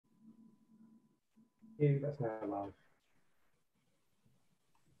you. That's now live.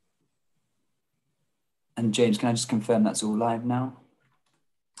 And James, can I just confirm that's all live now?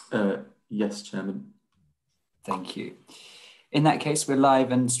 Yes, Chairman. Thank you. In that case, we're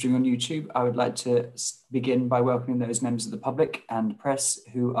live and streaming on YouTube. I would like to begin by welcoming those members of the public and press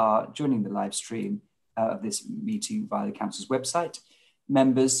who are joining the live stream of this meeting via the Council's website.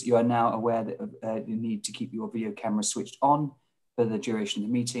 Members, you are now aware that you need to keep your video camera switched on for the duration of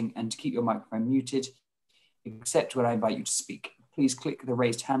the meeting and to keep your microphone muted, except when I invite you to speak. Please click the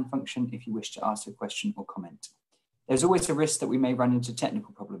raised hand function if you wish to ask a question or comment. There's always a risk that we may run into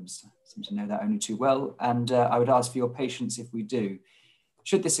technical problems. I seem to know that only too well, and I would ask for your patience if we do.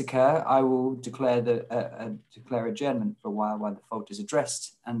 Should this occur, I will declare adjournment for a while the fault is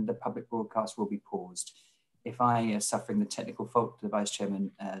addressed and the public broadcast will be paused. If I are suffering the technical fault, the Vice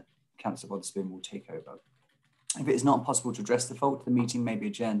Chairman, Councillor Wotherspoon, will take over. If it is not possible to address the fault, the meeting may be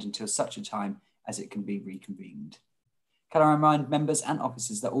adjourned until such a time as it can be reconvened. Can I remind members and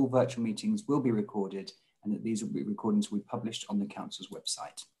officers that all virtual meetings will be recorded and that these recordings will be published on the Council's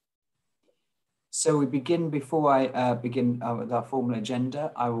website. So we begin, before I begin with our formal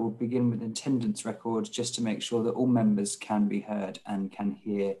agenda, I will begin with attendance record just to make sure that all members can be heard and can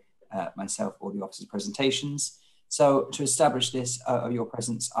hear myself or the officers' presentations. So to establish this of your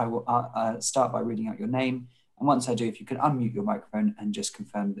presence, I will start by reading out your name. And once I do, if you can unmute your microphone and just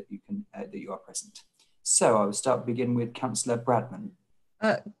confirm that you are present. So I will begin with Councillor Bradman.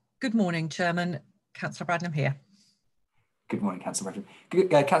 Good morning, Chairman. Councillor Bradnam here. Good morning, Councillor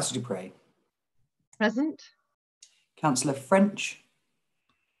Bradnam. Councillor Dupre. Present. Councillor French.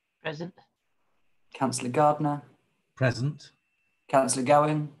 Present. Councillor Gardner. Present. Councillor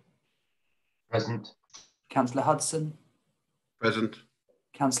Gowan. Present. Councillor Hudson. Present.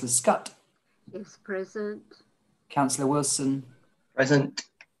 Councillor Scott. Yes, present. Councillor Wilson. Present.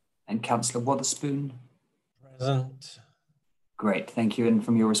 And Councillor Wotherspoon. Present. Great, thank you. And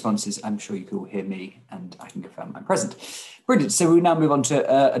from your responses, I'm sure you can all hear me and I can confirm I'm present. Brilliant. So we'll now move on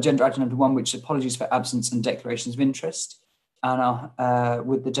to agenda item number 1, which is apologies for absence and declarations of interest. And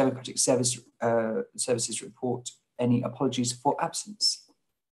with the Democratic Services report, any apologies for absence?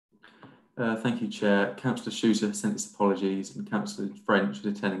 Thank you, Chair. Councillor Schuster has sent his apologies and Councillor French is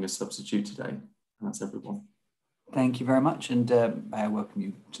attending as substitute today. And that's everyone. Thank you very much. And may I welcome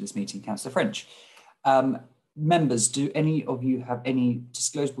you to this meeting, Councillor French. Members, do any of you have any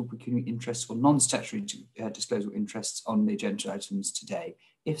disclosable pecuniary interests or non-statutory disclosable interests on the agenda items today?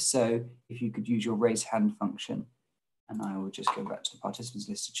 If so, if you could use your raise hand function, and I will just go back to the participants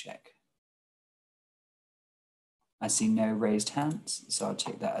list to check. I see no raised hands, so I'll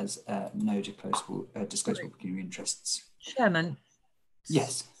take that as no disclosable pecuniary interests. Chairman.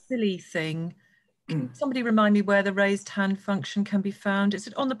 Yes. Silly thing. Somebody remind me where the raised hand function can be found. Is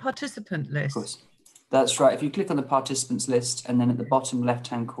it on the participant list? Of course. That's right. If you click on the participants list and then at the bottom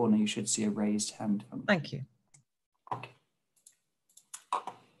left-hand corner, you should see a raised hand function. Thank you. Okay.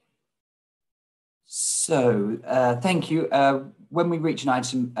 So, thank you. When we reach an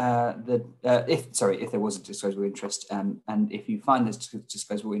item, if there was a disclosable interest, and if you find this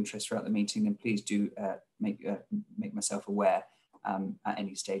disclosable interest throughout the meeting, then please do make myself aware at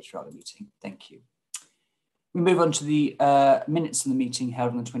any stage throughout the meeting. Thank you. We move on to the minutes of the meeting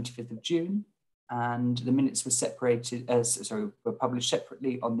held on the 25th of June. And the minutes were published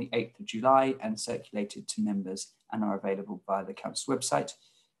separately on the 8th of July and circulated to members and are available via the Council's website.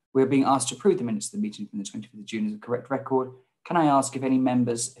 We're being asked to approve the minutes of the meeting from the 25th of June as a correct record. Can I ask if any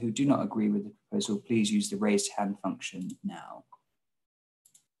members who do not agree with the proposal, please use the raised hand function now?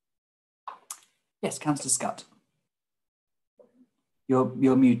 Yes, Councillor Scott.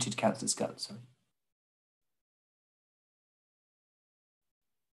 You're muted, Councillor Scott, sorry.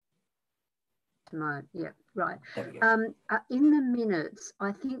 No, yeah, right. In the minutes,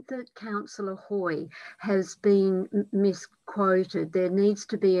 I think that Councillor Hoy has been misquoted. There needs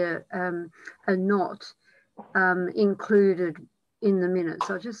to be a not included in the minutes.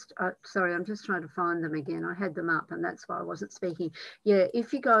 Sorry, I'm just trying to find them again. I had them up and that's why I wasn't speaking. Yeah,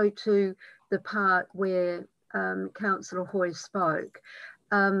 if you go to the part where Councillor Hoy spoke,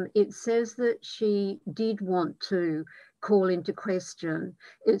 it says that she did want to call into question.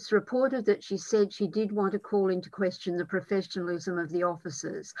 It's reported that she said she did want to call into question the professionalism of the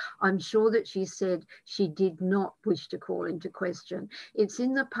officers. I'm sure that she said she did not wish to call into question. It's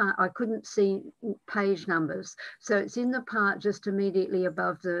in the part, I couldn't see page numbers, so it's in the part just immediately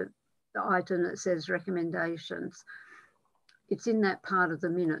above the item that says recommendations. It's in that part of the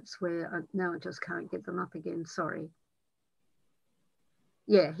minutes where now I just can't get them up again, sorry.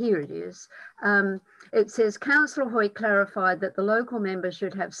 Yeah, here it is. It says, Councillor Hoyt clarified that the local member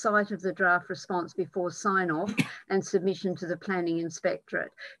should have sight of the draft response before sign-off and submission to the Planning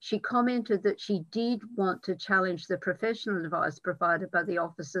Inspectorate. She commented that she did want to challenge the professional advice provided by the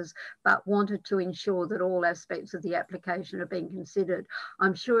officers, but wanted to ensure that all aspects of the application are being considered.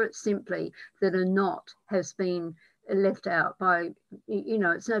 I'm sure it's simply that a knot has been left out by, you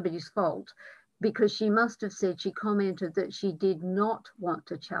know, it's nobody's fault, because she must have said, she commented that she did not want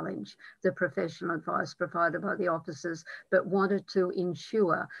to challenge the professional advice provided by the officers, but wanted to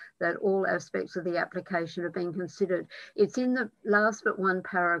ensure that all aspects of the application are being considered. It's in the last but one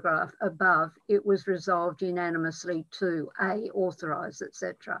paragraph above, it was resolved unanimously to A, authorise,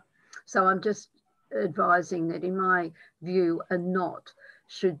 etc. So I'm just advising that in my view, a not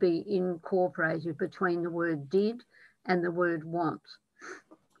should be incorporated between the word did and the word want.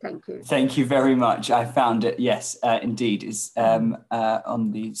 Thank you. Thank you very much. I found it. Yes, indeed. It's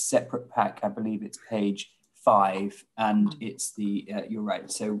on the separate pack. I believe it's page 5, and it's the. You're right.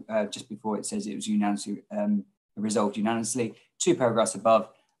 So just before it says it was unanimously resolved unanimously. 2 paragraphs above.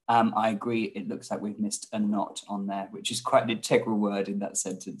 I agree. It looks like we've missed a not on there, which is quite an integral word in that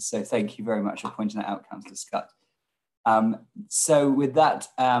sentence. So thank you very much for pointing that out, Councillor Scott. So with that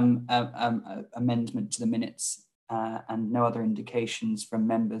amendment to the minutes. And no other indications from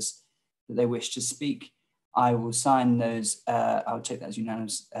members that they wish to speak, I will sign those. I'll take that as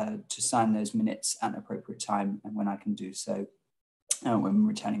unanimous to sign those minutes at an appropriate time and when I can do so, when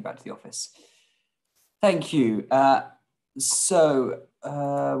returning back to the office. Thank you. So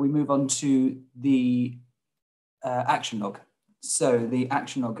we move on to the action log. So the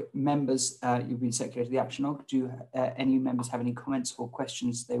action log, members, you've been circulated the action log. Do any members have any comments or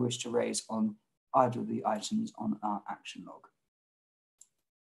questions they wish to raise on either of the items on our action log?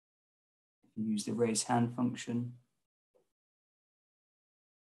 Use the raise hand function.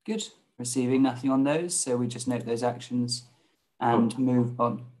 Good, receiving nothing on those, so we just note those actions and move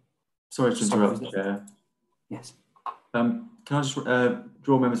on. Sorry to interrupt, Chair. Yes. Can I just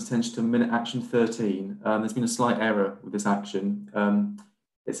draw members' attention to minute action 13? There's been a slight error with this action.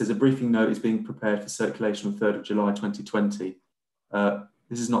 It says a briefing note is being prepared for circulation on 3rd of July 2020.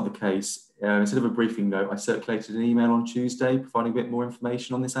 This is not the case. Instead of a briefing note, I circulated an email on Tuesday providing a bit more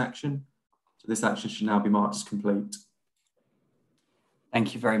information on this action. So this action should now be marked as complete.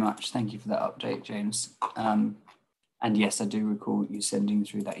 Thank you very much. Thank you for that update, James. And yes, I do recall you sending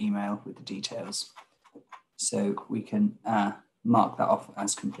through that email with the details. So we can mark that off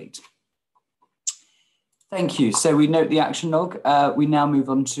as complete. Thank you. So we note the action log. We now move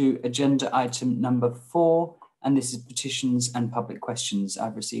on to agenda item number 4. And this is petitions and public questions.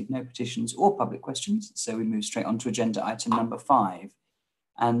 I've received no petitions or public questions, so we move straight on to agenda item number 5.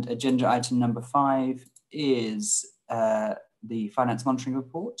 And agenda item number 5 is the Finance Monitoring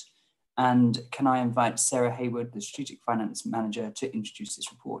Report. And can I invite Sarah Hayward, the Strategic Finance Manager, to introduce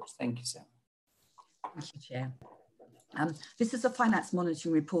this report? Thank you, Sarah. Thank you, Chair. This is a Finance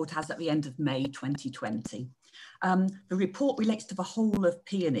Monitoring Report as at the end of May 2020. The report relates to the whole of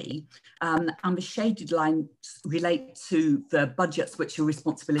P&E, and the shaded lines relate to the budgets which are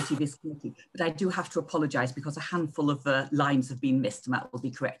responsibility of this committee. But I do have to apologise because a handful of the lines have been missed, and that will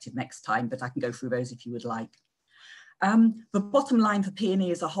be corrected next time, but I can go through those if you would like. The bottom line for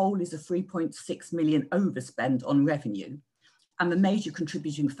P&E as a whole is a 3.6 million overspend on revenue. And the major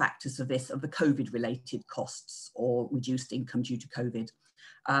contributing factors of this are the COVID-related costs or reduced income due to COVID,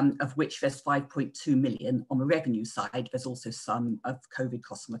 of which there's 5.2 million on the revenue side. There's also some of COVID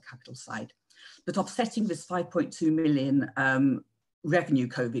costs on the capital side. But offsetting this 5.2 million revenue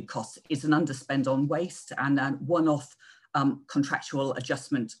COVID costs is an underspend on waste and a one-off contractual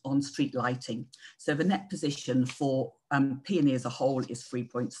adjustment on street lighting. So the net position for P&E as a whole is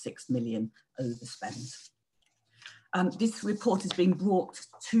 3.6 million overspend. This report is being brought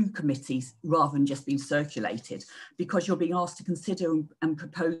to committees rather than just being circulated because you're being asked to consider and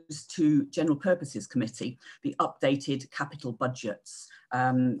propose to General Purposes Committee the updated capital budgets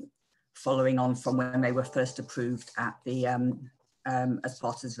following on from when they were first approved at the as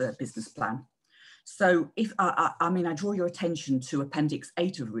part of the business plan. So if I draw your attention to Appendix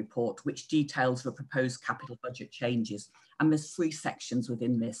 8 of the report, which details the proposed capital budget changes, and there's 3 sections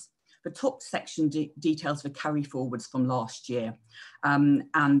within this. The top section details the carry forwards from last year,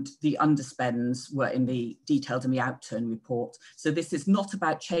 and the underspends were detailed in the outturn report. So this is not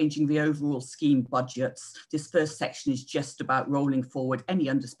about changing the overall scheme budgets. This first section is just about rolling forward any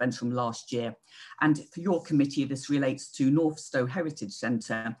underspends from last year. And for your committee, this relates to Northstowe Heritage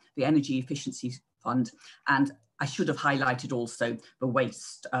Centre, the Energy Efficiency Fund, and I should have highlighted also the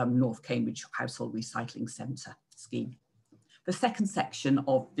Waste North Cambridge Household Recycling Centre scheme. The second section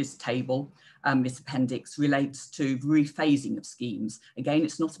of this table, this appendix, relates to rephasing of schemes. Again,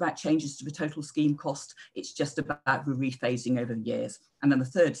 it's not about changes to the total scheme cost, it's just about the rephasing over the years. And then the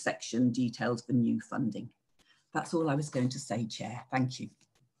third section details the new funding. That's all I was going to say, Chair. Thank you.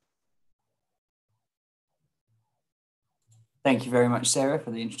 Thank you very much, Sarah,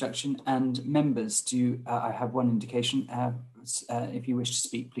 for the introduction. And members, I have one indication. If you wish to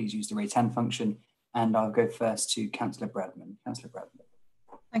speak, please use the raise hand function. And I'll go first to Councillor Bradman. Councillor Bradman.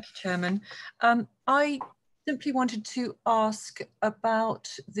 Thank you, Chairman. I simply wanted to ask about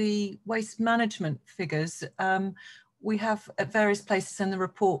the waste management figures. We have at various places in the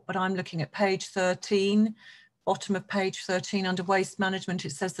report, but I'm looking at page 13, bottom of page 13 under waste management.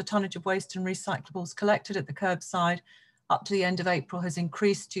 It says the tonnage of waste and recyclables collected at the curbside up to the end of April has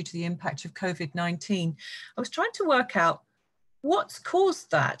increased due to the impact of COVID-19. I was trying to work out what's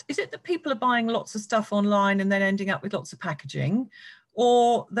caused that. Is it that people are buying lots of stuff online and then ending up with lots of packaging?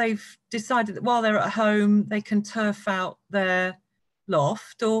 Or they've decided that while they're at home, they can turf out their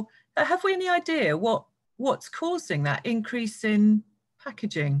loft? Or have we any idea what's causing that increase in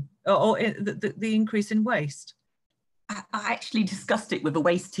packaging or the increase in waste? I actually discussed it with the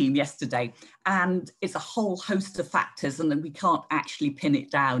waste team yesterday, and it's a whole host of factors, and then we can't actually pin it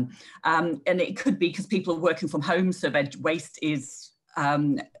down. And it could be because people are working from home, so their waste is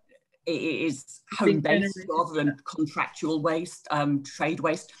home-based rather than contractual waste, trade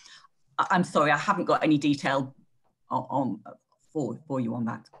waste. I'm sorry, I haven't got any detail for you on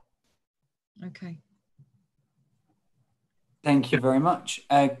that. Okay. Thank you very much.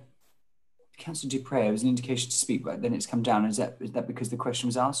 Councillor Dupre, it was an indication to speak, but then it's come down. Is that because the question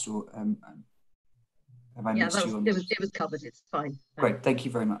was asked, or have I missed you on this? It was covered. It's fine. Great, thank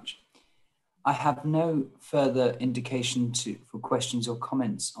you very much. I have no further indication for questions or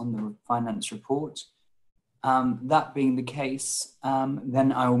comments on the finance report. That being the case,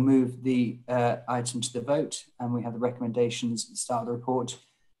 then I will move the item to the vote, and we have the recommendations at the start of the report.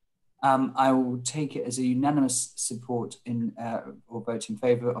 I will take it as a unanimous support or vote in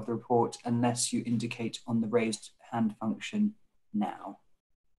favour of the report unless you indicate on the raised hand function now.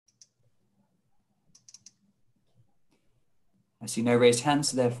 I see no raised hands,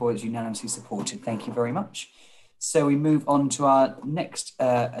 so therefore it's unanimously supported. Thank you very much. So we move on to our next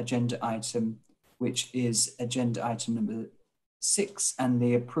agenda item, which is agenda item number 6, and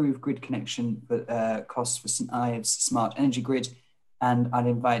the approved grid connection for costs for St Ives Smart Energy Grid. And I'd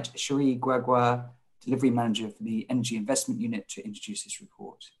invite Cherie Guagua, Delivery Manager for the Energy Investment Unit, to introduce this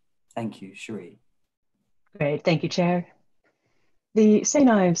report. Thank you, Cherie. Great, thank you, Chair. The St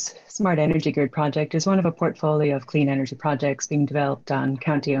Ives Smart Energy Grid project is one of a portfolio of clean energy projects being developed on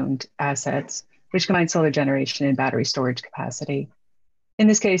county-owned assets, which combine solar generation and battery storage capacity. In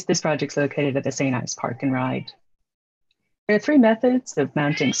this case, this project is located at the St Ives Park and Ride. There are 3 methods of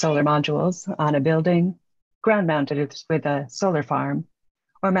mounting solar modules on a building: ground mounted with a solar farm,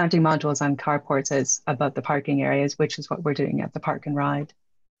 or mounting modules on carports as above the parking areas, which is what we're doing at the Park and Ride.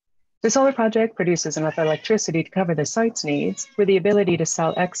 The solar project produces enough electricity to cover the site's needs with the ability to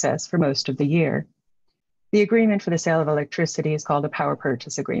sell excess for most of the year. The agreement for the sale of electricity is called a power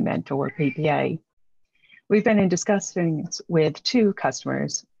purchase agreement, or PPA. We've been in discussions with 2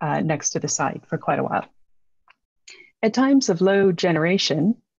 customers next to the site for quite a while. At times of low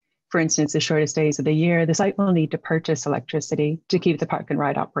generation, for instance, the shortest days of the year, the site will need to purchase electricity to keep the Park and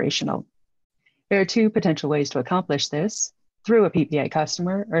Ride operational. There are 2 potential ways to accomplish this: through a PPA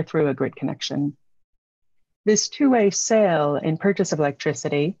customer or through a grid connection. This 2-way sale and purchase of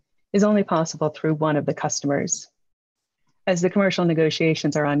electricity is only possible through one of the customers. As the commercial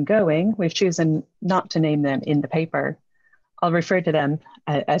negotiations are ongoing, we've chosen not to name them in the paper. I'll refer to them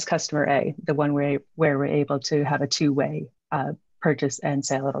as customer A, the one where we're able to have a 2-way purchase and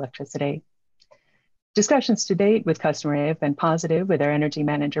sale of electricity. Discussions to date with customer A have been positive, with our energy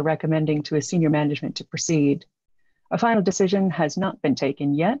manager recommending to a senior management to proceed. A final decision has not been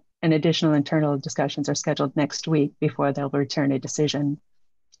taken yet, and additional internal discussions are scheduled next week before they'll return a decision.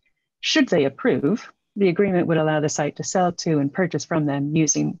 Should they approve, the agreement would allow the site to sell to and purchase from them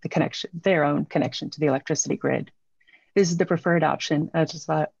using their own connection to the electricity grid. This is the preferred option as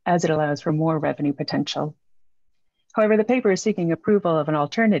it allows for more revenue potential. However, the paper is seeking approval of an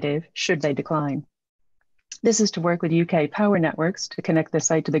alternative should they decline. This is to work with UK Power Networks to connect the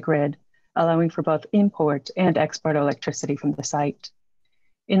site to the grid, allowing for both import and export electricity from the site.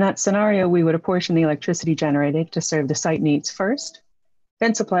 In that scenario, we would apportion the electricity generated to serve the site needs first,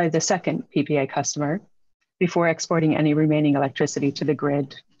 then supply the second PPA customer before exporting any remaining electricity to the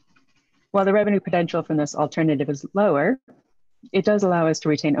grid. While the revenue potential from this alternative is lower, it does allow us to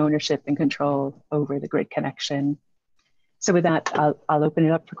retain ownership and control over the grid connection. So with that, I'll open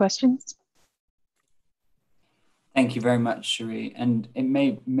it up for questions. Thank you very much, Cherie. And it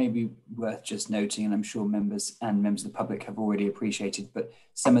may be worth just noting, and I'm sure members of the public have already appreciated, but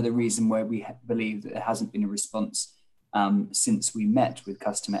some of the reason why we believe that there hasn't been a response since we met with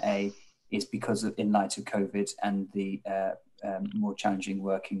customer A is because of, in light of COVID and the more challenging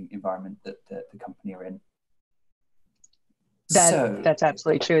working environment that the company are in. That's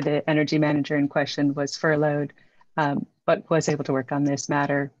absolutely true. The energy manager in question was furloughed, but was able to work on this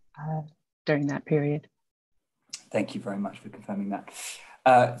matter during that period. Thank you very much for confirming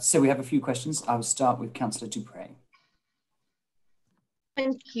that. So we have a few questions. I'll start with Councillor du Preez.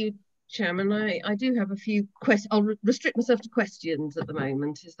 Thank you, Chairman. I do have a few questions. I'll restrict myself to questions at the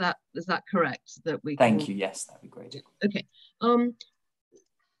moment. Is that correct? That we Thank you. Yes, that'd be great. Okay.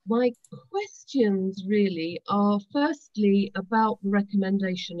 My questions really are firstly about the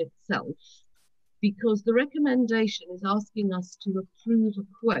recommendation itself, because the recommendation is asking us to approve a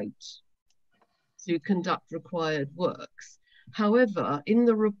quote to conduct required works. However, in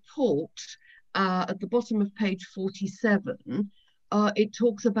the report, at the bottom of page 47, it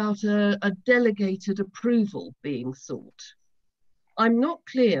talks about a delegated approval being sought. I'm not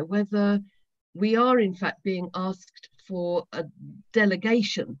clear whether we are in fact being asked for a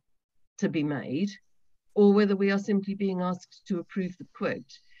delegation to be made, or whether we are simply being asked to approve the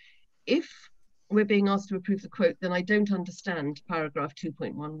quote. If we're being asked to approve the quote, then I don't understand paragraph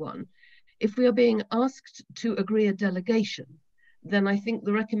 2.11. If we are being asked to agree a delegation, then I think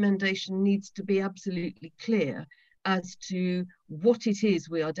the recommendation needs to be absolutely clear as to what it is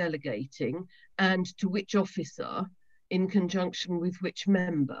we are delegating and to which officer in conjunction with which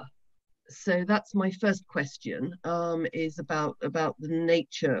member. So that's my first question, is about the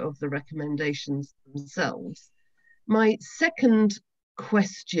nature of the recommendations themselves. My second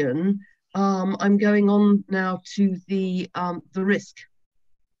question, I'm going on now to the risk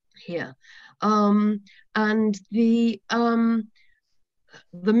here, and the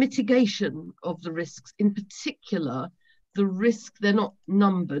mitigation of the risks, in particular the risk, they're not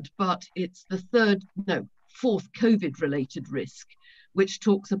numbered, but it's the fourth COVID related risk, which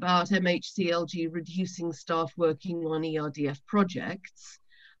talks about MHCLG reducing staff working on ERDF projects.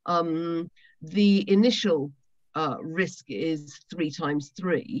 The initial risk is 3 times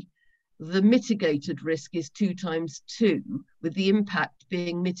 3. The mitigated risk is 2 times 2, with the impact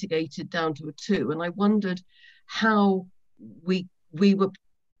being mitigated down to a 2. And I wondered how we were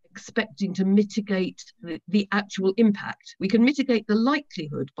expecting to mitigate the actual impact. We can mitigate the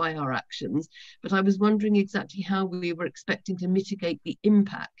likelihood by our actions, but I was wondering exactly how we were expecting to mitigate the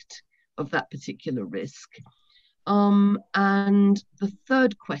impact of that particular risk. And the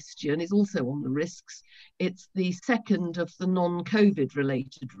third question is also on the risks. It's the second of the non-COVID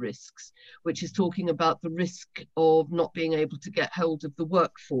related risks, which is talking about the risk of not being able to get hold of the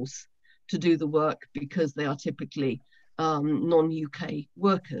workforce to do the work because they are typically non-UK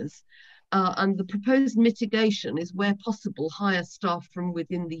workers. And the proposed mitigation is, where possible, hire staff from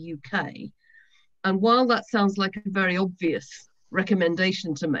within the UK. And while that sounds like a very obvious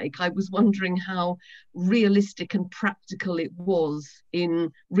recommendation to make, I was wondering how realistic and practical it was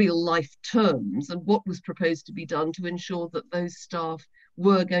in real life terms, and what was proposed to be done to ensure that those staff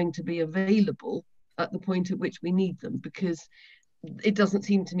were going to be available at the point at which we need them, because it doesn't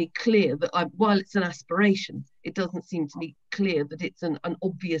seem to me clear that, while it's an aspiration, it doesn't seem to me clear that it's an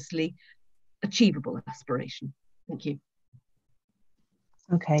obviously achievable aspiration. Thank you.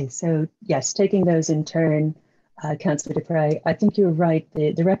 Okay, so yes, taking those in turn, Councillor du Preez, I think you're right.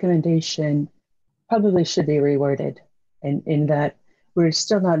 The recommendation probably should be reworded in that we're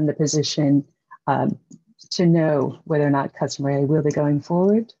still not in the position to know whether or not customer A will be going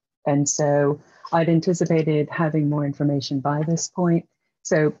forward. And so I'd anticipated having more information by this point.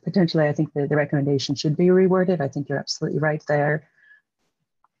 So potentially, I think the recommendation should be reworded. I think you're absolutely right there.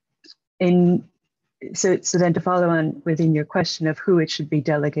 So then to follow on within your question of who it should be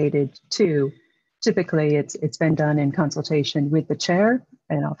delegated to, typically it's been done in consultation with the chair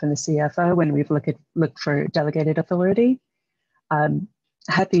and often the CFO when we've looked for delegated authority.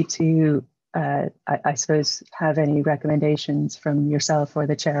 Happy to, I suppose, have any recommendations from yourself or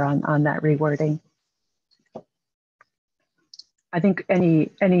the chair on that rewording. I think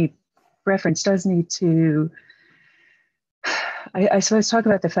any reference does need to, I suppose, talk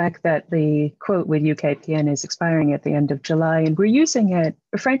about the fact that the quote with UKPN is expiring at the end of July, and we're using it,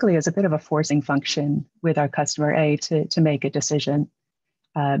 frankly, as a bit of a forcing function with our customer A to make a decision,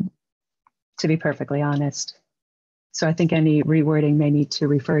 to be perfectly honest. So I think any rewording may need to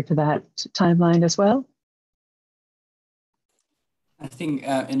refer to that timeline as well. I think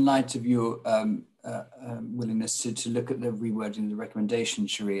in light of your willingness to look at the rewording of the recommendation,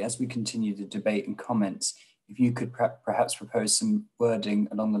 Cherie. As we continue the debate and comments, if you could perhaps propose some wording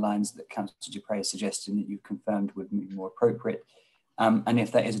along the lines that Councillor Dupre is suggesting that you've confirmed would be more appropriate. And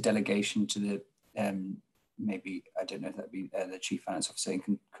if that is a delegation to the, maybe, I don't know if that'd be the Chief Finance Officer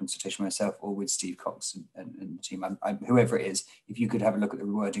in consultation with myself or with Steve Cox and the team, whoever it is, if you could have a look at the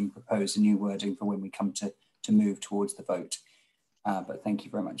wording, propose a new wording for when we come to move towards the vote. But thank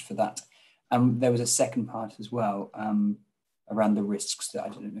you very much for that. There was a second part as well around the risks that I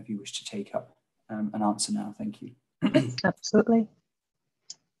don't know if you wish to take up an answer now. Thank you. Absolutely.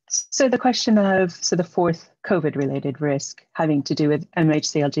 So the question of the fourth COVID-related risk having to do with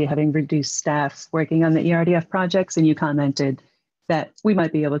MHCLG having reduced staff working on the ERDF projects, and you commented that we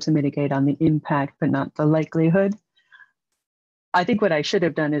might be able to mitigate on the impact, but not the likelihood. I think what I should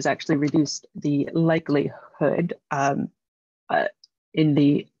have done is actually reduced the likelihood in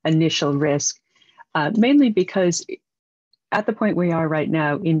the initial risk, mainly because at the point we are right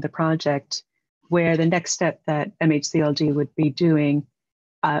now in the project, where the next step that MHCLG would be doing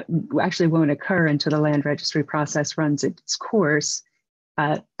actually won't occur until the land registry process runs its course.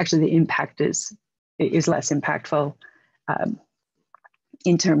 Actually, the impact is less impactful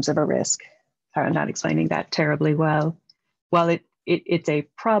in terms of a risk. Sorry, I'm not explaining that terribly well. While it's a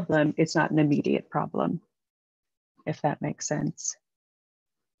problem, it's not an immediate problem, if that makes sense.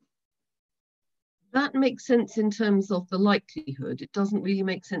 That makes sense in terms of the likelihood. It doesn't really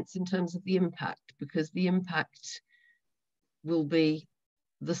make sense in terms of the impact, because the impact will be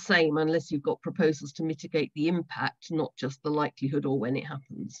the same unless you've got proposals to mitigate the impact, not just the likelihood or when it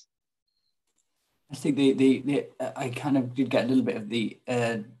happens. I think I kind of did get a little bit of the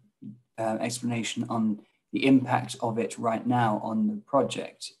explanation on the impact of it right now on the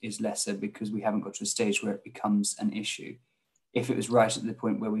project is lesser because we haven't got to a stage where it becomes an issue. If it was right at the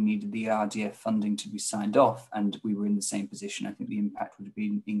point where we needed the RDF funding to be signed off and we were in the same position, I think the impact would have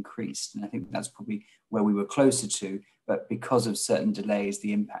been increased. And I think that's probably where we were closer to, but because of certain delays,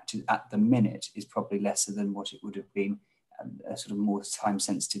 the impact at the minute is probably lesser than what it would have been a sort of more time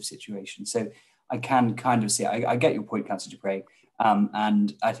sensitive situation. So I can kind of see, I get your point, Councillor Dupre,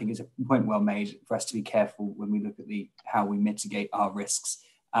 and I think it's a point well made for us to be careful when we look at how we mitigate our risks.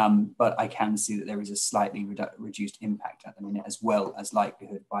 But I can see that there is a slightly reduced impact at the minute, as well as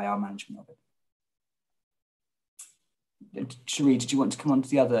likelihood by our management of it. Cherie, did you want to come on to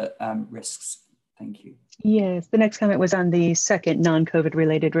the other risks? Thank you. Yes, the next comment was on the second non-COVID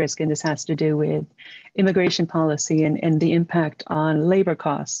related risk, and this has to do with immigration policy and the impact on labor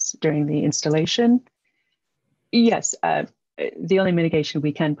costs during the installation. Yes, the only mitigation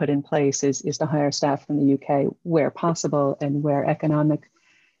we can put in place is to hire staff from the UK where possible and where economic.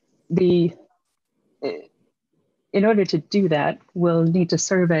 In order to do that, we'll need to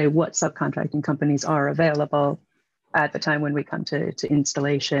survey what subcontracting companies are available at the time when we come to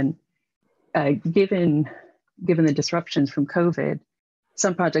installation. Given the disruptions from COVID,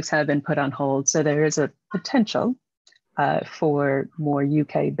 some projects have been put on hold, so there is a potential for more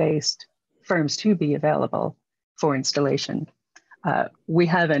UK-based firms to be available for installation. We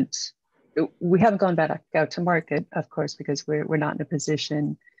haven't gone back out to market, of course, because we're not in a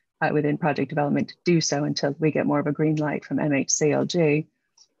position within project development to do so until we get more of a green light from MHCLG.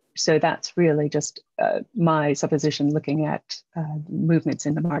 So that's really just my supposition looking at movements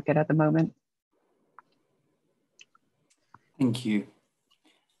in the market at the moment. Thank you.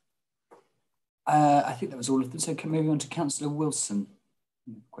 I think that was all of them. So can we move on to Councillor Wilson?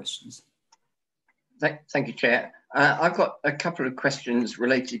 Questions? Thank you, Chair. I've got a couple of questions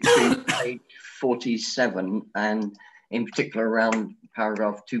related to page 47 and in particular around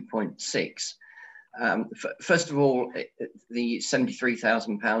paragraph 2.6. First of all, the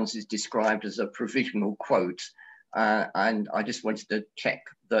 £73,000 is described as a provisional quote, and I just wanted to check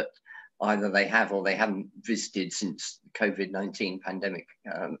that either they have or they haven't visited since the COVID-19 pandemic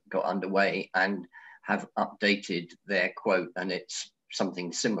got underway and have updated their quote, and it's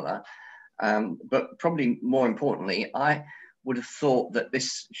something similar. But probably more importantly, I would have thought that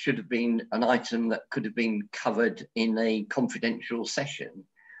this should have been an item that could have been covered in a confidential session,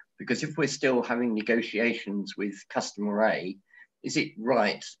 because if we're still having negotiations with customer A, is it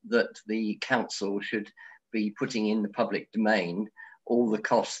right that the council should be putting in the public domain all the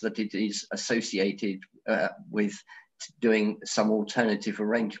costs that it is associated with doing some alternative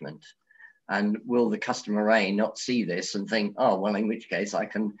arrangement? And will the customer A not see this and think, oh, well, in which case I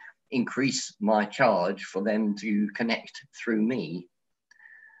can increase my charge for them to connect through me?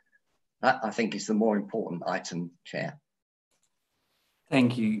 That, I think, is the more important item, Chair.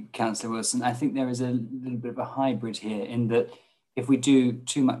 Thank you, Councillor Wilson. I think there is a little bit of a hybrid here in that if we do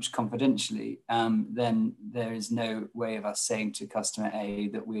too much confidentially, then there is no way of us saying to customer A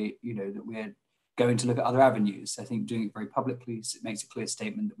that we're going to look at other avenues. I think doing it very publicly, it makes a clear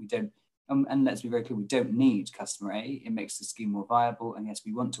statement that we don't, and let's be very clear, we don't need customer A. It makes the scheme more viable, and yes,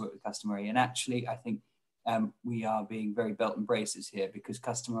 we want to work with customer A. And actually, I think we are being very belt and braces here, because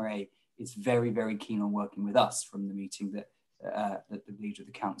customer A is very, very keen on working with us from the meeting that the leader of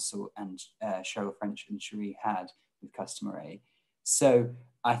the council and Cheryl French and Cherie had with customer A. So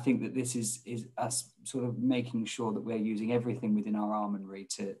I think that this is us sort of making sure that we're using everything within our armoury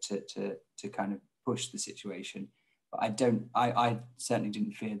to kind of push the situation. But I certainly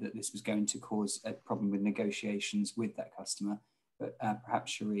didn't fear that this was going to cause a problem with negotiations with that customer. But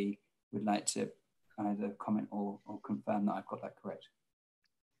perhaps Cherie would like to either comment or confirm that I've got that correct.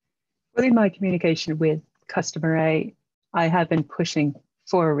 Well, in my communication with customer A, I have been pushing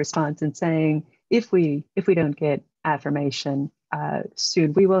for a response and saying, if we don't get affirmation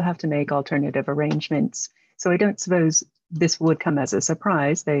soon, we will have to make alternative arrangements. So I don't suppose this would come as a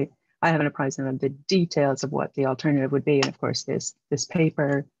surprise. I haven't apprised them of the details of what the alternative would be. And of course, this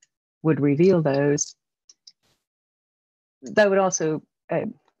paper would reveal those. That would also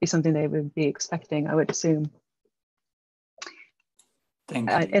be something they would be expecting, I would assume.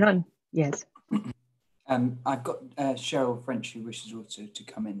 Thank you. Yes. I've got Cheryl French who wishes also to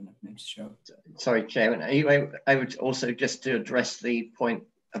come in. Cheryl. Sorry, Chairman. Are you able to also just to address the point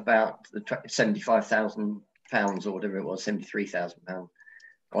about the £75,000 or whatever it was, £73,000?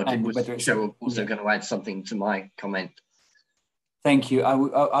 Or was Cheryl also going to add something to my comment? Thank you.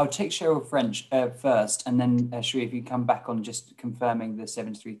 I'll take Cheryl French first, and then Cherie, if you come back on just confirming the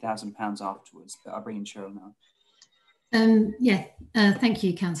 £73,000 afterwards. But I'll bring in Cheryl now. Thank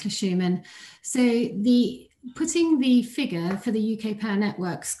you, Councillor Schuman. So putting the figure for the UK Power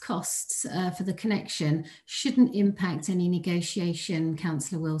Networks costs for the connection shouldn't impact any negotiation,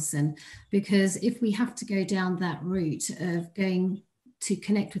 Councillor Wilson, because if we have to go down that route of going to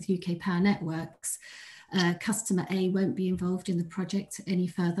connect with UK Power Networks, customer A won't be involved in the project any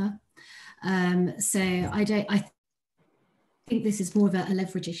further. So I think this is more of a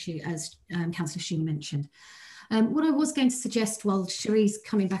leverage issue, as Councillor Schuman mentioned. What I was going to suggest while Cherie's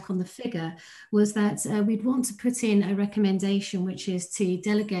coming back on the figure was that we'd want to put in a recommendation, which is to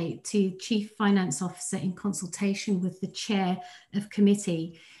delegate to Chief Finance Officer in consultation with the Chair of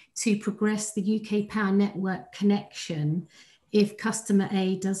Committee to progress the UK Power Network connection if customer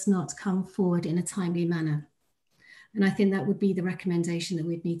A does not come forward in a timely manner. And I think that would be the recommendation that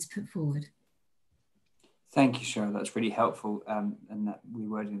we'd need to put forward. Thank you, Cheryl. That's really helpful, and that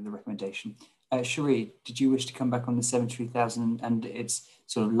rewording of the recommendation. Cherie, did you wish to come back on the 73,000 and its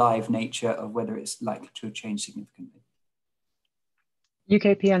sort of live nature of whether it's likely to have changed significantly?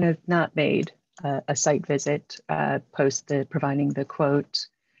 UKPN have not made a site visit post providing the quote.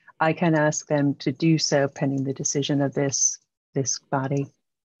 I can ask them to do so pending the decision of this body.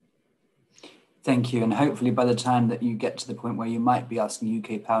 Thank you, and hopefully by the time that you get to the point where you might be asking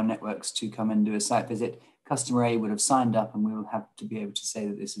UK Power Networks to come and do a site visit, customer A would have signed up, and we will have to be able to say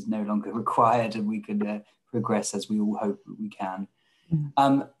that this is no longer required, and we could progress as we all hope that we can.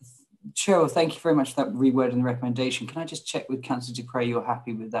 Cheryl, thank you very much for that rewording the recommendation. Can I just check with Councillor Dupre you're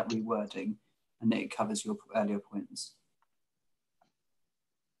happy with that rewording and that it covers your earlier points?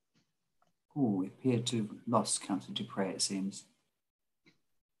 Oh, we appear to have lost Councillor Dupre, it seems.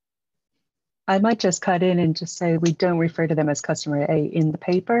 I might just cut in and just say we don't refer to them as customer A in the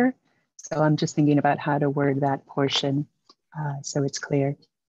paper. So I'm just thinking about how to word that portion so it's clear.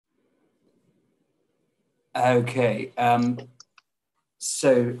 Okay.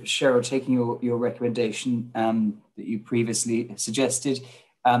 So Cheryl, taking your recommendation that you previously suggested,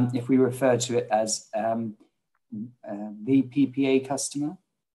 if we refer to it as the PPA customer,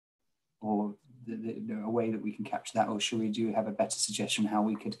 or a way that we can capture that, or should we do have a better suggestion how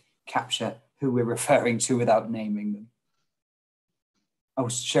we could capture who we're referring to without naming them? Oh,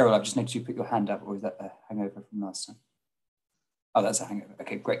 Cheryl, I've just noticed you put your hand up, or is that a hangover from last time? Oh, that's a hangover.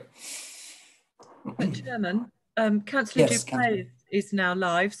 Okay, great. Chairman, Councillor Dupre is now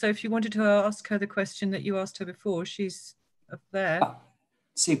live, so if you wanted to ask her the question that you asked her before, she's up there. Ah,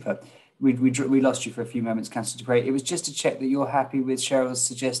 super. We lost you for a few moments, Councillor Dupre. It was just to check that you're happy with Cheryl's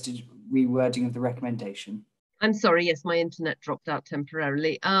suggested rewording of the recommendation. I'm sorry, yes, my internet dropped out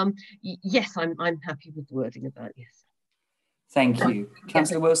temporarily. Yes, I'm happy with the wording of that, yes. Thank you.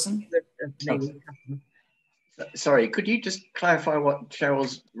 Councillor Wilson? Sorry, could you just clarify what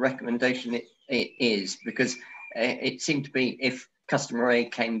Cheryl's recommendation is? Because it seemed to be if customer A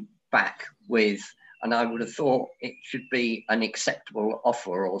came back with, and I would have thought it should be an acceptable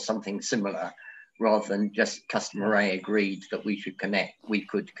offer or something similar, rather than just customer A agreed that we could connect.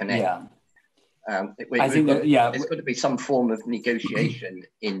 Yeah. I think that, there's got to be some form of negotiation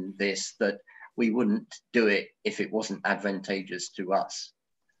in this, that we wouldn't do it if it wasn't advantageous to us.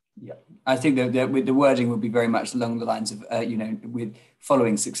 Yeah, I think that the wording would be very much along the lines of, with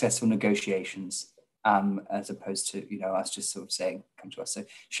following successful negotiations, as opposed to, us just sort of saying, come to us. So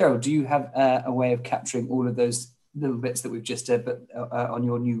Cheryl, do you have a way of capturing all of those little bits that we've just but on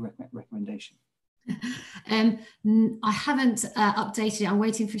your new recommendation? I haven't updated it. I'm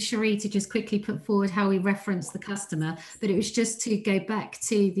waiting for Cherie to just quickly put forward how we reference the customer, but it was just to go back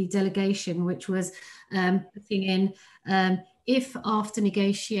to the delegation, which was putting in, if after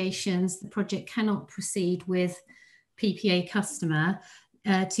negotiations the project cannot proceed with PPA customer,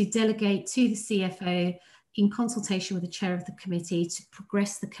 to delegate to the CFO in consultation with the chair of the committee to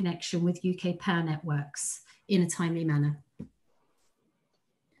progress the connection with UK Power Networks in a timely manner.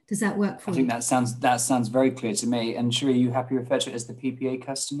 Does that work for you? I think that sounds very clear to me. And Cherie, are you happy to refer to it as the PPA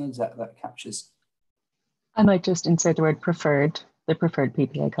customer? Is that captures? I might just insert the word preferred, the preferred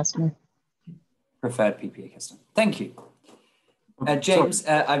PPA customer. Preferred PPA customer. Thank you. James,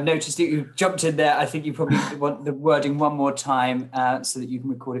 I've noticed that you jumped in there. I think you probably want the wording one more time so that you can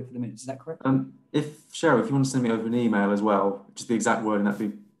record it for the minutes. Is that correct? Cheryl, if you want to send me over an email as well, just the exact wording, that'd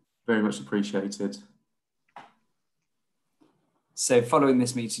be very much appreciated. So following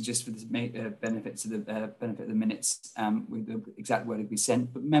this meeting, just for the benefit of the minutes, with the exact wording we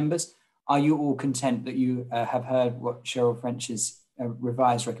sent. But members, are you all content that you have heard what Cheryl French's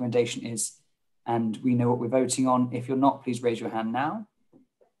revised recommendation is, and we know what we're voting on? If you're not, please raise your hand now.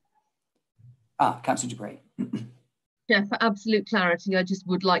 Councillor de Grey. Yeah, for absolute clarity, I just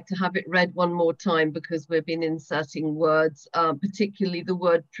would like to have it read one more time, because we've been inserting words, particularly the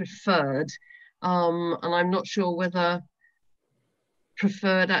word preferred, and I'm not sure whether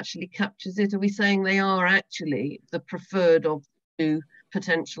preferred actually captures it. Are we saying they are actually the preferred of two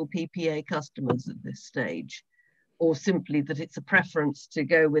potential PPA customers at this stage, or simply that it's a preference to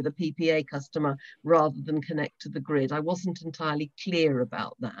go with a PPA customer rather than connect to the grid? I wasn't entirely clear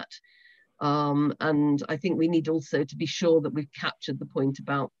about that. And I think we need also to be sure that we've captured the point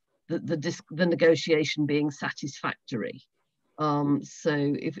about the negotiation being satisfactory. So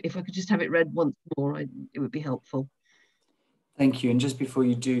if I could just have it read once more, it would be helpful. Thank you. And just before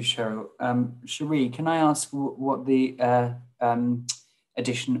you do, Cheryl, Cherie, can I ask what the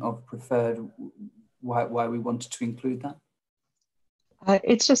addition of preferred, why we wanted to include that?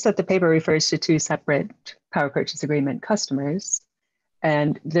 It's just that the paper refers to two separate power purchase agreement customers,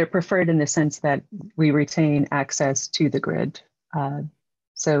 and they're preferred in the sense that we retain access to the grid.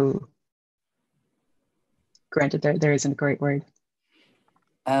 So granted, there isn't a great word.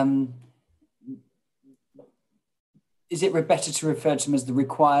 Is it better to refer to them as the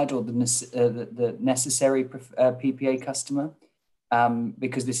required or the necessary PPA customer?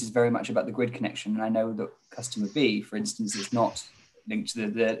 Because this is very much about the grid connection. And I know that customer B, for instance, is not linked to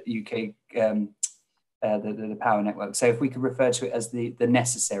the UK, the power network. So if we could refer to it as the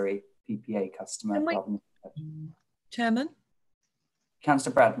necessary PPA customer. Chairman?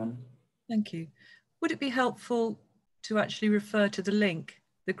 Councillor Bradman. Thank you. Would it be helpful to actually refer to the link,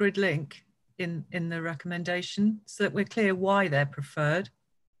 the grid link, in the recommendation, so that we're clear why they're preferred?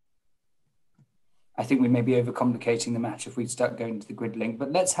 I think we may be overcomplicating the matter if we start going to the grid link,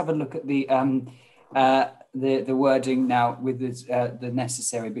 but let's have a look at the wording now with the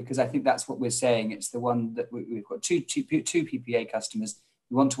necessary, because I think that's what we're saying. It's the one that we've got two PPA customers.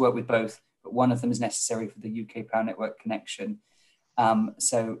 We want to work with both, but one of them is necessary for the UK Power Network connection.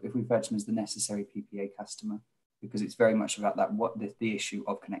 So if we refer to them as the necessary PPA customer, because it's very much about that, the issue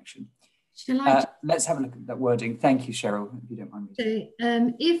of connection. Let's have a look at that wording. Thank you, Cheryl, if you don't mind. So,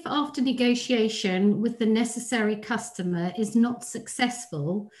 if after negotiation with the necessary customer is not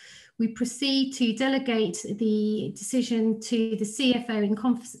successful, we proceed to delegate the decision to the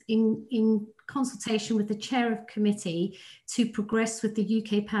CFO in consultation with the chair of committee to progress with the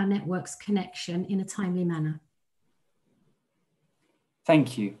UK Power Networks connection in a timely manner.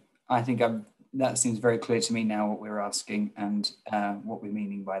 Thank you. I think that seems very clear to me now what we're asking and what we're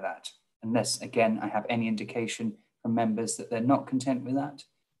meaning by that. Unless, again, I have any indication from members that they're not content with that.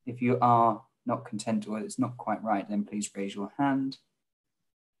 If you are not content or it's not quite right, then please raise your hand.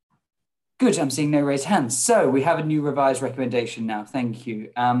 Good, I'm seeing no raised hands. So we have a new revised recommendation now, thank you.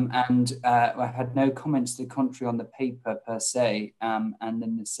 I had no comments to the contrary on the paper per se, and the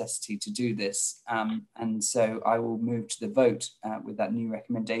necessity to do this. And so I will move to the vote with that new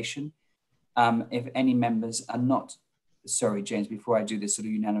recommendation. If any members are not, sorry, James, before I do this sort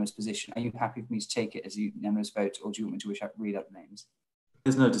of unanimous position, are you happy for me to take it as a unanimous vote, or do you want me to read out the names?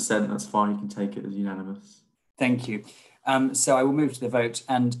 There's no dissent, that's fine. You can take it as unanimous. Thank you. So I will move to the vote,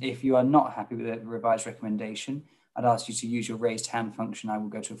 and if you are not happy with the revised recommendation, I'd ask you to use your raised hand function. I will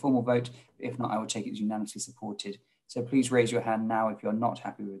go to a formal vote. If not, I will take it as unanimously supported. So please raise your hand now if you're not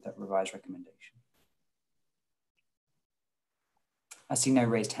happy with that revised recommendation. I see no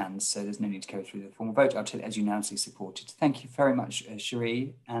raised hands, so there's no need to go through the formal vote. I'll take it as unanimously supported. Thank you very much,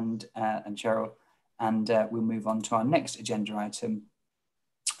 Cherie and Cheryl. And we'll move on to our next agenda item,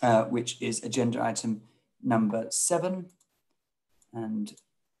 which is agenda item number 7. And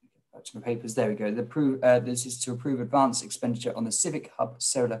back to my papers, there we go. This is to approve advance expenditure on the Civic Hub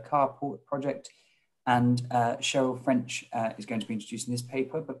Solar Carport project. And Cheryl French is going to be introducing this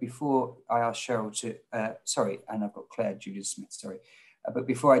paper. But before I ask Cheryl to, and I've got Claire Julian-Smith, but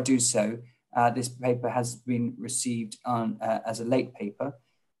before I do so, this paper has been received on, as a late paper,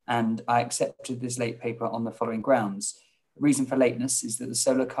 and I accepted this late paper on the following grounds. The reason for lateness is that the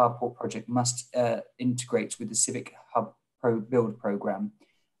solar carport project must integrate with the Civic Hub build programme.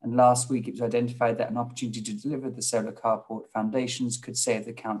 And last week it was identified that an opportunity to deliver the solar carport foundations could save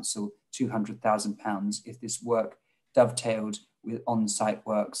the council £200,000 if this work dovetailed with on-site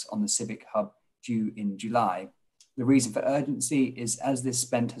works on the Civic Hub due in July. The reason for urgency is as this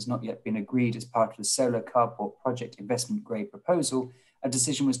spend has not yet been agreed as part of the solar carport project investment grade proposal, a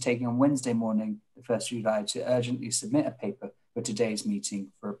decision was taken on Wednesday morning, the 1st of July, to urgently submit a paper for today's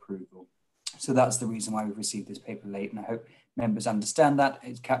meeting for approval. So that's the reason why we've received this paper late, and I hope members understand that.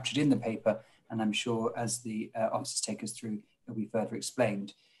 It's captured in the paper, and I'm sure as the officers take us through, it'll be further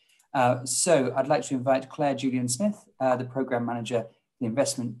explained. So I'd like to invite Claire Julian-Smith, the Programme Manager, the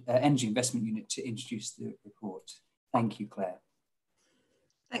Energy Investment Unit, to introduce the report. Thank you, Claire.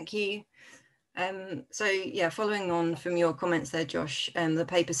 Thank you. So yeah, following on from your comments there, Josh, the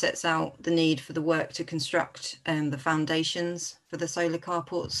paper sets out the need for the work to construct the foundations for the solar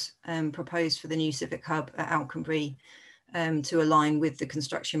carports proposed for the new Civic Hub at Alconbury to align with the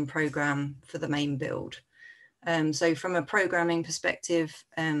construction programme for the main build. So from a programming perspective,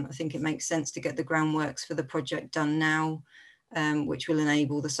 I think it makes sense to get the groundworks for the project done now, which will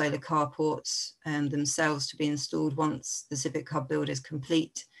enable the solar carports themselves to be installed once the Civic Hub build is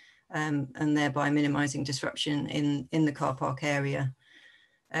complete, and thereby minimising disruption in the car park area.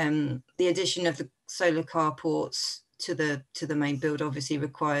 The addition of the solar carports to the main build obviously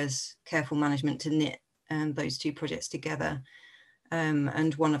requires careful management to knit those two projects together.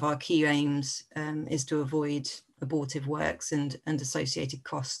 And one of our key aims is to avoid abortive works and associated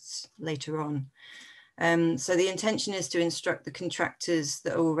costs later on. So the intention is to instruct the contractors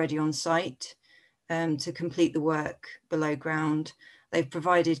that are already on site to complete the work below ground. They've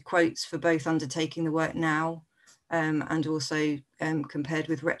provided quotes for both undertaking the work now and also compared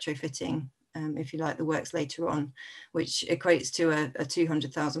with retrofitting, if you like, the works later on, which equates to a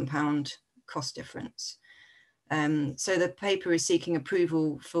 £200,000 cost difference. So the paper is seeking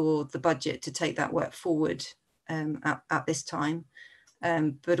approval for the budget to take that work forward at this time,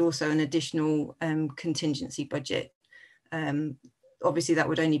 but also an additional contingency budget. Obviously that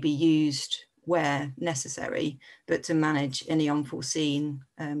would only be used where necessary, but to manage any unforeseen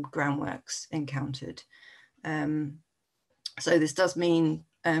groundworks encountered. So this does mean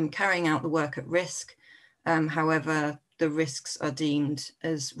carrying out the work at risk. However, the risks are deemed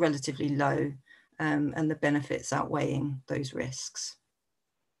as relatively low and the benefits outweighing those risks.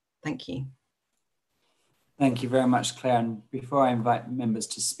 Thank you. Thank you very much, Claire. And before I invite members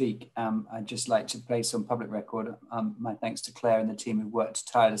to speak, I'd just like to place on public record my thanks to Claire and the team who worked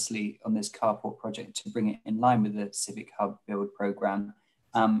tirelessly on this carport project to bring it in line with the Civic Hub build programme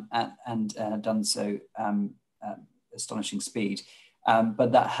and done so astonishing speed.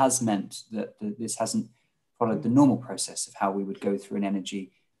 But that has meant that this hasn't followed the normal process of how we would go through an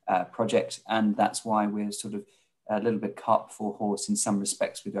energy project, and that's why we're sort of a little bit cart before horse in some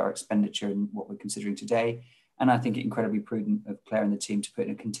respects with our expenditure and what we're considering today. And I think it incredibly prudent of Claire and the team to put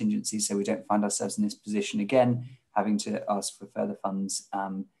in a contingency so we don't find ourselves in this position again, having to ask for further funds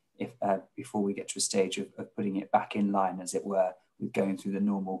before we get to a stage of putting it back in line, as it were, with going through the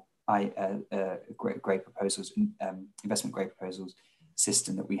normal grade proposals, investment grade proposals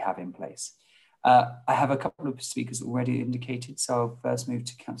system that we have in place. I have a couple of speakers already indicated, so I'll first move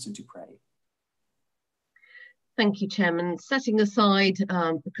to Councillor Dupre. Thank you, Chairman. Setting aside,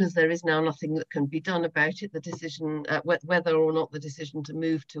 because there is now nothing that can be done about it, the decision, whether or not the decision to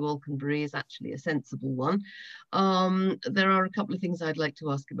move to Alconbury is actually a sensible one, there are a couple of things I'd like to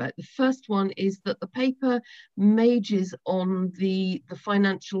ask about. The first one is that the paper majors on the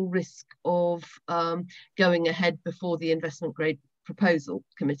financial risk of going ahead before the investment grade proposal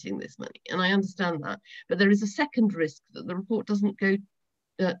committing this money, and I understand that, but there is a second risk that the report doesn't go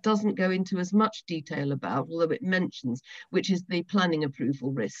doesn't go into as much detail about, although it mentions, which is the planning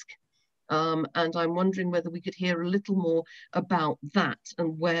approval risk. And I'm wondering whether we could hear a little more about that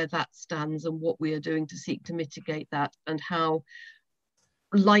and where that stands and what we are doing to seek to mitigate that and how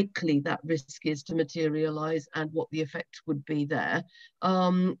likely that risk is to materialise and what the effect would be there.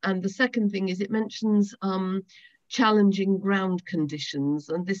 And the second thing is it mentions challenging ground conditions,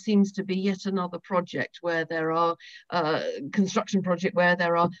 and this seems to be yet another project where there are construction project where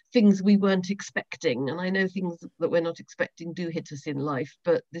there are things we weren't expecting, and I know things that we're not expecting do hit us in life,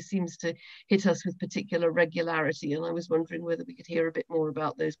 but this seems to hit us with particular regularity, and I was wondering whether we could hear a bit more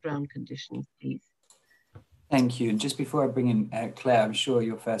about those ground conditions, please. Thank you. And just before I bring in Claire, I'm sure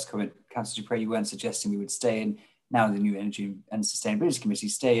your first comment, Councillor du Preez, you weren't suggesting we would stay in, now the new Energy and Sustainability Committee,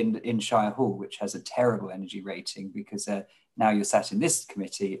 stay in Shire Hall, which has a terrible energy rating, because now you're sat in this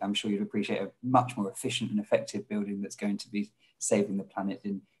committee, I'm sure you'd appreciate a much more efficient and effective building that's going to be saving the planet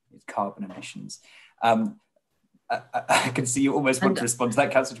in its carbon emissions. I can see you almost want to respond to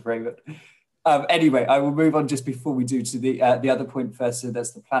that, Councillor du Preez, but anyway, I will move on just before we do to the other point first, so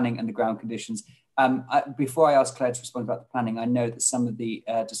that's the planning and the ground conditions. Before I ask Claire to respond about the planning, I know that some of the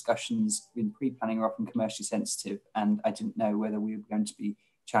discussions in pre-planning are often commercially sensitive, and I didn't know whether we were going to be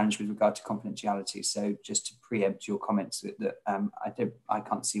challenged with regard to confidentiality. So just to preempt your comments, that I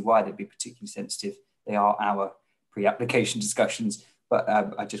can't see why they'd be particularly sensitive. They are our pre-application discussions, but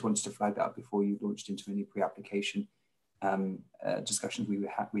I just wanted to flag that up before you launched into any pre-application discussions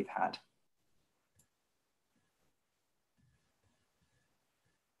we've had.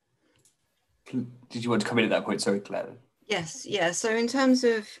 Did you want to come in at that point? Sorry, Claire. Yes, yeah. So in terms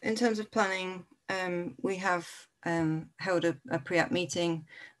of planning, we have held a pre-app meeting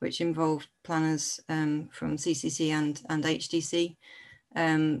which involved planners from CCC and HDC.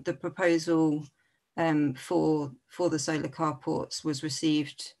 The proposal for the solar carports was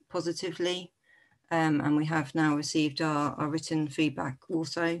received positively, and we have now received our written feedback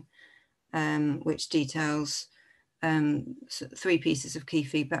also, which details 3 pieces of key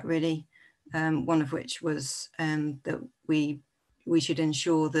feedback really. One of which was that we should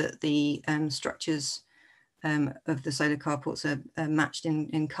ensure that the structures of the solar carports are matched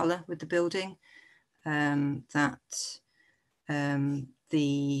in colour with the building, that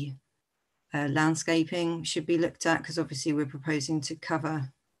the landscaping should be looked at, because obviously we're proposing to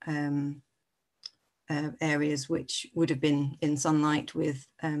cover areas which would have been in sunlight with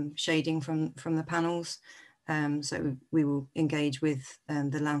shading from the panels. So we will engage with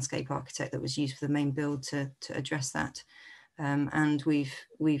the landscape architect that was used for the main build to address that. And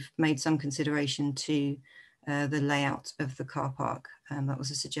we've made some consideration to the layout of the car park. That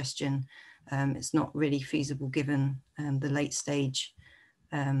was a suggestion. It's not really feasible given the late stage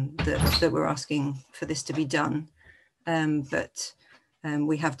that we're asking for this to be done. But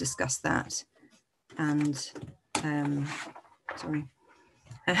we have discussed that, and sorry.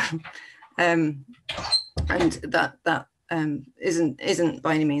 And that isn't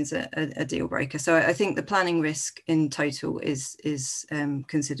by any means a deal breaker. So I think the planning risk in total is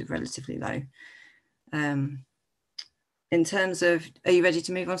considered relatively low. In terms of, are you ready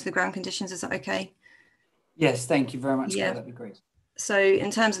to move on to the ground conditions? Is that okay? Yes, thank you very much. Yeah, that'd be great. So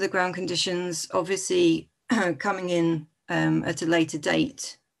in terms of the ground conditions, obviously coming in at a later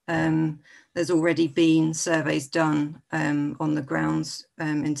date, there's already been surveys done on the grounds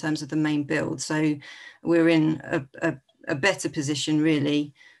in terms of the main build. So we're in a better position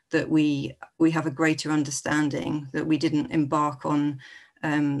really, that we have a greater understanding, that we didn't embark on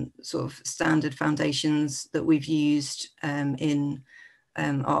sort of standard foundations that we've used in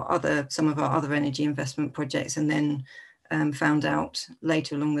some of our other energy investment projects, and then found out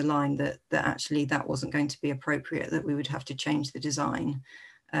later along the line that actually that wasn't going to be appropriate, that we would have to change the design.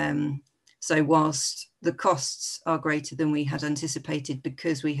 So whilst the costs are greater than we had anticipated,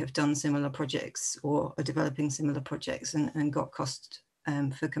 because we have done similar projects or are developing similar projects and got cost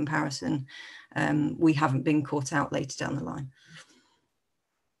for comparison, we haven't been caught out later down the line.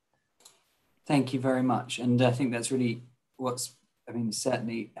 Thank you very much. And I think that's really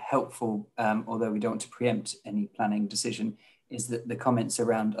certainly helpful, although we don't want to preempt any planning decision, is that the comments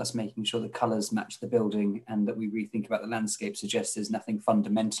around us making sure the colours match the building and that we rethink about the landscape suggests there's nothing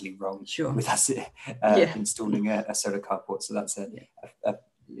fundamentally wrong with us installing a solar carport. So that's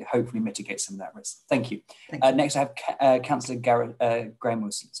hopefully mitigate some of that risk. Thank you. Next I have Councillor Graham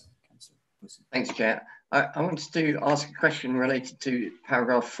Wilson. Thanks, Chair. I wanted to ask a question related to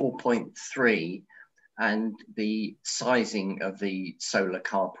paragraph 4.3 and the sizing of the solar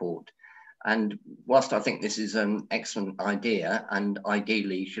carport. And whilst I think this is an excellent idea and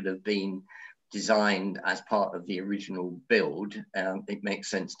ideally should have been designed as part of the original build, it makes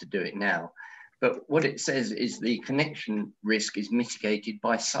sense to do it now. But what it says is the connection risk is mitigated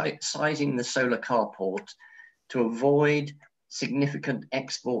by sizing the solar carport to avoid significant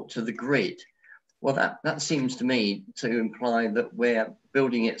export to the grid. Well, that seems to me to imply that we're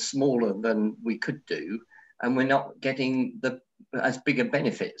building it smaller than we could do, and we're not getting as bigger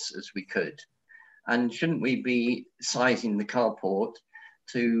benefits as we could. And shouldn't we be sizing the carport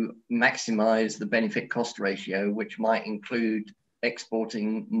to maximize the benefit cost ratio, which might include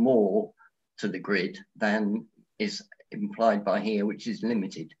exporting more to the grid than is implied by here, which is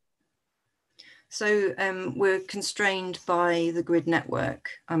limited? So we're constrained by the grid network,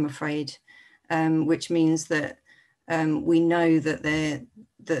 I'm afraid, which means that we know that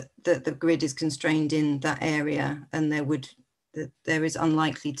the grid is constrained in that area, and there is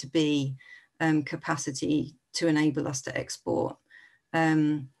unlikely to be capacity to enable us to export.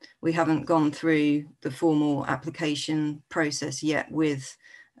 We haven't gone through the formal application process yet with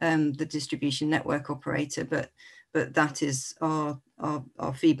the distribution network operator, but that is our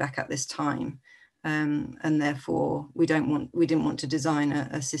feedback at this time, and therefore we didn't want to design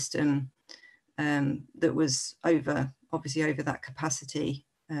a system that was obviously over that capacity.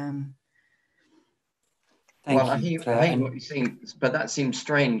 I hear what you're saying, but that seems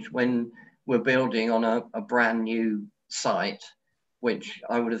strange when we're building on a brand new site, which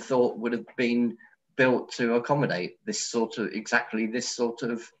I would have thought would have been built to accommodate exactly this sort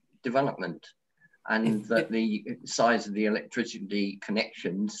of development, and that the size of the electricity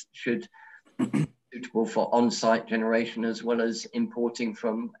connections should be suitable for on-site generation as well as importing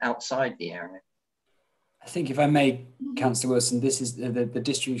from outside the area. I think, if I may, Councillor Wilson, this is the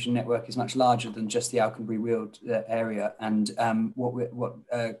distribution network is much larger than just the Alconbury Weald area, and what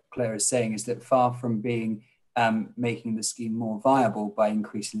Claire is saying is that far from being making the scheme more viable by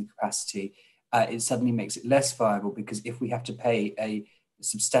increasing the capacity, it suddenly makes it less viable, because if we have to pay a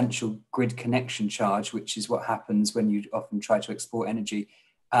substantial grid connection charge, which is what happens when you often try to export energy,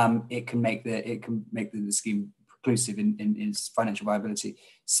 it can make the scheme preclusive in its financial viability.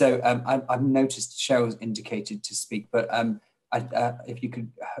 So I've noticed Cheryl's indicated to speak, but if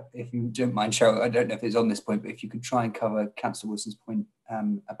you don't mind, Cheryl, I don't know if it's on this point, but if you could try and cover Councillor Wilson's point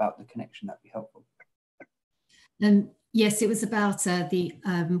about the connection, that'd be helpful. Yes, it was about the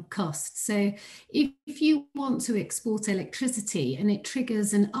cost. So if you want to export electricity and it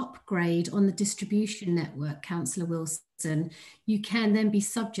triggers an upgrade on the distribution network, Councillor Wilson, you can then be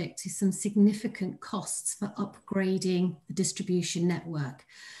subject to some significant costs for upgrading the distribution network.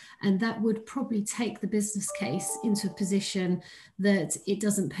 And that would probably take the business case into a position that it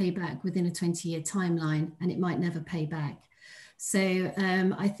doesn't pay back within a 20-year timeline, and it might never pay back. So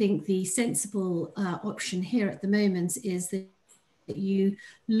I think the sensible option here at the moment is that you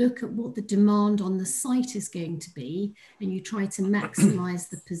look at what the demand on the site is going to be, and you try to maximize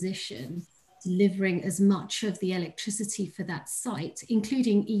the position, delivering as much of the electricity for that site,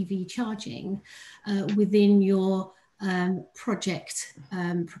 including EV charging, within your project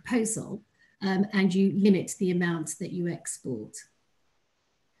proposal, and you limit the amount that you export.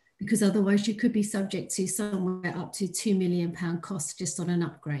 Because otherwise you could be subject to somewhere up to £2 million cost just on an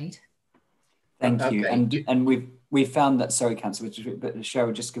upgrade. Thank you. And we've found that, sorry, Councillor, but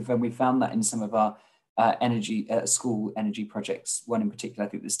Cheryl, just confirm, we found that in some of our school energy projects, one in particular, I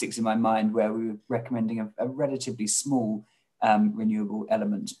think that sticks in my mind, where we were recommending a relatively small renewable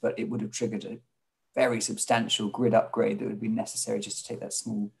element, but it would have triggered a very substantial grid upgrade that would be necessary just to take that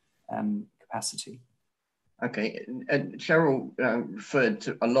small capacity. Okay, and Cheryl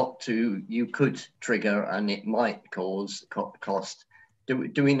referred a lot to you could trigger and it might cause cost.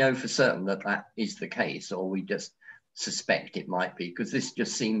 Do we know for certain that that is the case, or we just suspect it might be? Because this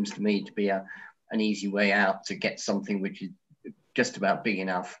just seems to me to be an easy way out to get something which is just about big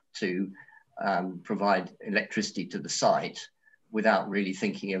enough to provide electricity to the site without really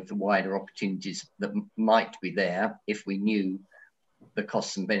thinking of the wider opportunities that might be there if we knew the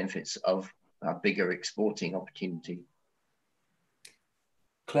costs and benefits of a bigger exporting opportunity.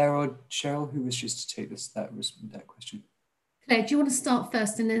 Claire or Cheryl, who wishes to take that question? Claire, do you want to start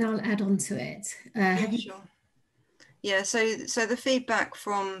first and then I'll add on to it? Sure. Yeah, so the feedback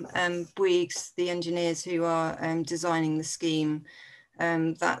from Bouygues, the engineers who are designing the scheme,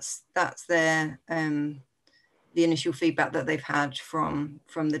 that's their the initial feedback that they've had from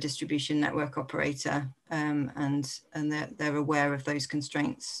the distribution network operator, and they're aware of those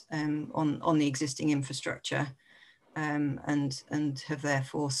constraints on the existing infrastructure, and have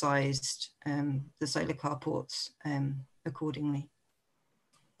therefore sized the solar carports accordingly.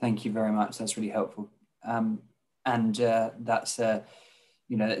 Thank you very much. That's really helpful. And that's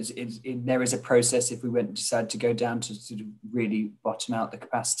you know, there is a process if we decide to go down to sort of really bottom out the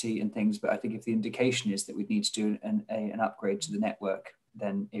capacity and things. But I think if the indication is that we need to do an upgrade to the network,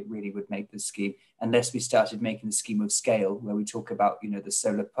 then it really would make the scheme, unless we started making the scheme of scale, where we talk about, you know, the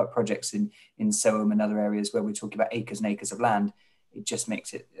solar projects in Soham and other areas where we're talking about acres and acres of land. It just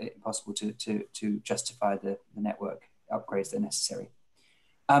makes it impossible to justify the network upgrades that are necessary.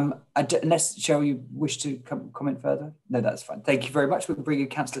 Unless, Cheryl, you wish to comment further? No, that's fine. Thank you very much. We'll bring in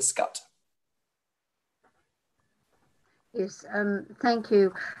Councillor Scutt. Yes, thank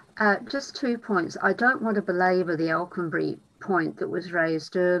you. Just 2 points. I don't want to belabour the Alconbury point that was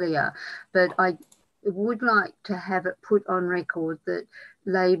raised earlier, but I would like to have it put on record that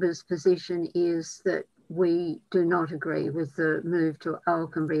Labor's position is that we do not agree with the move to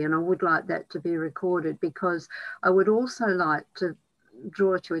Alconbury, and I would like that to be recorded, because I would also like to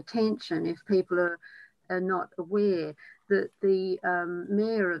draw to attention, if people are not aware, that the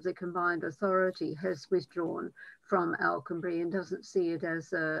Mayor of the Combined Authority has withdrawn from Alconbury and doesn't see it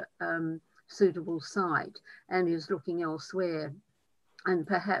as a suitable site and is looking elsewhere. And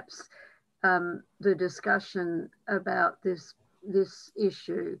perhaps the discussion about this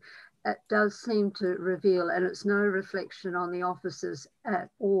issue does seem to reveal, and it's no reflection on the officers at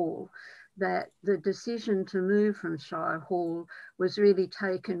all, that the decision to move from Shire Hall was really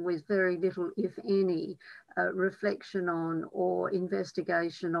taken with very little, if any, reflection on or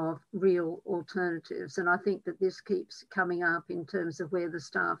investigation of real alternatives. And I think that this keeps coming up in terms of where the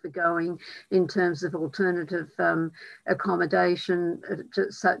staff are going, in terms of alternative accommodation,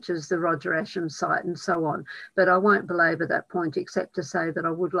 such as the Roger Ascham site and so on. But I won't belabour that point, except to say that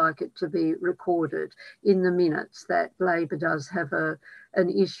I would like it to be recorded in the minutes that Labor does have an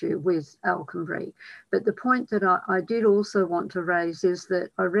issue with Alconbury. But the point that I did also want to raise is that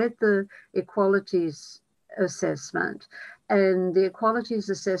I read the equalities assessment, and the equalities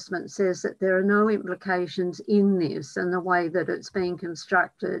assessment says that there are no implications in this and the way that it's being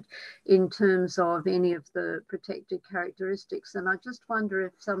constructed in terms of any of the protected characteristics. And I just wonder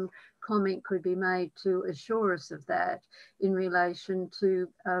if some comment could be made to assure us of that in relation to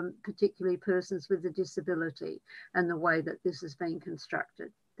particularly persons with a disability and the way that this is being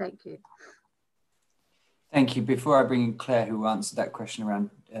constructed. Thank you. Thank you. Before I bring in Claire, who answered that question around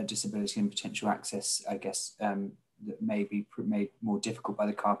disability and potential access, I guess, that may be made more difficult by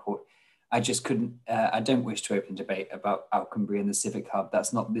the carport, I just couldn't, I don't wish to open debate about Alconbury and the Civic Hub.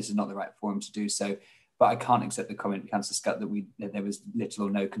 This is not the right forum to do so, but I can't accept the comment, Councillor Scutt, that there was little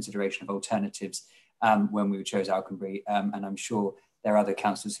or no consideration of alternatives when we chose Alconbury. And I'm sure there are other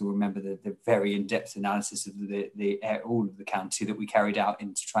councillors who remember the very in-depth analysis of all of the county that we carried out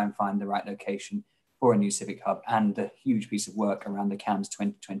to try and find the right location for a new Civic Hub, and the huge piece of work around the CAMS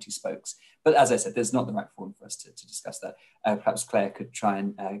 2020 spokes. But as I said, there's not the right forum for us to discuss that. Perhaps Claire could try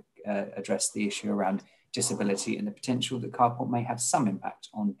and address the issue around disability and the potential that carport may have some impact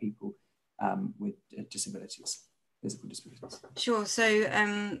on people with disabilities, physical disabilities. Sure. So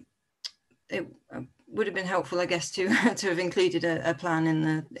it would have been helpful, I guess, to have included a plan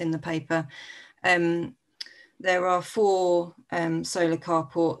in the paper. There are 4 solar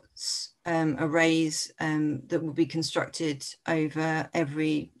carports arrays that will be constructed over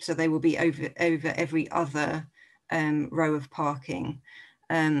every, so they will be over every other row of parking.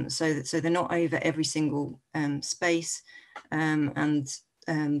 So they're not over every single space, and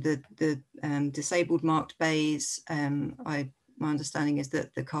the disabled marked bays, my understanding is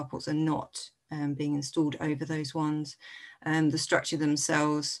that the carports are not being installed over those ones. The structure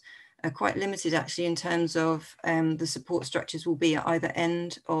themselves are quite limited actually in terms of the support structures will be at either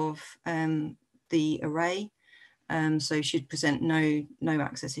end of the array, so should present no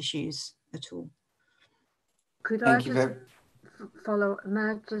access issues at all. Could I just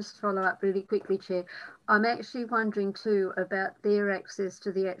follow up really quickly, Chair? I'm actually wondering too about their access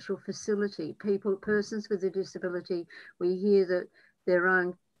to the actual facility. Persons with a disability, we hear that their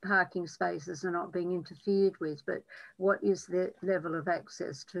own parking spaces are not being interfered with, but what is the level of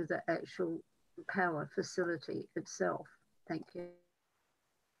access to the actual power facility itself? Thank you.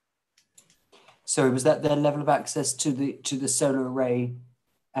 So was that their level of access to the solar array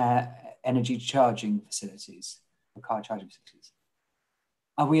energy charging facilities, or car charging facilities?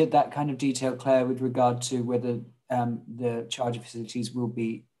 Are we at that kind of detail, Claire, with regard to whether the charging facilities will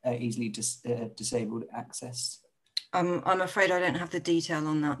be easily disabled access? I'm afraid I don't have the detail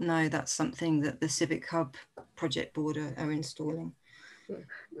on that. No, that's something that the Civic Hub project board are installing. Yeah.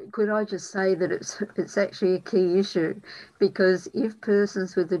 Could I just say that it's actually a key issue, because if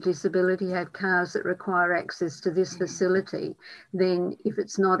persons with a disability have cars that require access to this facility, then if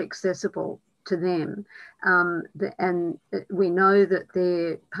it's not accessible, to them. And we know that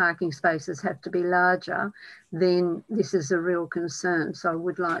their parking spaces have to be larger, then this is a real concern. So I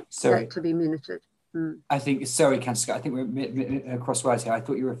would like that to be minuted. I think, sorry, Councillor, I think we're crosswise here. I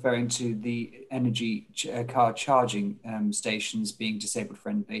thought you were referring to the energy car charging stations being disabled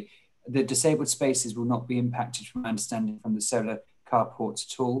friendly. The disabled spaces will not be impacted, from my understanding, from the solar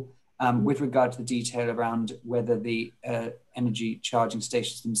carports at all. With regard to the detail around whether the energy charging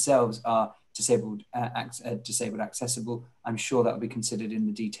stations themselves are disabled accessible, I'm sure that will be considered in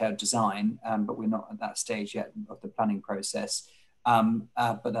the detailed design, but we're not at that stage yet of the planning process.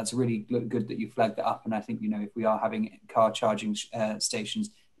 But that's really good that you flagged that up. And I think, you know, if we are having car charging stations,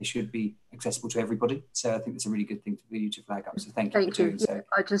 they should be accessible to everybody. So I think it's a really good thing for you to flag up. So thank you for doing so.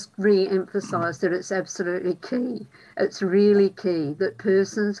 I just re-emphasise that it's absolutely key. It's really key that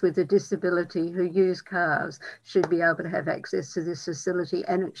persons with a disability who use cars should be able to have access to this facility,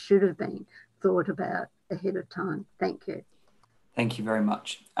 and it should have been thought about ahead of time. Thank you. Thank you very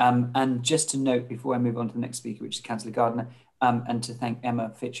much. And just to note, before I move on to the next speaker, which is Councillor Gardner, and to thank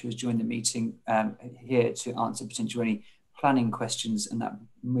Emma Fitch, who has joined the meeting here to answer potentially any planning questions, and that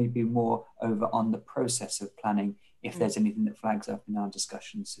may be more over on the process of planning if there's anything that flags up in our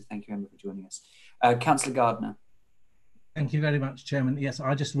discussions. So thank you, Emma, for joining us. Councillor Gardner. Thank you very much, Chairman. Yes,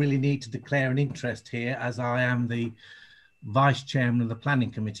 I just really need to declare an interest here, as I am the Vice Chairman of the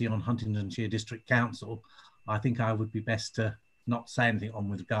Planning Committee on Huntingdonshire District Council. I think I would be best to not say anything on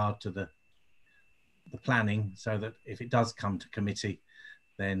with regard to the planning, so that if it does come to committee,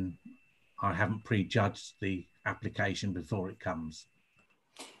 then I haven't prejudged the application before it comes.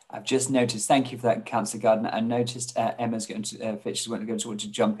 I've just noticed, thank you for that, Councillor Gardner. I noticed Emma's going to, Fitch is going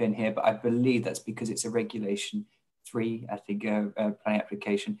to jump in here, but I believe that's because it's a Regulation 3, I think, planning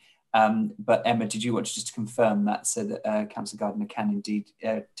application. But Emma, did you want to just confirm that so that Councillor Gardner can indeed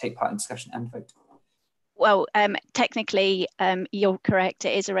take part in discussion and vote? Well, technically, you're correct.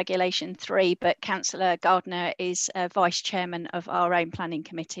 It is a Regulation 3, but Councillor Gardner is Vice Chairman of our own planning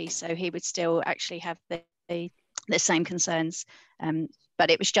committee, so he would still actually have the same concerns. But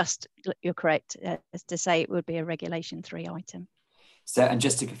it was just, you're correct, to say it would be a Regulation 3 item. So, and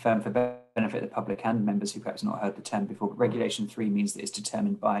just to confirm for benefit of the public and members who perhaps not heard the term before, Regulation 3 means that it's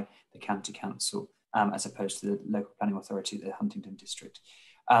determined by the County Council as opposed to the local planning authority, the Huntingdon District.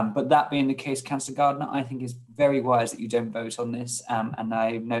 But that being the case, Councillor Gardner, I think it's very wise that you don't vote on this. And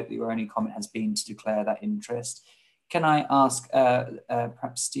I note that your only comment has been to declare that interest. Can I ask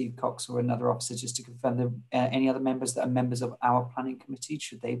perhaps Steve Cox or another officer just to confirm any other members that are members of our planning committee,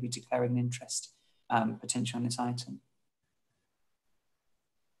 should they be declaring an interest potentially on this item?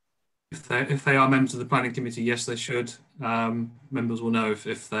 If they are members of the planning committee, yes, they should. Members will know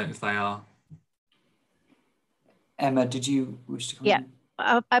if they are. Emma, did you wish to comment? Yeah.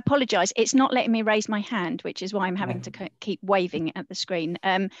 I apologise. It's not letting me raise my hand, which is why I'm having to keep waving at the screen.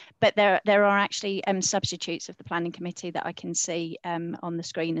 But there are actually substitutes of the planning committee that I can see on the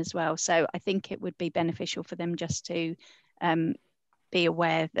screen as well. So I think it would be beneficial for them just to be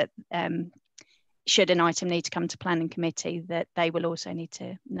aware that should an item need to come to planning committee, that they will also need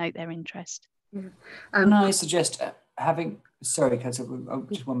to note their interest. Can I suggest sorry, Councillor,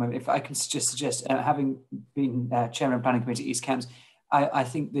 just one moment. If I can just suggest, having been Chairman of Planning Committee East Cambs, I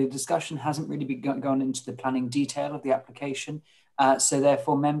think the discussion hasn't really gone into the planning detail of the application. So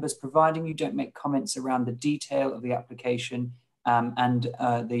therefore, members, providing you don't make comments around the detail of the application and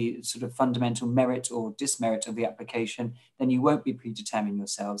the sort of fundamental merit or dismerit of the application, then you won't be predetermining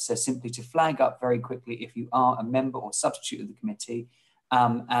yourselves. So simply to flag up very quickly if you are a member or substitute of the committee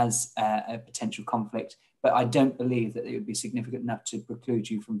as a potential conflict, but I don't believe that it would be significant enough to preclude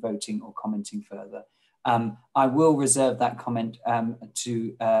you from voting or commenting further. I will reserve that comment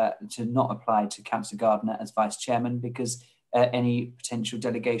to not apply to Councillor Gardner as Vice Chairman, because any potential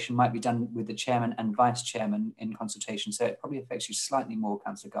delegation might be done with the Chairman and Vice Chairman in consultation. So it probably affects you slightly more,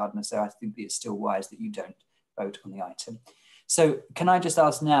 Councillor Gardner. So I think that it's still wise that you don't vote on the item. So can I just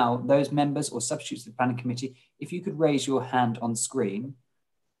ask now, those members or substitutes of the Planning Committee, if you could raise your hand on screen,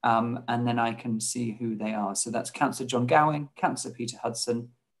 and then I can see who they are. So that's Councillor John Gowing, Councillor Peter Hudson,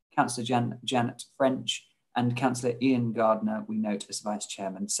 Councillor Janet French, and Councillor Ian Gardner, we note as Vice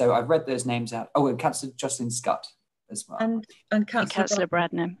Chairman. So I've read those names out. Oh, and Councillor Jocelyn Scott as well. And Councillor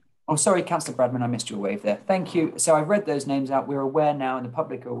Bradnam. Oh, sorry, Councillor Bradman, I missed your wave there. Thank you. So I've read those names out. We're aware now, and the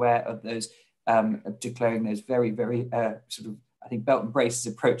public are aware of those, of declaring those very, very sort of, I think, belt and braces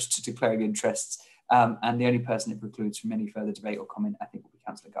approach to declaring interests. And the only person it precludes from any further debate or comment, I think, will be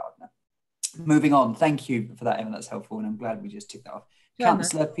Councillor Gardner. Moving on, thank you for that, Emma, that's helpful, and I'm glad we just ticked that off.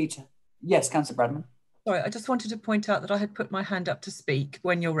 Councillor Peter. Yes, Councillor Bradman. Sorry, I just wanted to point out that I had put my hand up to speak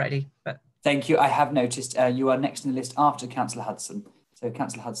when you're ready, but Thank you. I have noticed you are next in the list after Councillor Hudson. So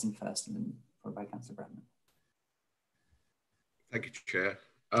Councillor Hudson first and then followed by Councillor Bradman. Thank you, Chair.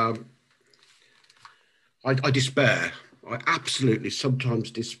 I despair. I absolutely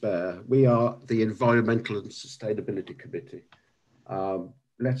sometimes despair. We are the Environmental and Sustainability Committee.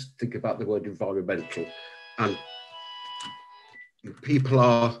 Let's think about the word environmental. And people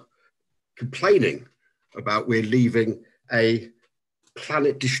are complaining about we're leaving a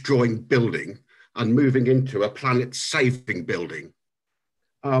planet-destroying building and moving into a planet-saving building.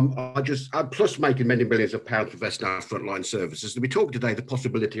 I'm plus making many millions of pounds to invest in our frontline services. We talked today the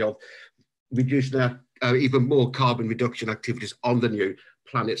possibility of reducing our even more carbon reduction activities on the new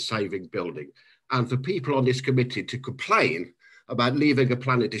planet-saving building. And for people on this committee to complain about leaving a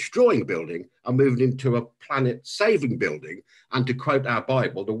planet-destroying building and moving into a planet-saving building, and to quote our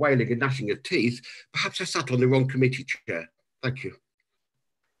Bible, the wailing and gnashing of teeth, perhaps I sat on the wrong committee, Chair. Thank you.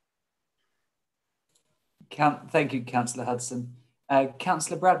 Thank you, Councillor Hudson.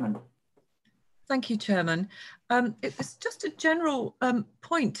 Councillor Bradman. Thank you, Chairman. It's just a general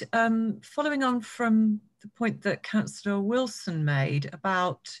point, following on from the point that Councillor Wilson made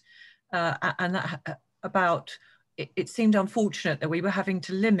about, it seemed unfortunate that we were having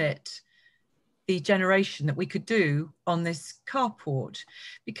to limit the generation that we could do on this carport,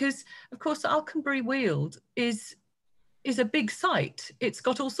 because of course Alconbury Weald is a big site. It's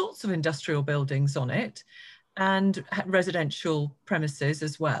got all sorts of industrial buildings on it and residential premises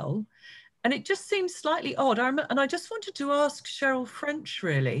as well. And it just seems slightly odd. And I just wanted to ask Cheryl French,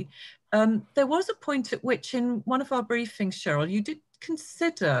 really. There was a point at which in one of our briefings, Cheryl, you did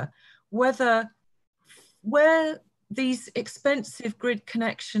consider where these expensive grid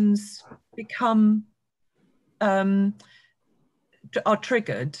connections become, are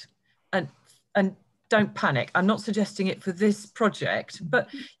triggered, and don't panic, I'm not suggesting it for this project, but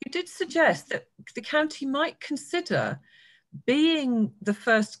you did suggest that the county might consider being the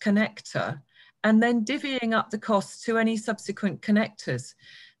first connector and then divvying up the costs to any subsequent connectors.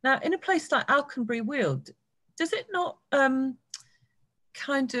 Now, in a place like Alconbury Weald, does it not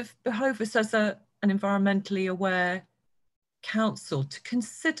kind of behove us as an environmentally aware council to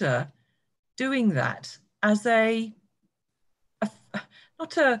consider doing that as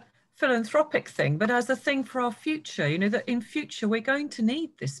not a philanthropic thing, but as a thing for our future, you know, that in future we're going to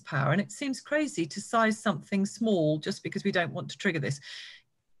need this power, and it seems crazy to size something small just because we don't want to trigger this.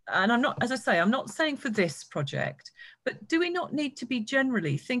 And I'm not, as I say, I'm not saying for this project, but do we not need to be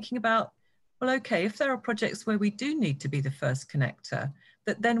generally thinking about, well, okay, if there are projects where we do need to be the first connector,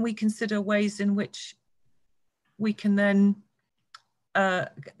 that then we consider ways in which we can then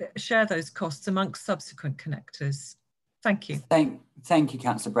share those costs amongst subsequent connectors. Thank you. Thank you,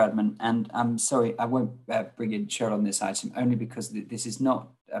 Councillor Bradman. And I'm sorry, I won't bring in Cheryl on this item, only because this is not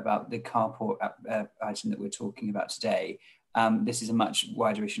about the carport item that we're talking about today. This is a much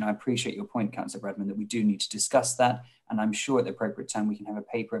wider issue, and I appreciate your point, Councillor Bradman, that we do need to discuss that. And I'm sure at the appropriate time we can have a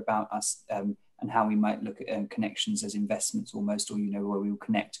paper about us and how we might look at connections as investments almost, or, you know, where we will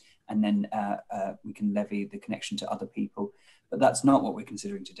connect and then we can levy the connection to other people. But that's not what we're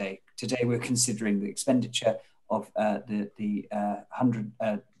considering today. Today we're considering the expenditure of the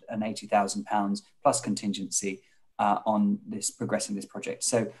 £180,000 plus contingency on this progressing this project.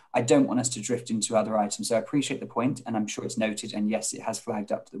 So I don't want us to drift into other items. So I appreciate the point, and I'm sure it's noted. And yes, it has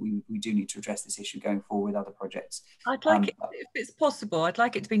flagged up that we do need to address this issue going forward with other projects. I'd like it, if it's possible, I'd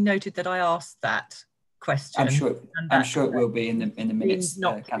like it to be noted that I asked that question. I'm sure it will be in the minutes.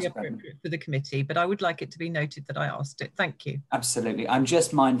 Not appropriate for the committee, but I would like it to be noted that I asked it. Thank you. Absolutely. I'm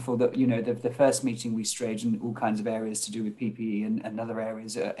just mindful that, you know, the first meeting we strayed in all kinds of areas to do with PPE and other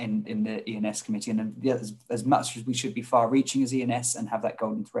areas in the ENS committee, and as much as we should be far-reaching as ENS and have that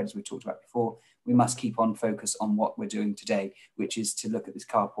golden thread as we talked about before, we must keep on focus on what we're doing today, which is to look at this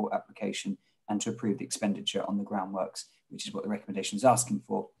carport application and to approve the expenditure on the groundworks, which is what the recommendation is asking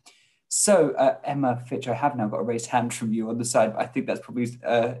for. So Emma Fitch, I have now got a raised hand from you on the side, but I think that's probably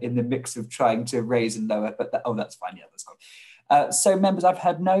in the mix of trying to raise and lower, but oh, that's fine, yeah, that's gone. So members, I've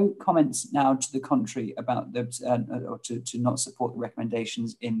had no comments now to the contrary about the, or to not support the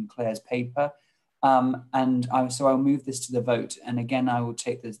recommendations in Claire's paper. So I'll move this to the vote. And again, I will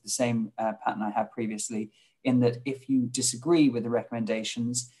take the same pattern I had previously, in that if you disagree with the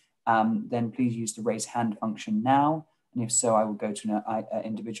recommendations, then please use the raise hand function now. And if so, I will go to an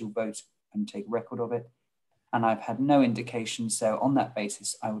individual vote and take record of it. And I've had no indication. So on that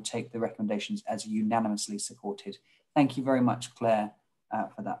basis, I will take the recommendations as unanimously supported. Thank you very much, Claire,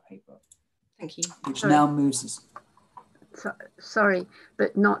 for that paper. Thank you. Which now moves us. Sorry,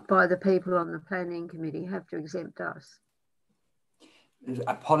 but not by the people on the planning committee have to exempt us.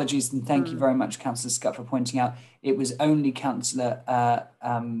 apologies, and thank you very much, Councillor Scott, for pointing out it was only Councillor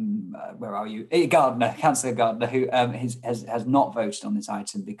where are you, Gardner, Councillor Gardner, who has not voted on this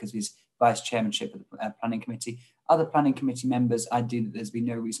item because of his vice chairmanship of the planning committee. Other planning committee members, there's been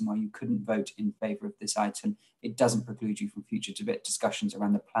no reason why you couldn't vote in favour of this item. It doesn't preclude you from future discussions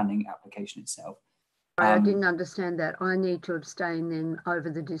around the planning application itself. I didn't understand that. I need to abstain then over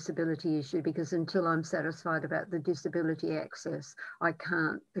the disability issue, because until I'm satisfied about the disability access, I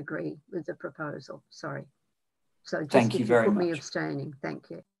can't agree with the proposal. Sorry. So just thank you very much. Me abstaining. Thank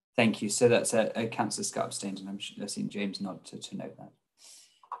you. Thank you. So that's a Councillor Scott abstained, and I've seen James nod to note that.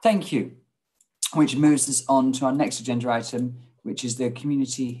 Thank you. Which moves us on to our next agenda item, which is the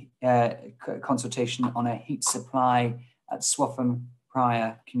community consultation on a heat supply at Swaffham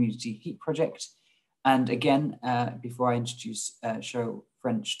Prior Community Heat Project. And again, before I introduce Cheryl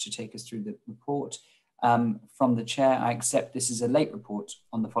French to take us through the report, from the chair, I accept this is a late report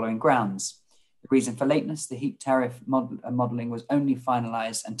on the following grounds. The reason for lateness: the heat tariff modelling was only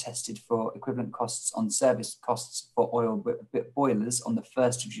finalised and tested for equivalent costs on service costs for oil boilers on the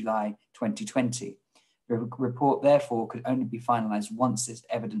 1st of July 2020. The report therefore could only be finalised once this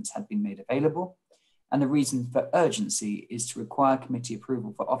evidence had been made available. And the reason for urgency is to require committee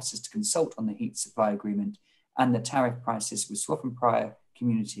approval for officers to consult on the heat supply agreement and the tariff prices with Swaffham Prior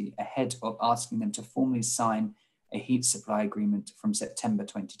Community ahead of asking them to formally sign a heat supply agreement from September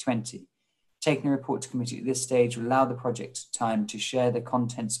 2020. Taking the report to committee at this stage will allow the project time to share the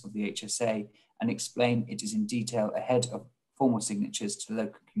contents of the HSA and explain it is in detail ahead of formal signatures to the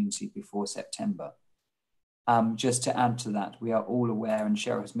local community before September. Just to add to that, we are all aware, and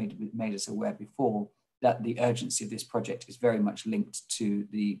Cheryl has made us aware before, that the urgency of this project is very much linked to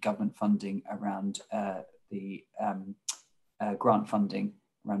the government funding around the grant funding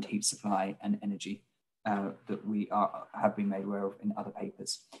around heat supply and energy that we have been made aware of in other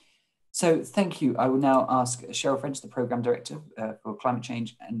papers. So thank you. I will now ask Cheryl French, the Programme Director for Climate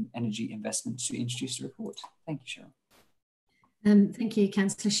Change and Energy Investment, to introduce the report. Thank you, Cheryl. Thank you,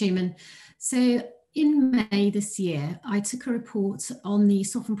 Councillor Schuman. So in May this year, I took a report on the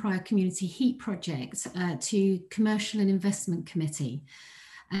Swaffham Prior Community Heat Project to Commercial and Investment Committee.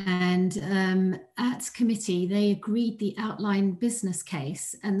 And at committee, they agreed the outline business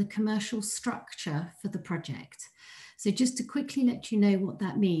case and the commercial structure for the project. So just to quickly let you know what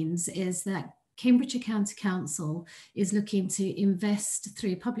that means is that Cambridgeshire County Council is looking to invest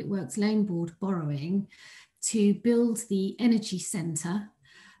through Public Works Loan Board borrowing to build the energy centre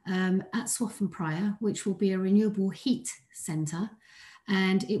at Swaffham Prior, which will be a renewable heat centre,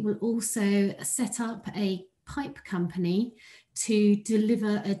 and it will also set up a pipe company to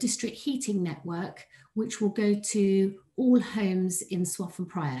deliver a district heating network which will go to all homes in Swaffham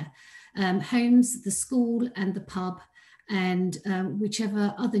Prior, homes, the school and the pub, and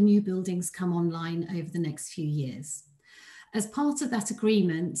whichever other new buildings come online over the next few years. As part of that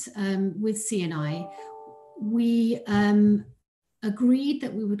agreement with CNI, we agreed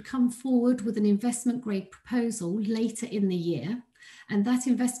that we would come forward with an investment grade proposal later in the year, and that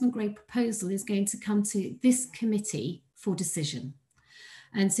investment grade proposal is going to come to this committee for decision.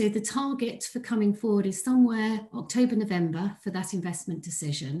 And so the target for coming forward is somewhere October, November for that investment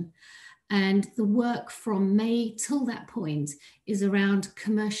decision. And the work from May till that point is around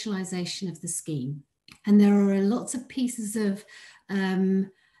commercialisation of the scheme. And there are lots of pieces of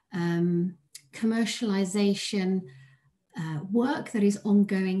commercialisation work that is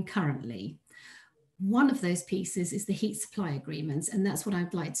ongoing currently. One of those pieces is the heat supply agreements, and that's what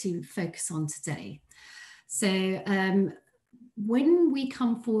I'd like to focus on today. So when we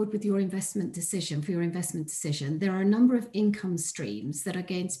come forward with your investment decision, there are a number of income streams that are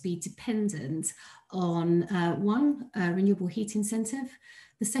going to be dependent on one, renewable heat incentive.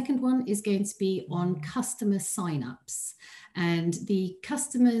 The second one is going to be on customer sign-ups, and the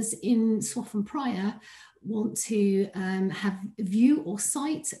customers in Swaffham Prior want to have view or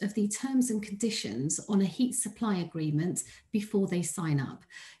sight of the terms and conditions on a heat supply agreement before they sign up,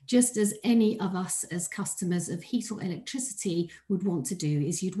 just as any of us as customers of heat or electricity would want to do.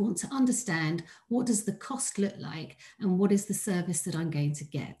 Is you'd want to understand what does the cost look like and what is the service that I'm going to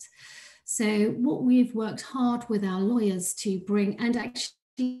get. So what we've worked hard with our lawyers to bring, and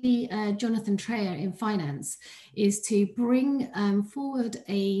actually Jonathan Treyer in finance, is to bring forward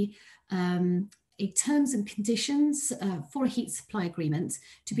a terms and conditions for a heat supply agreement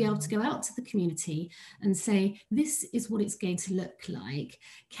to be able to go out to the community and say, this is what it's going to look like.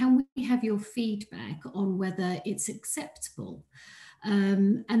 Can we have your feedback on whether it's acceptable?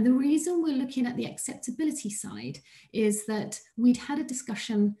 And the reason we're looking at the acceptability side is that we'd had a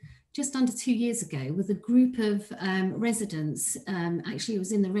discussion just under 2 years ago with a group of residents, actually it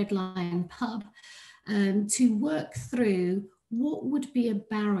was in the Red Lion pub, to work through what would be a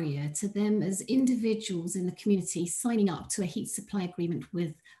barrier to them as individuals in the community signing up to a heat supply agreement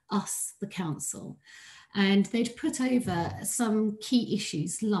with us, the council. And they'd put over some key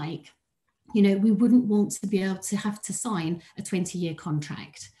issues like, you know, we wouldn't want to be able to have to sign a 20-year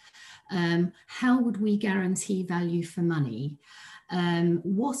contract. How would we guarantee value for money?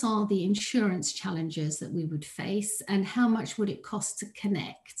 What are the insurance challenges that we would face, and how much would it cost to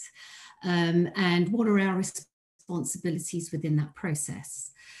connect? And what are our responsibilities within that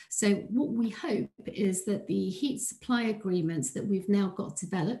process? So what we hope is that the heat supply agreements that we've now got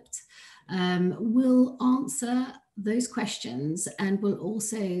developed will answer those questions and will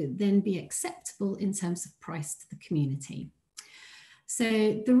also then be acceptable in terms of price to the community.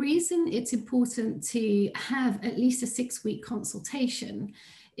 So the reason it's important to have at least a 6-week consultation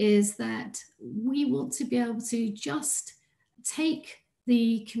is that we want to be able to just take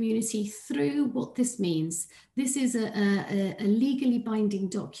the community through what this means. This is a legally binding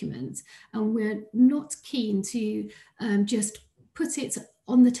document, and we're not keen to just put it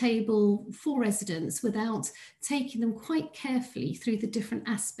on the table for residents without taking them quite carefully through the different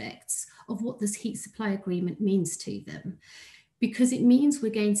aspects of what this heat supply agreement means to them. Because it means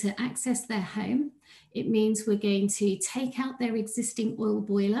we're going to access their home. It means we're going to take out their existing oil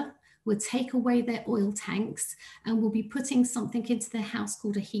boiler. We'll take away their oil tanks, and we'll be putting something into their house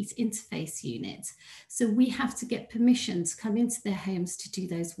called a heat interface unit. So we have to get permission to come into their homes to do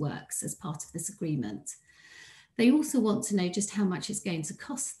those works as part of this agreement. They also want to know just how much it's going to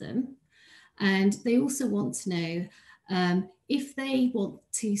cost them. And they also want to know if they want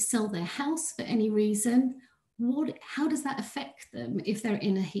to sell their house for any reason, how does that affect them if they're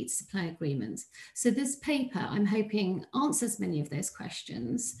in a heat supply agreement? So this paper, I'm hoping, answers many of those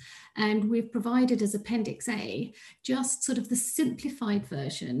questions. And we've provided as Appendix A, just sort of the simplified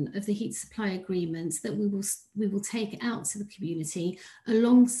version of the heat supply agreements that we will take out to the community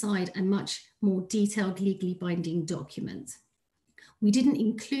alongside a much more detailed legally binding document. We didn't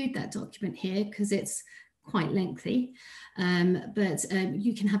include that document here because it's quite lengthy, but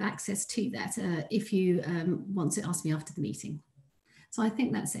you can have access to that if you want to ask me after the meeting. So I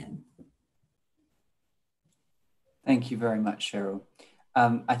think that's it. Thank you very much, Cheryl.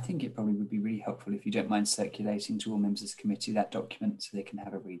 I think it probably would be really helpful if you don't mind circulating to all members of the committee that document so they can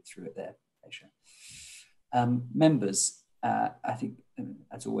have a read through at their leisure. Members, I think,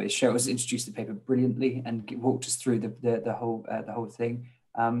 as always, Cheryl has introduced the paper brilliantly and walked us through the whole thing.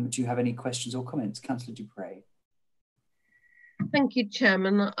 Do you have any questions or comments? Councillor du Preez. Thank you,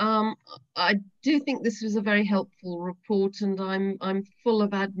 Chairman. I do think this was a very helpful report, and I'm full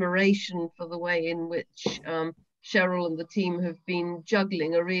of admiration for the way in which Cheryl and the team have been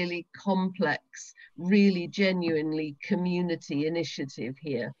juggling a really complex, really genuinely community initiative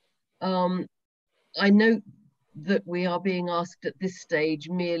here. I note that we are being asked at this stage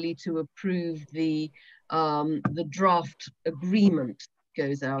merely to approve the draft agreement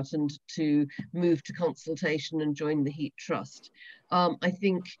goes out and to move to consultation and join the Heat Trust. I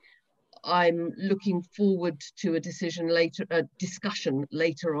think I'm looking forward to a discussion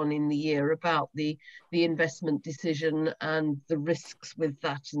later on in the year about the investment decision and the risks with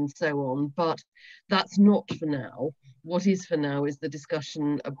that and so on, but that's not for now. What is for now is the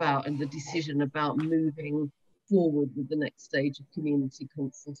discussion about and the decision about moving forward with the next stage of community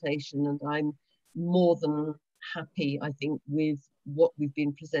consultation, and I'm more than happy, I think, with what we've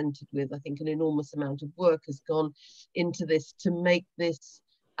been presented with. I think an enormous amount of work has gone into this to make this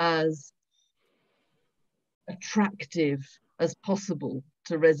as attractive as possible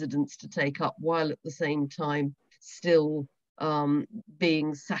to residents to take up, while at the same time still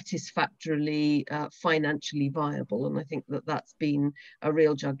being satisfactorily financially viable. And I think that that's been a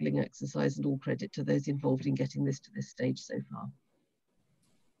real juggling exercise, and all credit to those involved in getting this to this stage so far.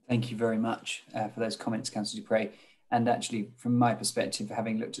 Thank you very much for those comments, Councillor du Preez. And actually, from my perspective,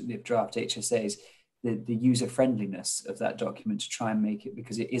 having looked at the draft HSAs, the user friendliness of that document to try and make it,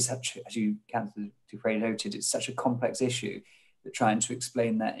 because it is such, as you, Councillor du Preez, noted, it's such a complex issue that trying to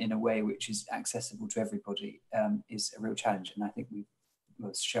explain that in a way which is accessible to everybody is a real challenge. And I think we,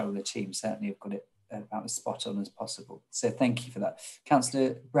 well, Cheryl and the team certainly have got it about as spot on as possible. So thank you for that.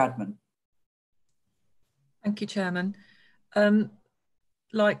 Councillor Bradman. Thank you, Chairman.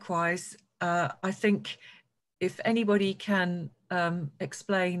 Likewise, I think if anybody can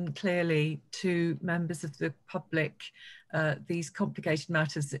explain clearly to members of the public these complicated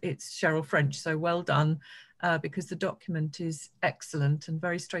matters, it's Cheryl French. So well done, because the document is excellent and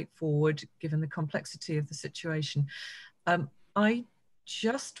very straightforward given the complexity of the situation. I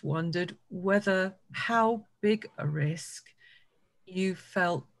just wondered whether how big a risk you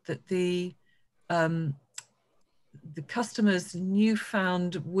felt that the customer's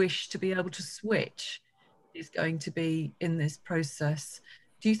newfound wish to be able to switch is going to be in this process.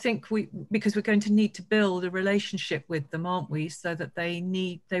 Do you think because we're going to need to build a relationship with them, aren't we, so that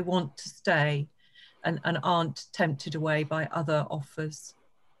they want to stay and aren't tempted away by other offers?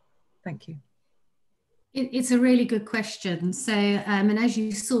 Thank you. It's a really good question. So, and as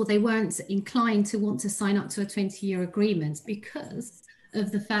you saw, they weren't inclined to want to sign up to a 20-year agreement because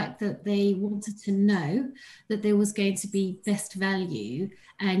of the fact that they wanted to know that there was going to be best value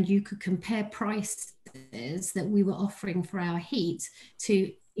and you could compare prices that we were offering for our heat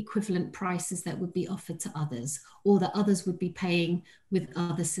to equivalent prices that would be offered to others or that others would be paying with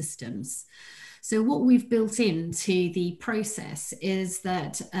other systems. So what we've built into the process is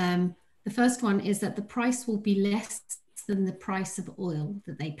that the first one is that the price will be less than the price of oil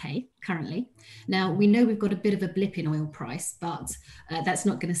that they pay currently. Now, we know we've got a bit of a blip in oil price, but that's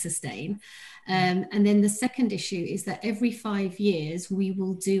not going to sustain. And then the second issue is that every 5 years, we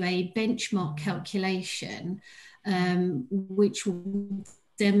will do a benchmark calculation, which will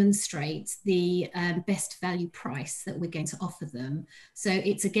demonstrate the best value price that we're going to offer them. So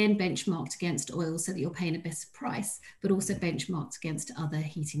it's again benchmarked against oil so that you're paying a better price, but also benchmarked against other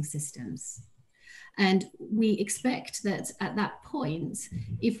heating systems. And we expect that at that point,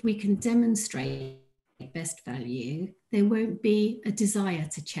 if we can demonstrate best value, there won't be a desire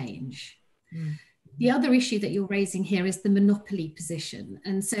to change. Mm. The other issue that you're raising here is the monopoly position.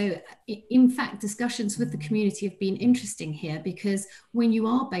 And so, in fact, discussions with the community have been interesting here because when you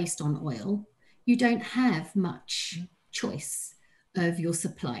are based on oil, you don't have much choice of your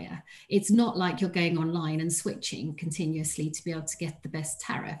supplier. It's not like you're going online and switching continuously to be able to get the best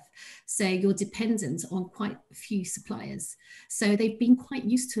tariff. So you're dependent on quite a few suppliers. So they've been quite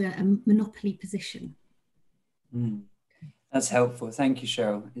used to a monopoly position. Mm. That's helpful. Thank you,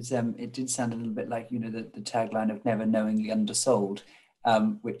 Cheryl. It did sound a little bit like, the tagline of never knowingly undersold,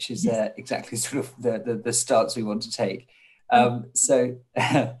 which is exactly sort of the stance we want to take. So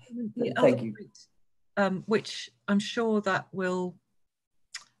thank you. Which I'm sure that will,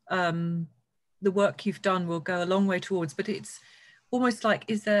 the work you've done will go a long way towards, but it's almost like,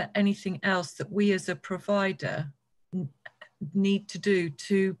 is there anything else that we as a provider need to do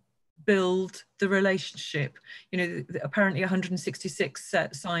to build the relationship? Apparently 166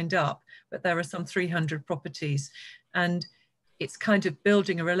 signed up, but there are some 300 properties, and it's kind of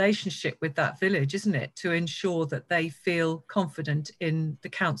building a relationship with that village, isn't it, to ensure that they feel confident in the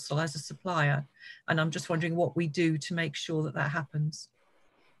council as a supplier. And I'm just wondering what we do to make sure that that happens.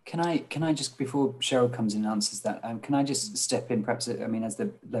 Can I just, before Cheryl comes in and answers that, can I just step in, perhaps, as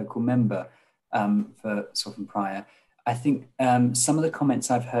the local member for Swaffham Prior? I think some of the comments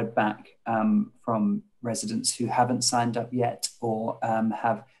I've heard back from residents who haven't signed up yet or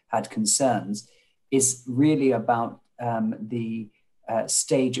have had concerns is really about the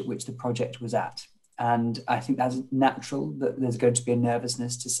stage at which the project was at. And I think that's natural that there's going to be a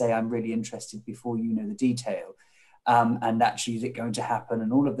nervousness to say, I'm really interested before you know the detail. And actually, is it going to happen,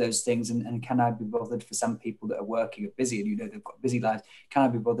 and all of those things, and can I be bothered, for some people that are working or busy and they've got busy lives, can I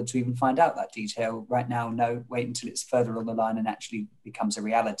be bothered to even find out that detail right now? No, wait until it's further on the line and actually becomes a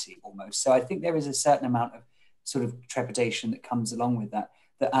reality almost. So I think there is a certain amount of sort of trepidation that comes along with that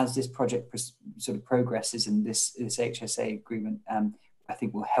as this project sort of progresses, and this HSA agreement I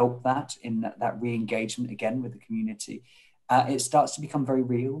think will help that in that re-engagement again with the community. It starts to become very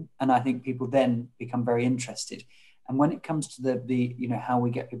real, and I think people then become very interested. And when it comes to the how we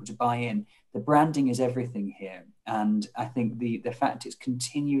get people to buy in, the branding is everything here. And I think the fact it's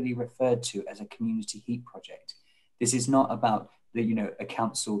continually referred to as a community heat project. This is not about a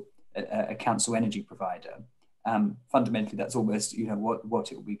council energy provider. Fundamentally, that's almost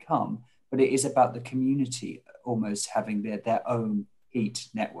what it will become. But it is about the community almost having their own heat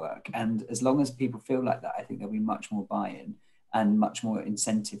network. And as long as people feel like that, I think there'll be much more buy-in and much more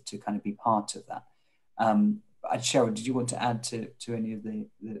incentive to kind of be part of that. Cheryl, did you want to add to any of the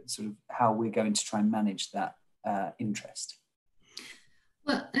sort of how we're going to try and manage that interest?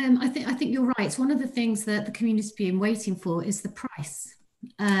 Well, I think you're right. One of the things that the community has been waiting for is the price.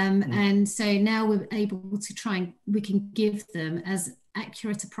 And so now we're able to we can give them as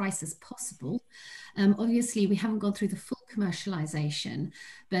accurate a price as possible. Obviously, we haven't gone through the full commercialisation,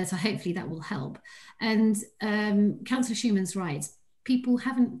 but hopefully that will help. And Councillor Schuman's right. People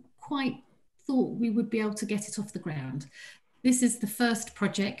haven't quite thought we would be able to get it off the ground. This is the first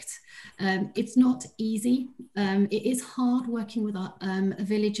project. It's not easy. It is hard working with a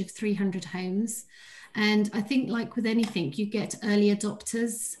village of 300 homes. And I think, like with anything, you get early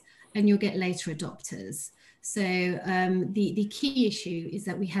adopters and you'll get later adopters. So the key issue is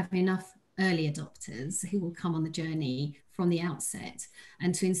that we have enough early adopters who will come on the journey from the outset.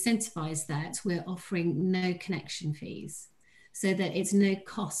 And to incentivize that, we're offering no connection fees so that it's no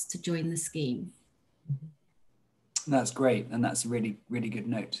cost to join the scheme. That's great, and that's a really, really good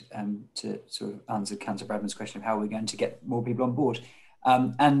note to sort of answer Councillor Bradman's question of how we're going to get more people on board.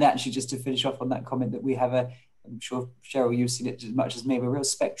 And actually, just to finish off on that comment, that we have I'm sure, Cheryl, you've seen it as much as me, a real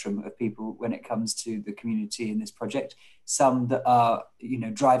spectrum of people when it comes to the community in this project. Some that are,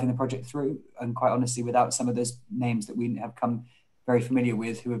 driving the project through, and quite honestly, without some of those names that we have come very familiar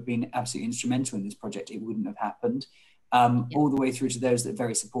with, who have been absolutely instrumental in this project, it wouldn't have happened. All the way through to those that are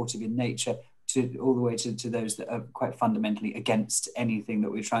very supportive in nature, all the way to those that are quite fundamentally against anything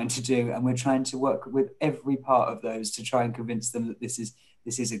that we're trying to do. And we're trying to work with every part of those to try and convince them that this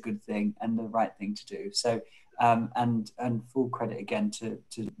is a good thing and the right thing to do. So, and full credit again to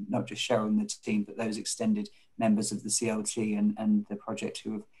not just Cheryl and the team, but those extended members of the CLT and the project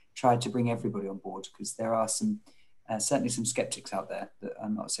who have tried to bring everybody on board, because there are certainly some skeptics out there that are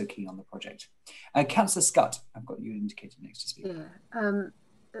not so keen on the project. Councillor Scutt, I've got you indicated next to speak. Yeah.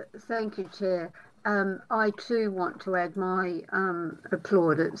 Thank you, Chair. I too want to add my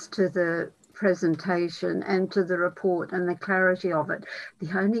plaudits to the presentation and to the report and the clarity of it.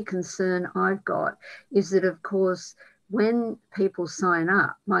 The only concern I've got is that, of course, when people sign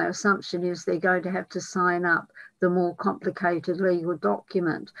up, my assumption is they're going to have to sign up the more complicated legal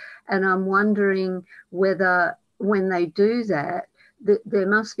document. And I'm wondering whether when they do that, there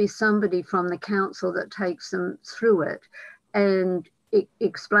must be somebody from the council that takes them through it and it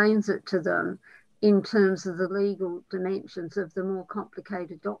explains it to them in terms of the legal dimensions of the more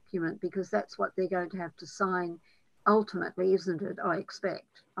complicated document, because that's what they're going to have to sign ultimately, isn't it? I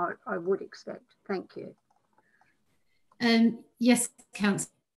expect, I would expect. Thank you. Yes, Councillor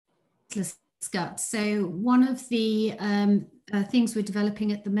Scutt. So one of the things we're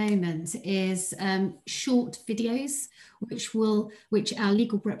developing at the moment is short videos, which our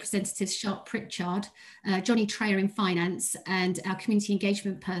legal representatives, Sharp Pritchard, Johnny Trayer in finance, and our community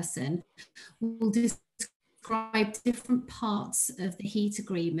engagement person will describe different parts of the heat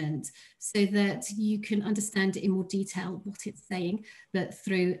agreement so that you can understand in more detail what it's saying, but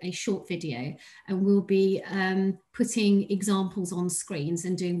through a short video. And we'll be putting examples on screens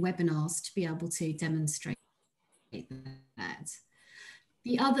and doing webinars to be able to demonstrate that.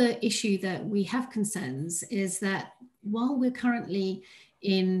 The other issue that we have concerns is that while we're currently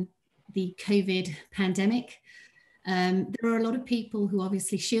in the COVID pandemic, there are a lot of people who are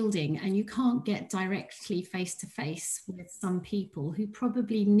obviously shielding, and you can't get directly face-to-face with some people who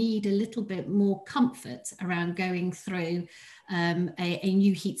probably need a little bit more comfort around going through a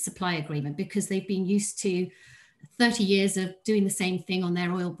new heat supply agreement, because they've been used to 30 years of doing the same thing on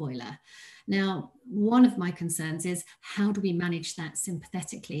their oil boiler. Now, one of my concerns is how do we manage that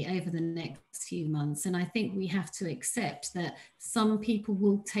sympathetically over the next few months? And I think we have to accept that some people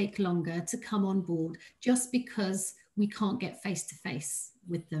will take longer to come on board just because we can't get face-to-face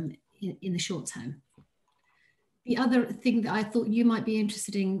with them in the short term. The other thing that I thought you might be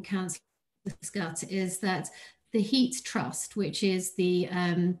interested in, Councillor Scutt, is that the Heat Trust, which is the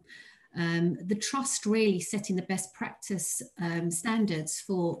trust really setting the best practice standards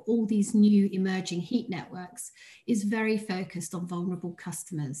for all these new emerging heat networks, is very focused on vulnerable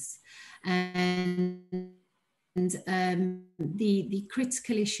customers. And the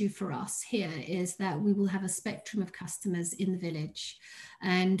critical issue for us here is that we will have a spectrum of customers in the village,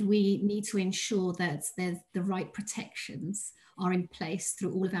 and we need to ensure that the right protections are in place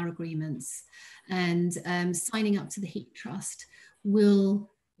through all of our agreements. And signing up to the Heat Trust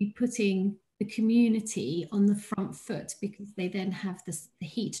will be putting the community on the front foot, because they then have the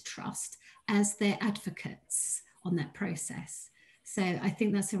Heat Trust as their advocates on that process. So I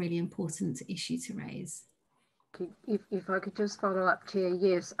think that's a really important issue to raise. If I could just follow up, Chair,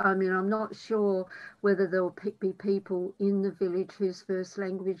 yes. I mean, I'm not sure whether there will be people in the village whose first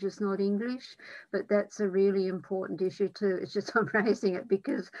language is not English, but that's a really important issue too. It's just I'm raising it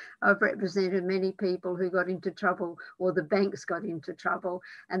because I've represented many people who got into trouble, or the banks got into trouble,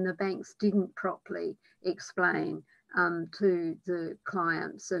 and the banks didn't properly explain to the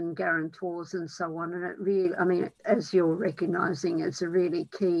clients and guarantors and so on. And it really, I mean, as you're recognising, it's a really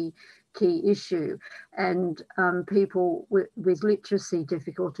key issue, and people with literacy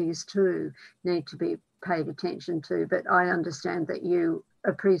difficulties too need to be paid attention to. But I understand that you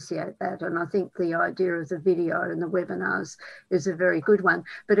appreciate that, and I think the idea of the video and the webinars is a very good one.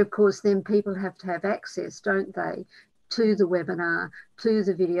 But of course then people have to have access, don't they, to the webinar, to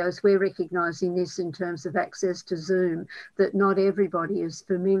the videos. We're recognising this in terms of access to Zoom, that not everybody is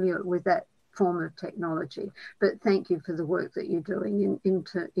familiar with that form of technology. But thank you for the work that you're doing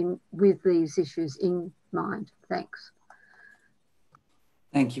with these issues in mind. Thanks.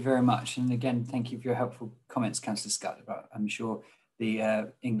 Thank you very much. And again, thank you for your helpful comments, Councillor Scott. I'm sure the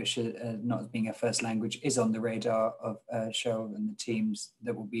English not being a first language is on the radar of Cheryl and the teams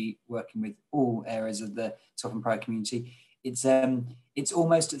that will be working with all areas of the Topham Pride community. It's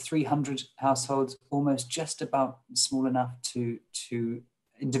almost at 300 households, almost just about small enough to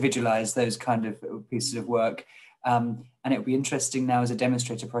individualize those kind of pieces of work. And it will be interesting now as a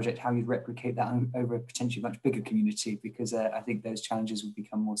demonstrator project how you'd replicate that over a potentially much bigger community, because I think those challenges will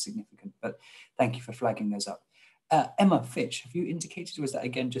become more significant. But thank you for flagging those up. Emma Fitch, have you indicated, or was that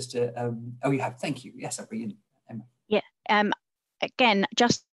again just a, oh, you have, thank you. Yes, I'll bring in Emma. Yeah, again,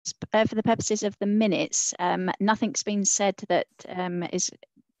 just for the purposes of the minutes, nothing's been said that is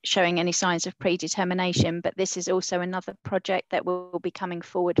showing any signs of predetermination, but this is also another project that will be coming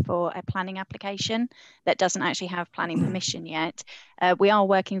forward for a planning application that doesn't actually have planning permission yet. We are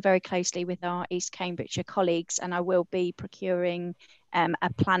working very closely with our East Cambridgeshire colleagues, and I will be procuring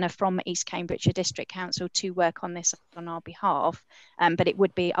a planner from East Cambridgeshire District Council to work on this on our behalf, but it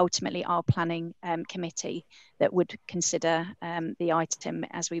would be ultimately our planning committee that would consider the item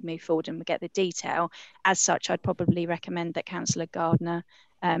as we move forward and we get the detail. As such, I'd probably recommend that Councillor Gardner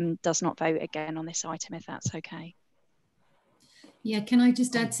does not vote again on this item, if that's okay. Yeah, can I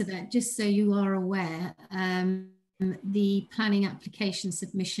just add to that, just so you are aware, the planning application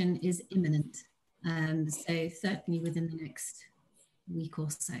submission is imminent, so certainly within the next week or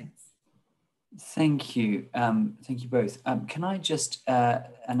so. Thank you. Thank you both. Can I just,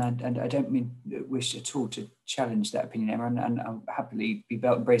 and I don't wish at all to challenge that opinion, Emma, and I'll happily be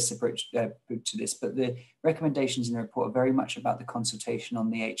embrace the approach to this, but the recommendations in the report are very much about the consultation on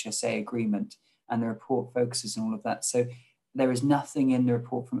the HSA agreement, and the report focuses on all of that. So there is nothing in the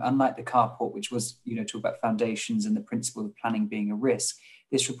report from, unlike the carport, which was, talk about foundations and the principle of planning being a risk,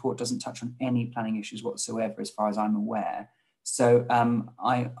 this report doesn't touch on any planning issues whatsoever, as far as I'm aware. So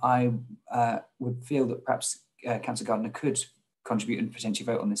I would feel that perhaps Councillor Gardner could contribute and potentially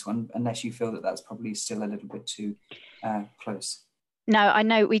vote on this one, unless you feel that that's probably still a little bit too close. No, I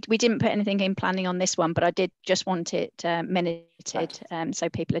know we didn't put anything in planning on this one, but I did just want it minuted, right. So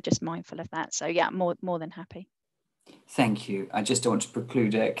people are just mindful of that. So yeah, more than happy. Thank you. I just don't want to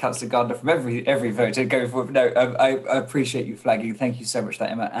preclude Councillor Gardner from every vote to go forward. No, I appreciate you flagging. Thank you so much for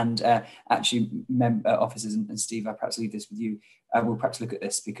that, Emma. And actually, officers and Steve, I perhaps leave this with you. We'll perhaps look at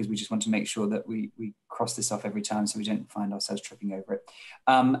this because we just want to make sure that we cross this off every time so we don't find ourselves tripping over it.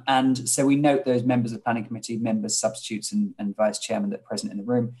 And so we note those members of the planning committee, members, substitutes and vice chairman that are present in the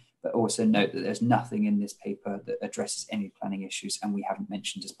room, but also note that there's nothing in this paper that addresses any planning issues and we haven't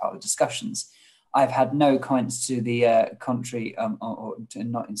mentioned as part of the discussions. I've had no comments to the contrary or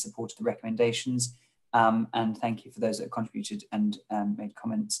not in support of the recommendations. And thank you for those that contributed and made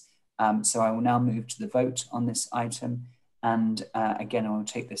comments. So I will now move to the vote on this item. And again, I will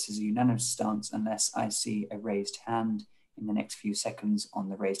take this as a unanimous stance unless I see a raised hand in the next few seconds on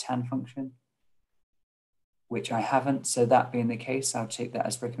the raised hand function, which I haven't. So that being the case, I'll take that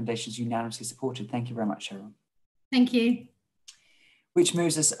as recommendations unanimously supported. Thank you very much, Cheryl. Thank you. Which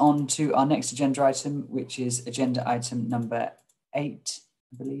moves us on to our next agenda item, which is agenda item number 8,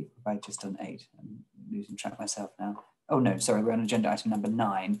 I believe. Have I just done 8? I'm losing track myself now. Oh no, sorry, we're on agenda item number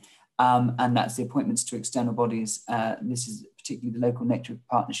 9. And that's the appointments to external bodies. This is particularly the Local Nature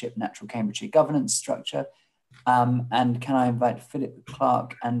Partnership Natural Cambridgeshire governance structure. And can I invite Philip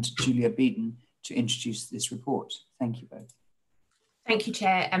Clark and Julia Beeden to introduce this report? Thank you both. Thank you,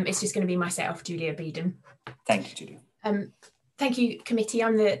 Chair. It's just going to be myself, Julia Beeden. Thank you, Julia. Thank you, committee.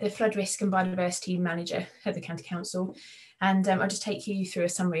 I'm the Flood Risk and Biodiversity Manager at the County Council, and I'll just take you through a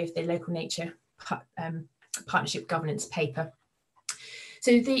summary of the Local Nature Partnership Governance paper.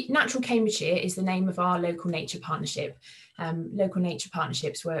 So the Natural Cambridgeshire is the name of our Local Nature Partnership. Local Nature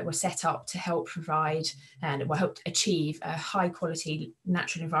Partnerships were set up to help provide and help achieve a high quality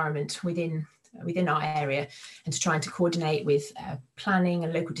natural environment within our area, and to try and to coordinate with planning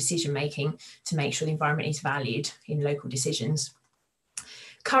and local decision making to make sure the environment is valued in local decisions.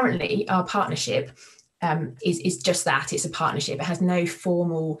 Currently, our partnership is just that. It's a partnership. It has no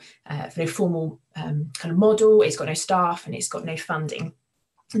formal kind of model. It's got no staff and it's got no funding.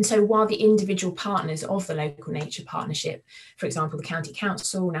 And so while the individual partners of the Local Nature Partnership, for example, the County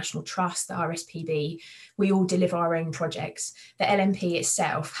Council, National Trust, the RSPB, we all deliver our own projects, the LNP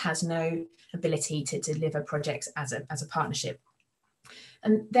itself has no ability to deliver projects as a partnership.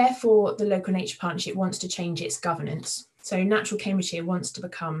 And therefore, the Local Nature Partnership wants to change its governance. So Natural Cambridgeshire wants to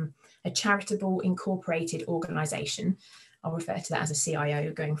become a charitable incorporated organisation. I'll refer to that as a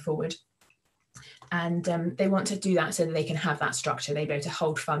CIO going forward. And they want to do that so that they can have that structure. They'll be able to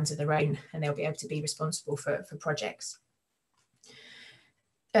hold funds of their own, and they'll be able to be responsible for projects.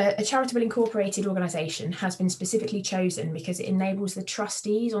 A charitable incorporated organisation has been specifically chosen because it enables the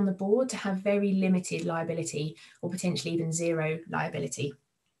trustees on the board to have very limited liability, or potentially even zero liability,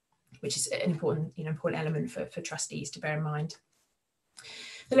 which is an important element for trustees to bear in mind.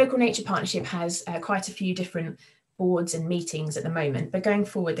 The Local Nature Partnership has quite a few different boards and meetings at the moment, but going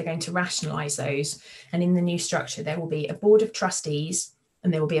forward, they're going to rationalise those. And in the new structure, there will be a board of trustees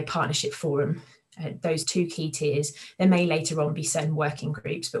and there will be a partnership forum. Those two key tiers. There may later on be certain working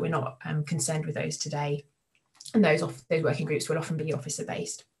groups, but we're not concerned with those today. And those working groups will often be officer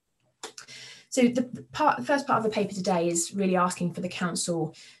based. So the first part of the paper today is really asking for the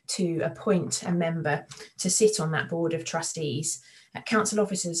council to appoint a member to sit on that board of trustees. Council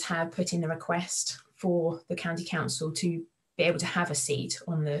officers have put in a request for the county council to be able to have a seat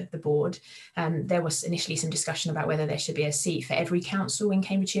on the board. There was initially some discussion about whether there should be a seat for every council in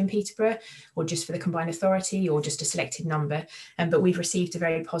Cambridgeshire and Peterborough, or just for the combined authority, or just a selected number. But we've received a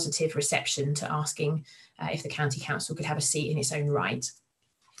very positive reception to asking if the county council could have a seat in its own right.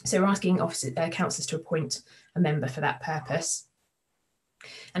 So we're asking councillors to appoint a member for that purpose.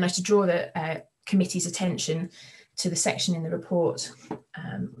 And I should draw the committee's attention to the section in the report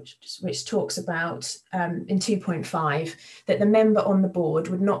which talks about in 2.5 that the member on the board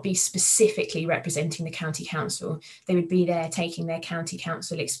would not be specifically representing the county council. They would be there taking their county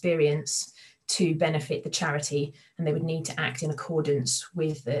council experience to benefit the charity, and they would need to act in accordance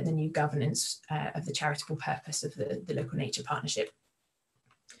with the new governance of the charitable purpose of the Local Nature Partnership.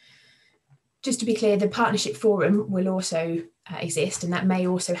 Just to be clear, the Partnership Forum will also exist, and that may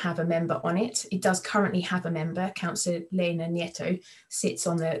also have a member on it. It does currently have a member. Councillor Lena Nieto sits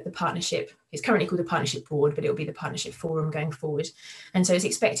on the partnership. It's currently called the Partnership Board, but it will be the Partnership Forum going forward. And so it's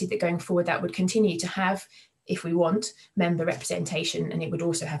expected that going forward that would continue to have, if we want, member representation, and it would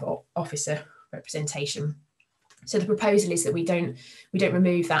also have officer representation. So the proposal is that we don't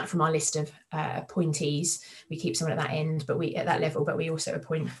remove that from our list of appointees. We keep someone at that end, but at that level, but we also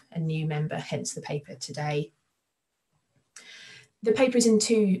appoint a new member, hence the paper today. The paper is in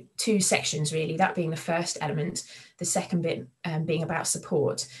two sections, really, that being the first element, the second bit being about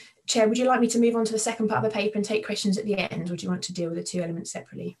support. Chair, would you like me to move on to the second part of the paper and take questions at the end, or do you want to deal with the two elements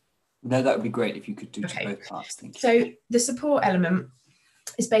separately? No, that would be great if you could do okay. both parts. Thank you. So the support element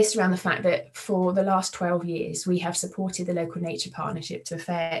is based around the fact that for the last 12 years, we have supported the Local Nature Partnership to a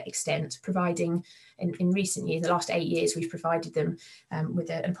fair extent, providing in recent years, the last 8 years, we've provided them with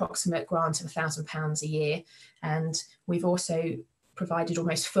an approximate grant of £1,000 a year. And we've also provided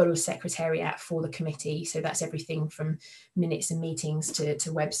almost full secretariat for the committee. So that's everything from minutes and meetings to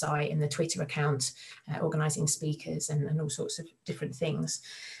website and the Twitter account, organising speakers and all sorts of different things.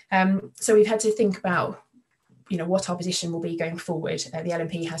 So we've had to think about what our position will be going forward. The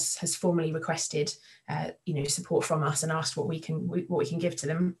LNP has formally requested, support from us and asked what we can give to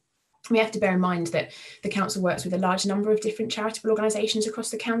them. We have to bear in mind that the council works with a large number of different charitable organisations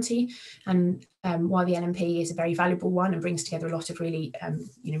across the county, and while the LNP is a very valuable one and brings together a lot of really,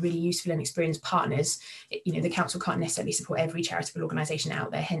 really useful and experienced partners, the council can't necessarily support every charitable organisation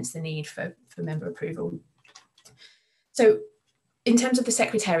out there. Hence the need for member approval. So, in terms of the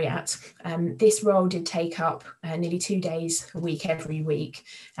secretariat, this role did take up nearly 2 days a week, every week.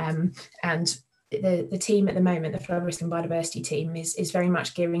 And the team at the moment, the flood risk and biodiversity team, is very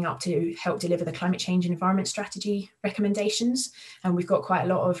much gearing up to help deliver the climate change and environment strategy recommendations. And we've got quite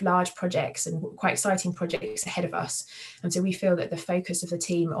a lot of large projects and quite exciting projects ahead of us. And so we feel that the focus of the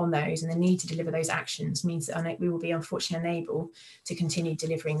team on those and the need to deliver those actions means that we will be unfortunately unable to continue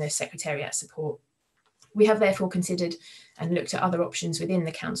delivering the secretariat support. We have therefore considered and looked at other options within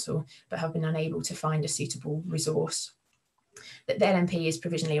the council, but have been unable to find a suitable resource. The LNP is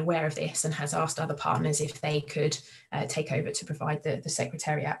provisionally aware of this and has asked other partners if they could take over to provide the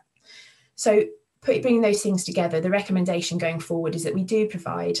secretariat. So bringing those things together, the recommendation going forward is that we do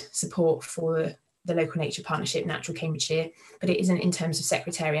provide support for the Local Nature Partnership, Natural Cambridgeshire, but it isn't in terms of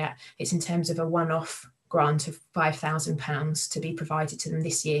secretariat, it's in terms of a one-off grant of £5,000 to be provided to them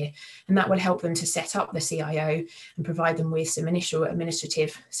this year, and that will help them to set up the CIO and provide them with some initial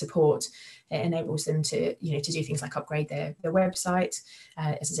administrative support. It enables them to, to do things like upgrade their website,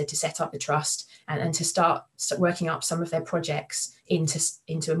 as I said, to set up the trust and to start working up some of their projects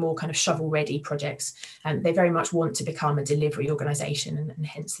into a more kind of shovel-ready projects. And they very much want to become a delivery organisation, and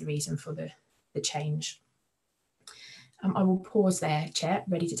hence the reason for the change. I will pause there, Chair,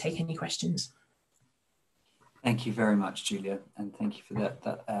 ready to take any questions. Thank you very much, Julia, and thank you for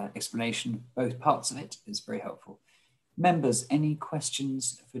that explanation. Both parts of it is very helpful. Members, any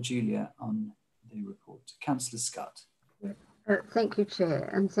questions for Julia on the report? Councillor Scott. Thank you, Chair,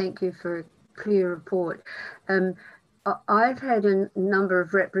 and thank you for a clear report. I've had a number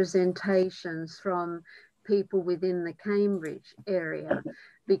of representations from people within the Cambridge area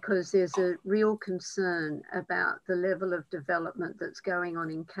because there's a real concern about the level of development that's going on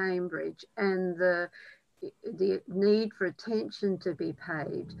in Cambridge and the need for attention to be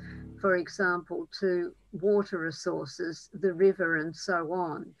paid, for example, to water resources, the river and so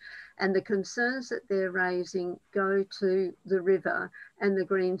on. And the concerns that they're raising go to the river and the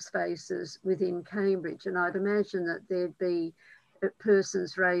green spaces within Cambridge. And I'd imagine that there'd be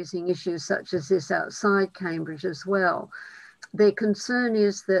persons raising issues such as this outside Cambridge as well. Their concern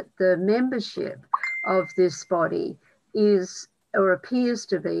is that the membership of this body is, or appears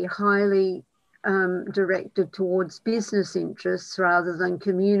to be, highly directed towards business interests rather than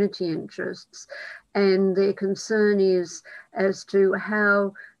community interests. And their concern is as to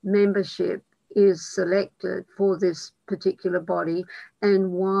how membership is selected for this particular body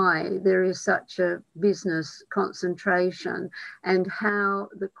and why there is such a business concentration, and how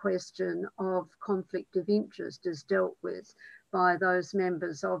the question of conflict of interest is dealt with by those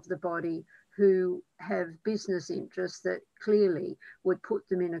members of the body who have business interests that clearly would put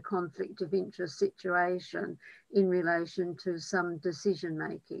them in a conflict of interest situation in relation to some decision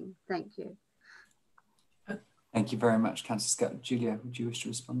making. Thank you. Thank you very much, Councillor Scott. Julia, would you wish to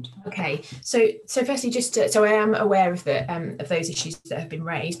respond? Okay, so firstly, so I am aware of those issues that have been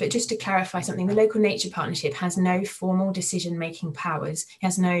raised, but just to clarify something, the Local Nature Partnership has no formal decision-making powers. It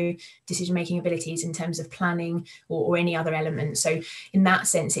has no decision-making abilities in terms of planning or any other element. So in that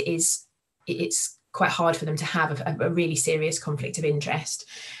sense, it's quite hard for them to have a really serious conflict of interest.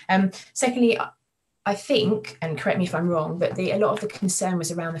 Secondly, I think, and correct me if I'm wrong, but a lot of the concern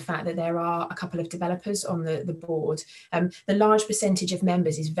was around the fact that there are a couple of developers on the board. The large percentage of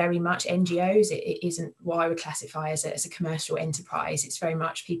members is very much NGOs. It isn't what I would classify as a commercial enterprise. It's very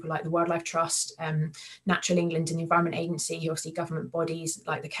much people like the Wildlife Trust, Natural England and the Environment Agency, obviously government bodies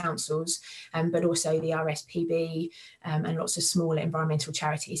like the councils, but also the RSPB and lots of smaller environmental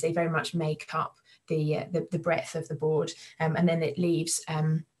charities. They very much make up the breadth of the board. And then it leaves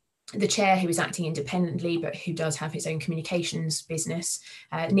the chair, who is acting independently but who does have his own communications business,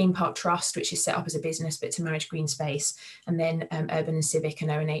 Neem Park Trust, which is set up as a business but to manage green space, and then Urban and Civic and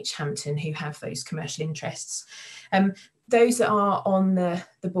ONH Hampton, who have those commercial interests. Those that are on the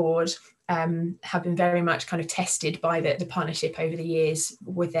board have been very much kind of tested by the partnership over the years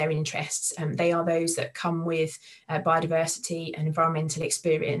with their interests. They are those that come with biodiversity and environmental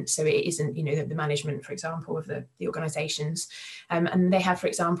experience. So it isn't, the management, for example, of the organisations. And they have, for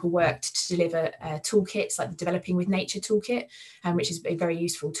example, worked to deliver toolkits like the Developing with Nature toolkit, which is a very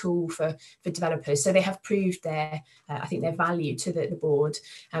useful tool for developers. So they have proved I think their value to the board,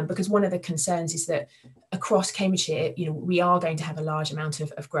 because one of the concerns is that across Cambridgeshire, we are going to have a large amount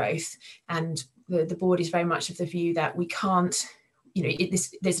of growth, and the board is very much of the view that we can't,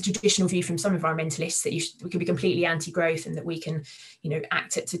 there's a traditional view from some environmentalists that we can be completely anti-growth and that we can,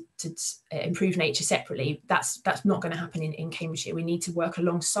 act to improve nature separately. That's not going to happen in Cambridgeshire. We need to work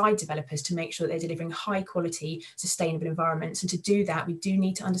alongside developers to make sure that they're delivering high quality, sustainable environments. And to do that, we do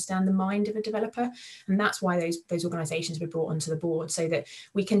need to understand the mind of a developer. And that's why those organisations were brought onto the board, so that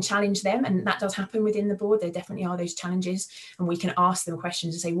we can challenge them. And that does happen within the board. There definitely are those challenges. And we can ask them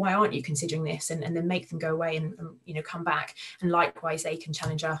questions and say, why aren't you considering this? And then make them go away and come back. And likewise, they can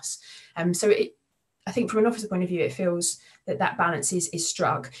challenge us. I think from an officer point of view, it feels that balance is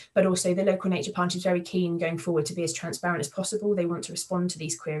struck, but also the Local Nature Partnership is very keen going forward to be as transparent as possible. They want to respond to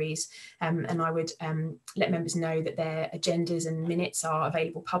these queries, and I would let members know that their agendas and minutes are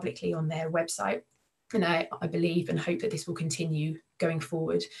available publicly on their website. And I believe and hope that this will continue going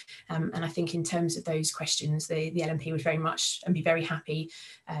forward. And I think in terms of those questions, the LNP would very much and be very happy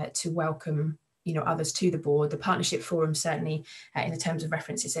to welcome others to the board. The partnership forum, certainly in the terms of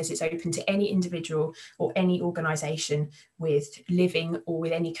reference, it says it's open to any individual or any organisation with living or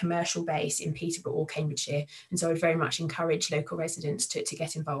with any commercial base in Peterborough or Cambridgeshire. And so I would very much encourage local residents to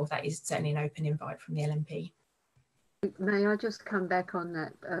get involved. That is certainly an open invite from the LNP. May I just come back on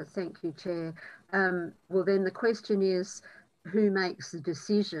that? Thank you, Chair. Well, then the question is, who makes the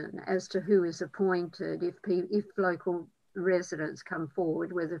decision as to who is appointed if local residents come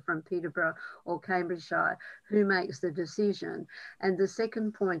forward, whether from Peterborough or Cambridgeshire, who makes the decision? And the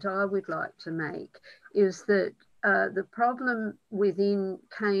second point I would like to make is that the problem within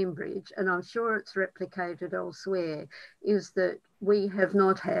Cambridge, and I'm sure it's replicated elsewhere, is that we have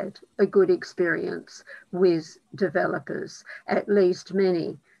not had a good experience with developers. At least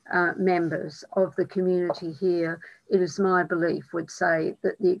many members of the community here, it is my belief, would say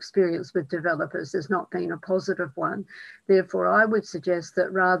that the experience with developers has not been a positive one. Therefore, I would suggest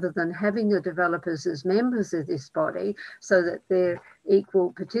that rather than having the developers as members of this body so that they're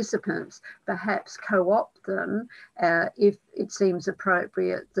equal participants, perhaps co-opt them if it seems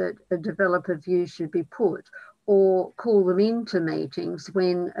appropriate that a developer view should be put, or call them into meetings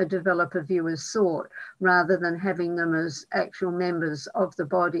when a developer view is sought, rather than having them as actual members of the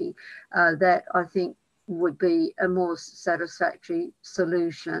body. That, I think, would be a more satisfactory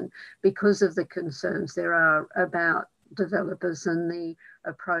solution because of the concerns there are about developers and the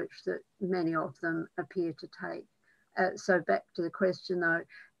approach that many of them appear to take. So back to the question though,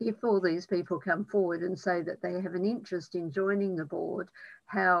 if all these people come forward and say that they have an interest in joining the board,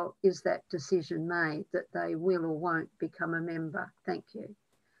 how is that decision made that they will or won't become a member? Thank you.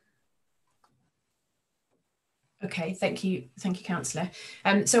 Okay, thank you, Councillor.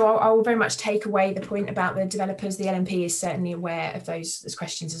 So I'll very much take away the point about the developers. The LNP is certainly aware of those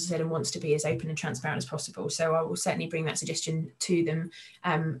questions, as I said, and wants to be as open and transparent as possible. So I will certainly bring that suggestion to them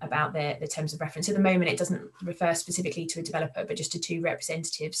about the terms of reference. At the moment, it doesn't refer specifically to a developer, but just to two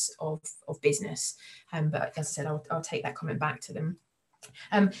representatives of business. But as I said, I'll take that comment back to them.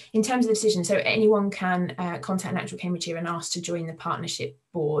 In terms of the decision, so anyone can contact Natural Cambridgeshire and ask to join the partnership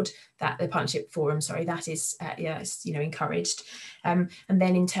board, that the partnership forum, sorry, that is encouraged. And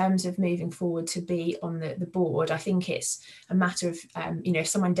then in terms of moving forward to be on the board, I think it's a matter of if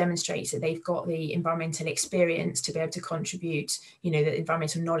someone demonstrates that they've got the environmental experience to be able to contribute, the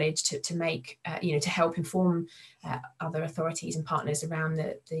environmental knowledge to make to help inform other authorities and partners around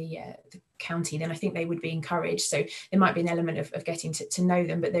the county, then I think they would be encouraged. So there might be an element of getting to know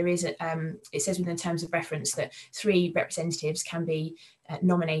them, but there is it says within the terms of reference that 3 representatives can be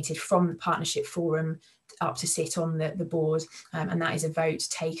nominated from the partnership forum up to sit on the board, and that is a vote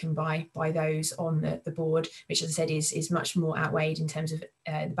taken by those on the board, which, as I said, is much more outweighed in terms of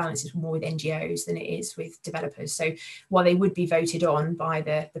the balance is more with NGOs than it is with developers. So while they would be voted on by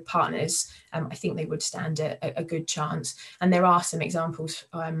the partners, I think they would stand a good chance. And there are some examples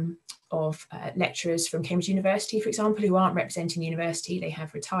of lecturers from Cambridge University, for example, who aren't representing the university. They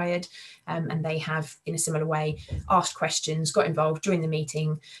have retired, and they have, in a similar way, asked questions, got involved during the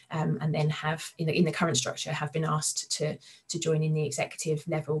meeting, and then have, in the current structure, have been asked to join in the executive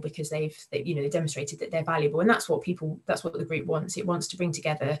level because they've demonstrated that they're valuable. And that's what the group wants. It wants to bring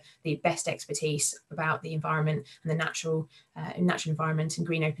together the best expertise about the environment and the natural environment and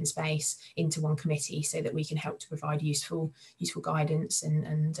green open space into one committee, so that we can help to provide useful guidance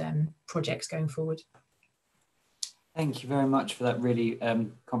and projects going forward. Thank you very much for that really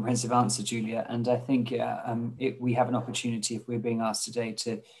comprehensive answer, Julia. And I think we have an opportunity, if we're being asked today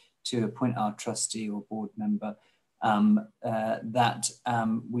to appoint our trustee or board member, that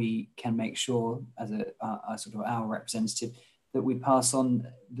we can make sure, as a sort of our representative, that we pass on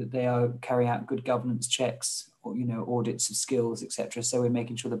that they are carrying out good governance checks, or audits of skills, etc. So we're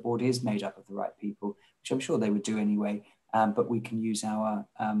making sure the board is made up of the right people, which I'm sure they would do anyway. But we can use our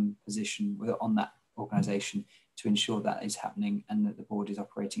position on that organisation to ensure that is happening and that the board is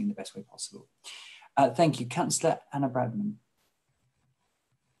operating in the best way possible. Thank you. Councillor Anna Bradman.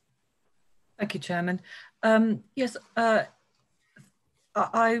 Thank you, Chairman. Yes, I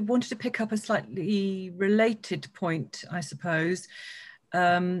wanted to pick up a slightly related point, I suppose.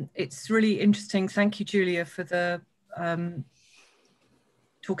 It's really interesting. Thank you, Julia, for the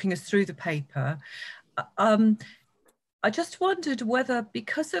talking us through the paper. I just wondered whether,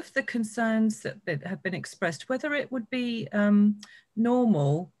 because of the concerns that have been expressed, whether it would be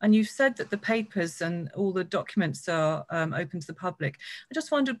normal, and you've said that the papers and all the documents are open to the public. I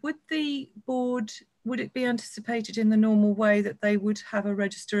just wondered, would the board, would it be anticipated in the normal way that they would have a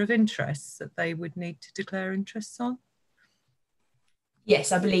register of interests that they would need to declare interests on?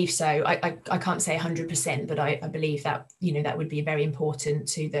 Yes, I believe so. I can't say 100%, but I believe that, that would be very important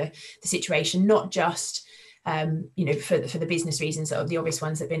to the situation, not just for the business reasons, of the obvious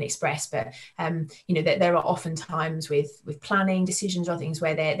ones that have been expressed, but that there are often times with planning decisions or things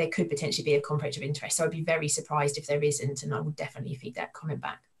where there could potentially be a conflict of interest. So I'd be very surprised if there isn't, and I would definitely feed that comment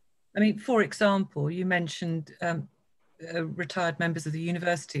back. I mean, for example, you mentioned retired members of the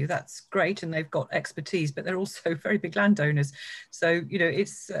university. That's great, and they've got expertise, but they're also very big landowners. So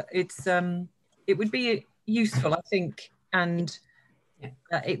it would be useful, I think, and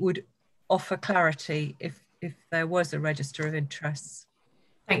it would offer clarity if there was a register of interests.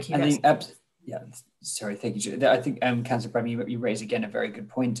 Thank you. Yeah, sorry, thank you. I think Councillor Bradman, you raise again a very good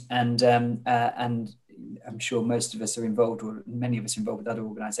point, and I'm sure most of us are involved, or many of us are involved with other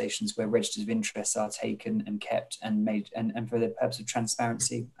organisations where registers of interest are taken and kept and made, and for the purpose of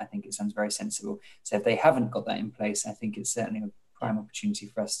transparency. I think it sounds very sensible. So if they haven't got that in place, I think it's certainly a prime opportunity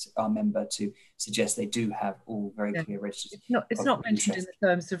for us, our member, to suggest they do have all very clear registers. It's not mentioned in the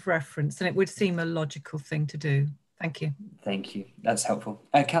terms of reference, and it would seem a logical thing to do. Thank you. Thank you. That's helpful.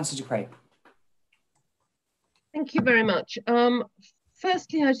 Councillor Dupre. Thank you very much.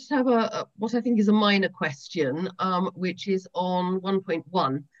 Firstly, I just have what I think is a minor question, which is on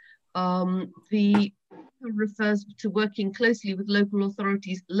 1.1. The refers to working closely with local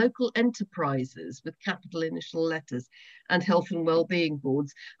authorities, local enterprises with capital initial letters, and health and wellbeing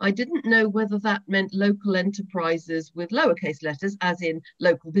boards. I didn't know whether that meant local enterprises with lowercase letters, as in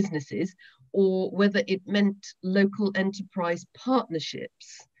local businesses, or whether it meant local enterprise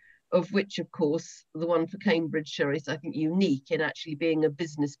partnerships, of which, of course, the one for Cambridgeshire is, I think, unique in actually being a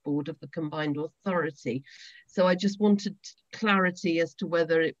business board of the combined authority. So I just wanted clarity as to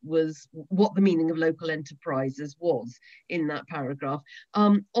whether it was, what the meaning of local enterprises was in that paragraph.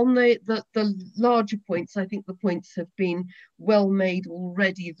 On the larger points, I think the points have been well made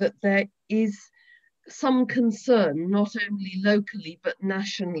already, that there is some concern, not only locally, but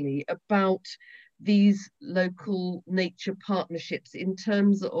nationally, about these local nature partnerships in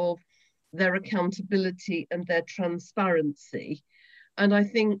terms of their accountability and their transparency. And I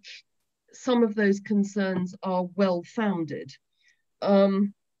think some of those concerns are well founded.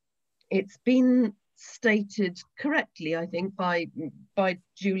 It's been stated correctly, I think, by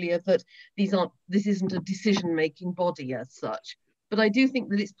Julia, that this isn't a decision-making body as such. But I do think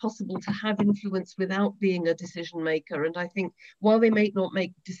that it's possible to have influence without being a decision maker. And I think while they may not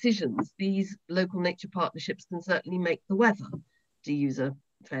make decisions, these local nature partnerships can certainly make the weather, to use a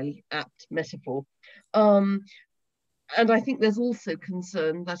fairly apt metaphor. And I think there's also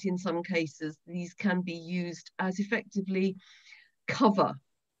concern that in some cases, these can be used as effectively cover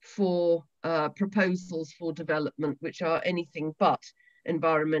for proposals for development, which are anything but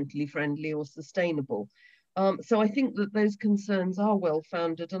environmentally friendly or sustainable. So I think that those concerns are well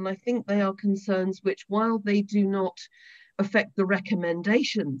founded, and I think they are concerns which, while they do not affect the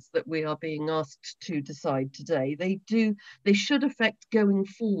recommendations that we are being asked to decide today, they should affect going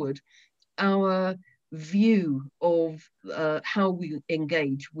forward our view of how we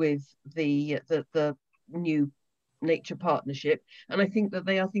engage with the new nature partnership. And I think that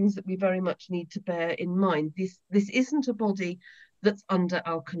they are things that we very much need to bear in mind. This isn't a body that's under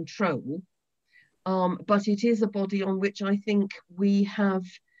our control. But it is a body on which I think we have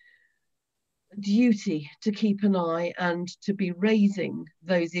a duty to keep an eye and to be raising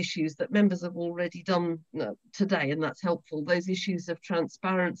those issues that members have already done today, and that's helpful. Those issues of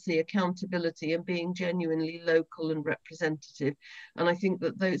transparency, accountability, and being genuinely local and representative. And I think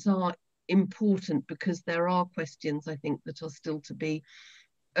that those are important because there are questions, I think, that are still to be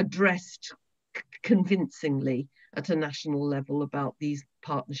addressed convincingly at a national level about these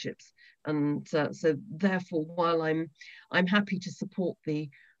partnerships. And so therefore, while I'm happy to support the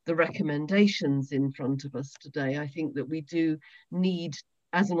recommendations in front of us today, I think that we do need,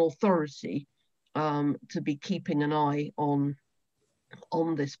 as an authority, to be keeping an eye on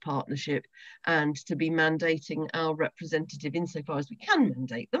this partnership and to be mandating our representative, insofar as we can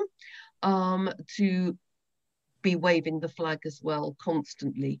mandate them, to be waving the flag as well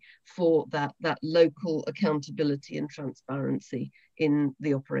constantly for that local accountability and transparency in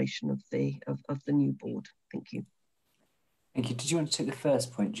the operation of the new board. Thank you. Thank you. Did you want to take the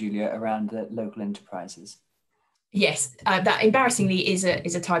first point, Julia, around the local enterprises? Yes, that embarrassingly is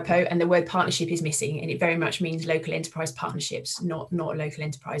a typo, and the word partnership is missing, and it very much means local enterprise partnerships, not local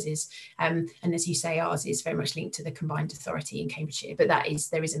enterprises. And as you say, ours is very much linked to the combined authority in Cambridgeshire, but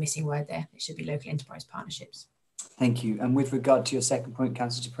there is a missing word there. It should be local enterprise partnerships. Thank you. And with regard to your second point,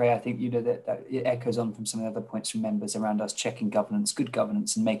 Councillor Dupre, I think that it echoes on from some of the other points from members around us checking governance, good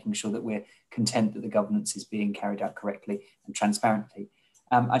governance, and making sure that we're content that the governance is being carried out correctly and transparently.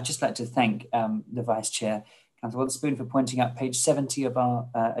 I'd just like to thank the Vice Chair, Councillor Wotherspoon, for pointing out page 70 of our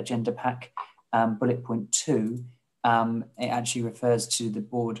agenda pack, bullet point 2. It actually refers to the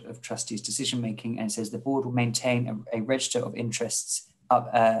Board of Trustees decision making, and it says the board will maintain a register of interests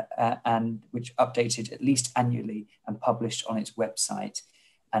and which updated at least annually and published on its website,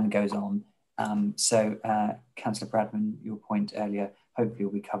 and goes on. So Councillor Bradman, your point earlier, hopefully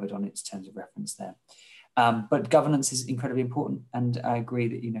will be covered on its terms of reference there. But governance is incredibly important, and I agree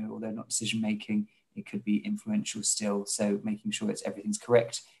that, although not decision making, it could be influential still. So making sure everything's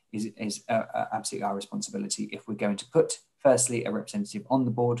correct is absolutely our responsibility if we're going to put firstly, a representative on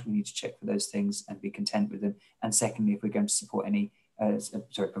the board. We need to check for those things and be content with them. And secondly, if we're going to support any,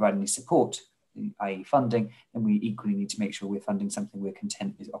 provide any support, i.e. funding, then we equally need to make sure we're funding something we're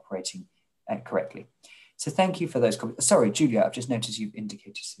content is operating correctly. So thank you for those comments. Sorry, Julia, I've just noticed you've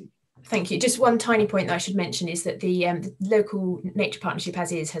indicated to speak. Thank you. Just one tiny point that I should mention is that the local nature partnership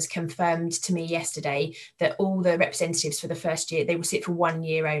as is has confirmed to me yesterday that all the representatives for the first year, they will sit for 1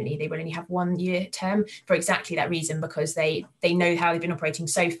 year only. They will only have 1 year term for exactly that reason, because they know how they've been operating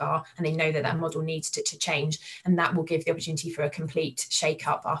so far, and they know that that model needs to change, and that will give the opportunity for a complete shake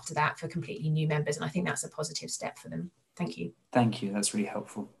up after that for completely new members. And I think that's a positive step for them. Thank you. Thank you. That's really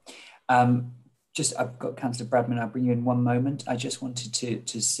helpful. I've got Councillor Bradman, I'll bring you in one moment. I just wanted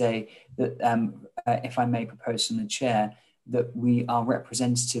to say that if I may propose from the chair, that our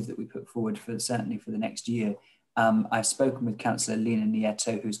representative that we put forward certainly for the next year, I've spoken with Councillor Lena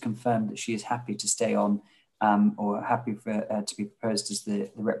Nieto, who's confirmed that she is happy to stay on or happy to be proposed as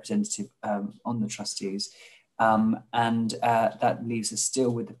the representative on the trustees. That leaves us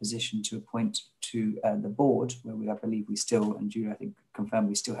still with the position to appoint to the board, where I believe we still, and Julia I think confirmed,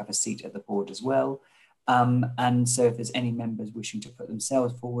 we still have a seat at the board as well. And so if there's any members wishing to put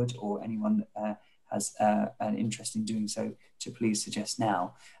themselves forward, or anyone has an interest in doing so, to please suggest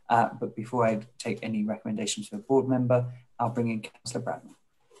now. But before I take any recommendations for a board member, I'll bring in Councillor Bradman.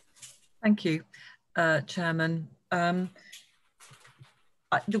 Thank you, Chairman. One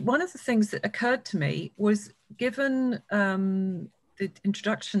of the things that occurred to me was, given the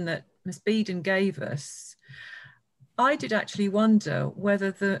introduction that Ms. Beedon gave us, I did actually wonder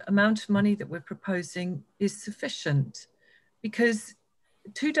whether the amount of money that we're proposing is sufficient, because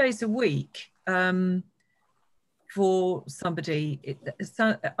 2 days a week for somebody, it's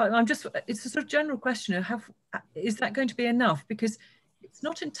a sort of general question of is that going to be enough? Because it's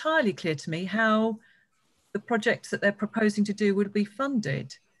not entirely clear to me how the projects that they're proposing to do would be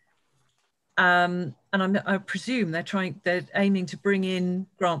funded. And I presume they're aiming to bring in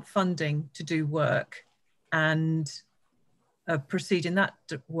grant funding to do work and proceed in that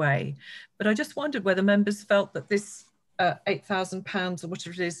way. But I just wondered whether members felt that this £8,000 or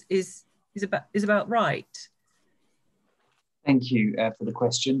whatever it is about right. Thank you for the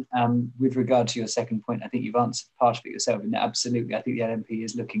question. With regard to your second point, I think you've answered part of it yourself. And absolutely, I think the LNP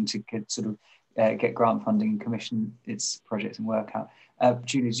is looking to get grant funding and commission its projects and work out.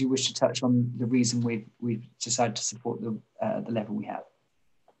 Julie, do you wish to touch on the reason we've decided to support the level we have?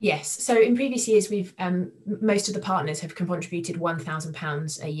 Yes, so in previous years, we've most of the partners have contributed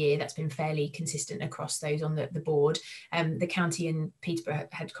 £1,000 a year. That's been fairly consistent across those on the board. The county and Peterborough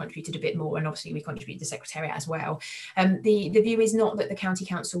had contributed a bit more, and obviously we contributed the Secretariat as well. The view is not that the County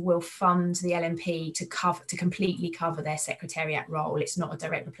Council will fund the LNP to completely cover their Secretariat role. It's not a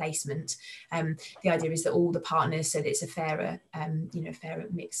direct replacement. The idea is that all the partners, so that it's a fairer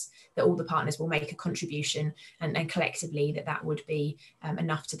mix, that all the partners will make a contribution, and collectively that would be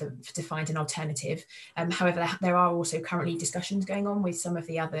enough to find an alternative. However, there are also currently discussions going on with some of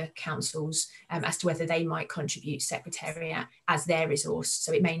the other councils as to whether they might contribute Secretariat as their resource.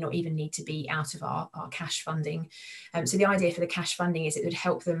 So it may not even need to be out of our cash funding. So the idea for the cash funding is it would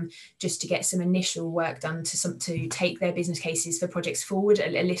help them just to get some initial work done to take their business cases for projects forward a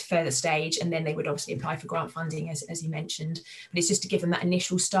little further stage, and then they would obviously apply for grant funding as you mentioned. But it's just to give them that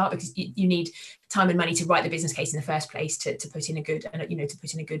initial start, because you need time and money to write the business case in the first place to put in a good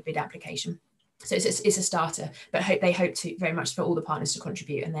bid application. So it's a starter, but they hope to very much for all the partners to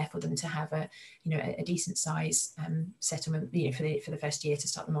contribute, and therefore them to have a decent size settlement for the first year to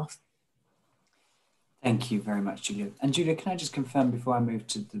start them off. Thank you very much, Julia. And Julia, can I just confirm before I move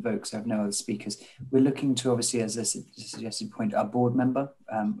to the vote, because I have no other speakers, we're looking to obviously, as a suggested point, our board member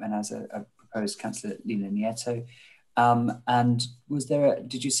and as a proposed Councillor Lena Nieto. And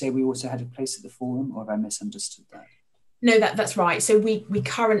did you say we also had a place at the forum, or have I misunderstood that? No, that's right. So we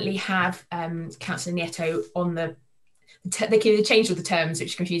currently have Councillor Nieto on they changed all the terms,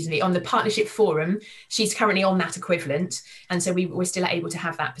 which confuses me. On the partnership forum, she's currently on that equivalent, and so we're still able to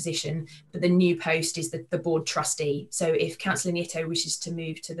have that position. But the new post is the board trustee. So if Councillor Nieto wishes to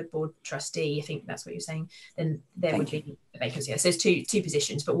move to the board trustee, I think that's what you're saying, then there would be a vacancy. So there's two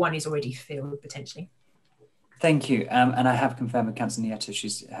positions, but one is already filled potentially. Thank you. And I have confirmed with Councillor Nieto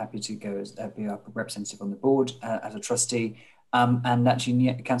she's happy to go as be our representative on the board as a trustee. And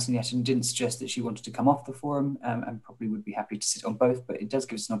actually, Councillor Nieto didn't suggest that she wanted to come off the forum and probably would be happy to sit on both, but it does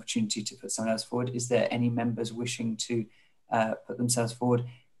give us an opportunity to put someone else forward. Is there any members wishing to put themselves forward?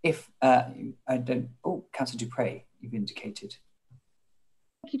 If Councillor Dupre, you've indicated.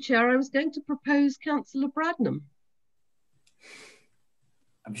 Thank you, Chair. I was going to propose Councillor Bradnam.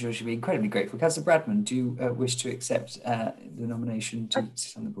 I'm sure she'll be incredibly grateful. Councillor Bradman, do you wish to accept the nomination to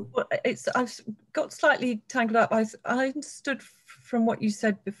sit on the board? Well, I've got slightly tangled up. I understood from what you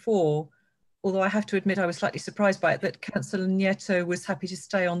said before, although I have to admit I was slightly surprised by it, that Councillor Nieto was happy to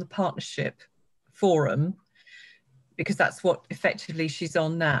stay on the partnership forum because that's what effectively she's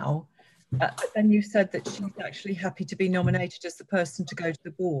on now. But then you said that she's actually happy to be nominated as the person to go to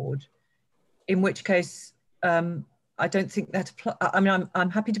the board, in which case I don't think that I mean, I'm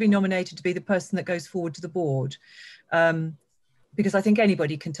happy to be nominated to be the person that goes forward to the board, because I think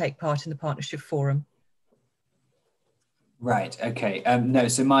anybody can take part in the partnership forum. Right, okay. No,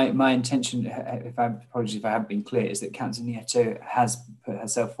 so my intention, apologies if I haven't been clear, is that Councillor Nieto has put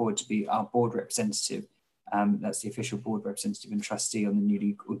herself forward to be our board representative. That's the official board representative and trustee on the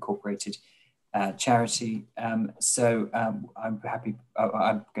newly incorporated charity. I'm happy,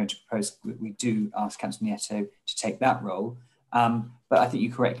 I'm going to propose that we do ask Councillor Nieto to take that role. But I think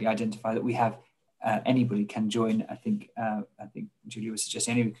you correctly identify that we have anybody can join. I think Julia was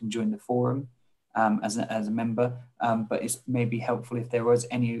suggesting anybody can join the forum as a member, but it's maybe helpful if there was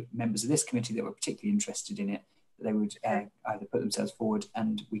any members of this committee that were particularly interested in it, that they would either put themselves forward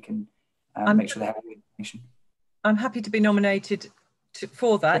and we can make sure they have all the information. I'm happy to be nominated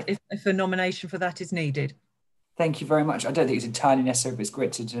for that if a nomination for that is needed. Thank you very much. I don't think it's entirely necessary, but it's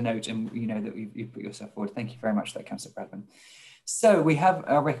great to denote and you know that you've put yourself forward. Thank you very much for that, Councillor Bradman. So we have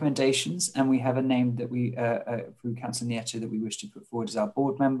our recommendations and we have a name that we, through Councillor Nieto, that we wish to put forward as our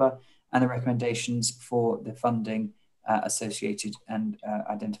board member, and the recommendations for the funding associated and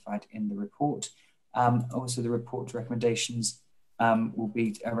identified in the report. Also the report recommendations will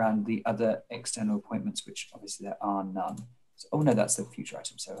be around the other external appointments, which obviously there are none. So, oh no, that's the future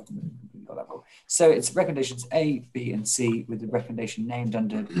item, so I haven't completely got that wrong. So it's recommendations A, B and C, with the recommendation named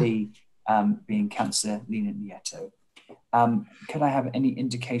under B being Councillor Lina Nieto. Could I have any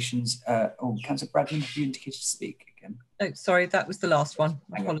indications? Oh, Councillor Bradman, have you indicated to speak again? Oh, sorry, that was the last one.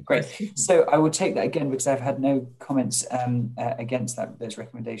 Great. So I will take that again because I've had no comments against those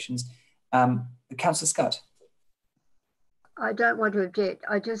recommendations. Councillor Scott. I don't want to object.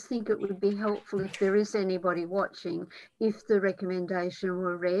 I just think it would be helpful if there is anybody watching, if the recommendation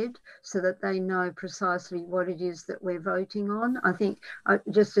were read so that they know precisely what it is that we're voting on. I think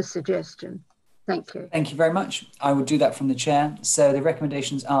just a suggestion. Thank you. Thank you very much. I will do that from the chair. So the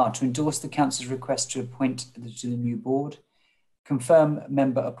recommendations are to endorse the council's request to appoint to the new board, confirm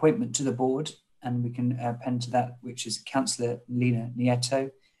member appointment to the board, and we can append to that, which is Councillor Lina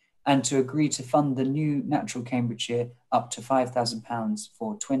Nieto, and to agree to fund the new Natural Cambridgeshire up to £5,000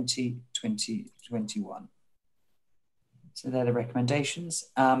 for 2020-21. So they're the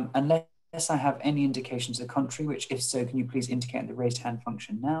recommendations. Unless I have any indications of the contrary, which if so, can you please indicate the raised hand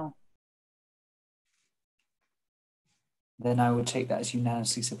function now? Then I will take that as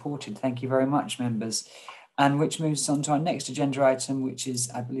unanimously supported. Thank you very much, members. And which moves on to our next agenda item, which is,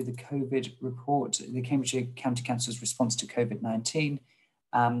 I believe, the COVID report, the Cambridgeshire County Council's response to COVID-19.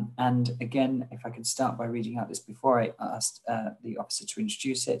 And again, if I could start by reading out this before I asked the officer to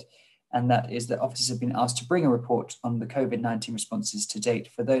introduce it, and that is that officers have been asked to bring a report on the COVID-19 responses to date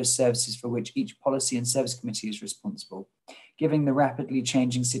for those services for which each policy and service committee is responsible. Given the rapidly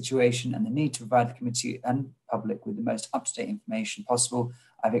changing situation and the need to provide the committee and public with the most up-to-date information possible,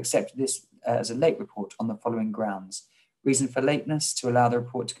 I've accepted this as a late report on the following grounds. Reason for lateness, to allow the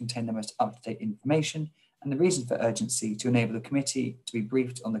report to contain the most up-to-date information, and the reason for urgency, to enable the committee to be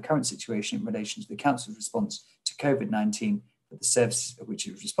briefed on the current situation in relation to the council's response to COVID-19 for the services of which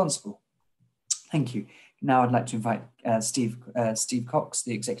it was responsible. Thank you. Now I'd like to invite Steve Cox,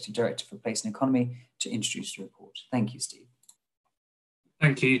 the Executive Director for Place and Economy, to introduce the report. Thank you, Steve.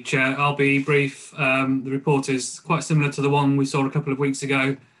 Thank you, Chair. I'll be brief. The report is quite similar to the one we saw a couple of weeks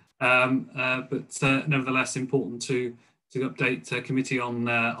ago, but nevertheless important to update committee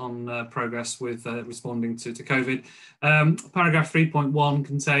on progress with responding to COVID. Paragraph 3.1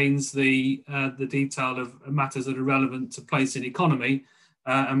 contains the detail of matters that are relevant to place and economy,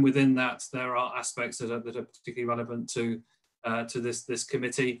 and within that there are aspects that are particularly relevant to this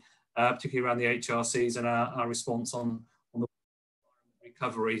committee, particularly around the HRCs and our response on the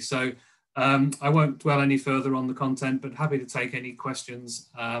recovery. So I won't dwell any further on the content, but happy to take any questions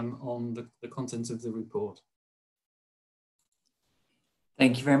on the content of the report.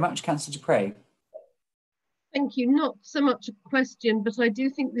 Thank you very much. Councillor Dupre. Thank you. Not so much a question, but I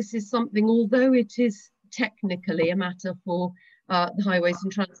do think this is something, although it is technically a matter for the Highways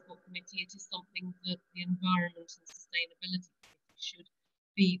and Transport Committee, it is something that the Environment and Sustainability Committee should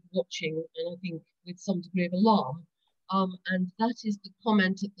be watching, and I think with some degree of alarm. And that is the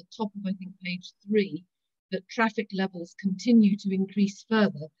comment at the top of, I think, page 3, that traffic levels continue to increase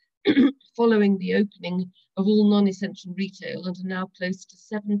further following the opening of all non-essential retail and are now close to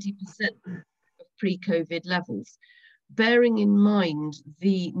 70% of pre-COVID levels. Bearing in mind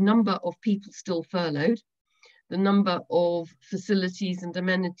the number of people still furloughed, the number of facilities and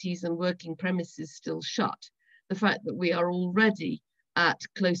amenities and working premises still shut, the fact that we are already at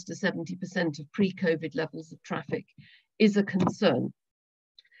close to 70% of pre-COVID levels of traffic is a concern.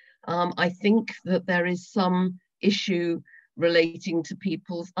 I think that there is some issue relating to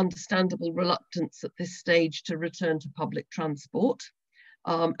people's understandable reluctance at this stage to return to public transport.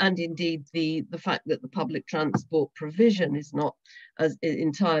 And indeed the fact that the public transport provision is not as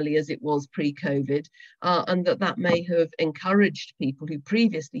entirely as it was pre-COVID, and that may have encouraged people who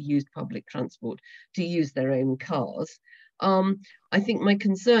previously used public transport to use their own cars. I think my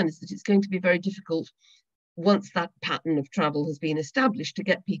concern is that it's going to be very difficult once that pattern of travel has been established to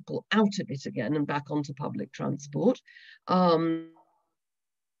get people out of it again and back onto public transport. Modal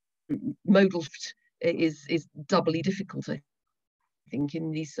is doubly difficult, I think,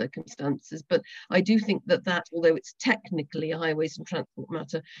 in these circumstances, but I do think that although it's technically a highways and transport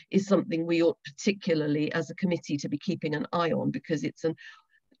matter, is something we ought particularly as a committee to be keeping an eye on, because it's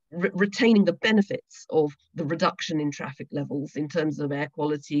retaining the benefits of the reduction in traffic levels in terms of air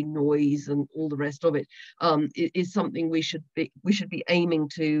quality, noise, and all the rest of it, is something we should be aiming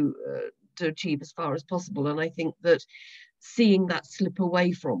to achieve as far as possible. And I think that seeing that slip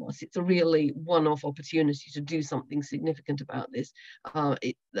away from us, it's a really one-off opportunity to do something significant about this, and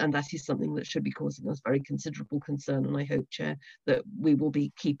that is something that should be causing us very considerable concern. And I hope, Chair, that we will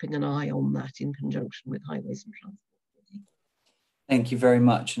be keeping an eye on that in conjunction with Highways and Transport. Thank you very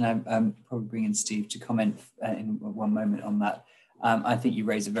much, and I'm probably bring in Steve to comment in one moment on that. I think you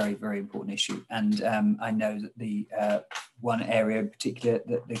raise a very, very important issue, and I know that the one area in particular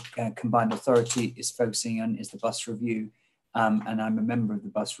that the Combined Authority is focusing on is the bus review, and I'm a member of the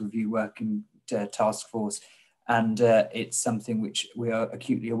bus review working task force, and it's something which we are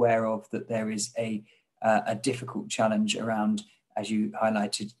acutely aware of, that there is a difficult challenge around, as you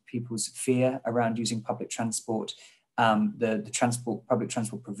highlighted, people's fear around using public transport. The public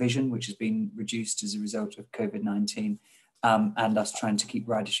transport provision, which has been reduced as a result of COVID-19, and us trying to keep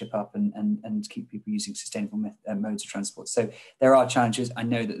ridership up and keep people using sustainable modes of transport. So there are challenges. I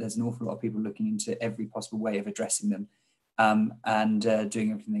know that there's an awful lot of people looking into every possible way of addressing them, and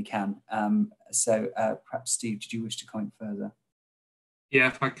doing everything they can. So perhaps, Steve, did you wish to comment further? Yeah,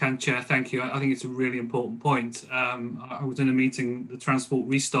 if I can, Chair, thank you. I think it's a really important point. I was in a meeting, the Transport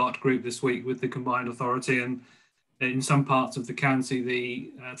Restart group this week with the Combined Authority, and in some parts of the county,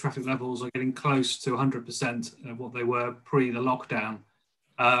 the traffic levels are getting close to 100% of what they were pre the lockdown.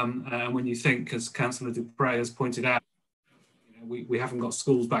 And when you think, as Councillor Dupre has pointed out, we haven't got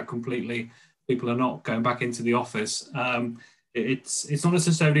schools back completely. People are not going back into the office. It's not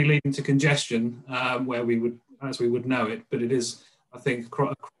necessarily leading to congestion where we would know it, but it is, I think,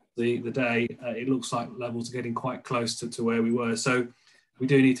 across the day, it looks like levels are getting quite close to where we were. So we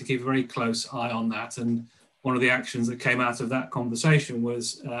do need to keep a very close eye on that. And one of the actions that came out of that conversation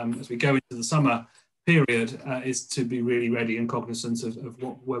was, as we go into the summer period, is to be really ready and cognizant of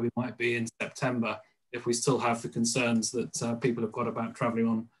where we might be in September if we still have the concerns that people have got about travelling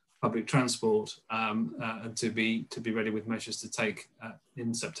on public transport, and to be ready with measures to take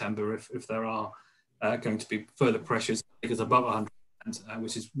in September if there are going to be further pressures, because above 100%,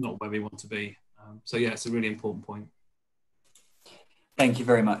 which is not where we want to be. So yeah, it's a really important point. Thank you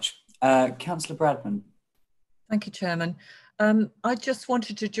very much. Councillor Bradman. Thank you, Chairman. I just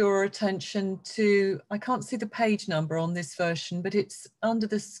wanted to draw your attention to, I can't see the page number on this version, but it's under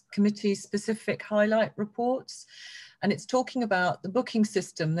this committee's specific highlight reports. And it's talking about the booking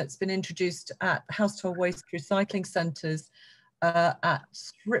system that's been introduced at household waste recycling centres at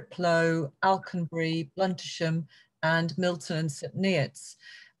Striplow, Alconbury, Bluntisham and Milton and St Neots.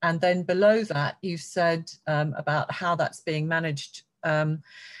 And then below that, you've said about how that's being managed.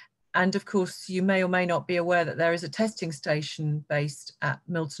 And of course, you may or may not be aware that there is a testing station based at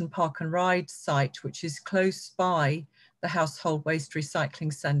Milton Park and Ride site, which is close by the household waste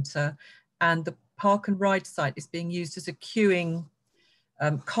recycling centre. And the Park and Ride site is being used as a queuing,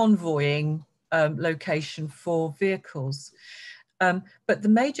 convoying location for vehicles. But the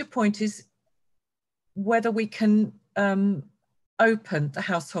major point is whether we can open the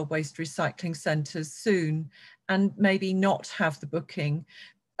household waste recycling centres soon and maybe not have the booking.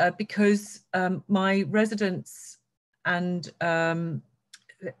 Because my residents and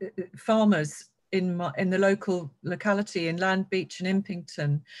farmers in the local locality in Land Beach and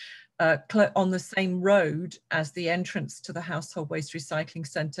Impington on the same road as the entrance to the household waste recycling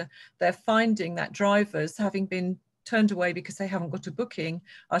centre, they're finding that drivers, having been turned away because they haven't got a booking,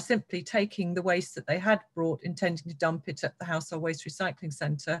 are simply taking the waste that they had brought, intending to dump it at the household waste recycling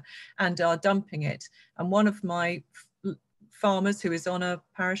centre, and are dumping it. And one of my farmers, who is on a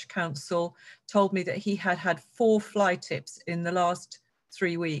parish council, told me that he had had 4 fly tips in the last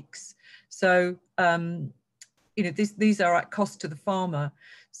 3 weeks. So, you know, these are at cost to the farmer.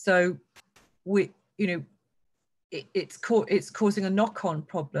 So it's causing a knock-on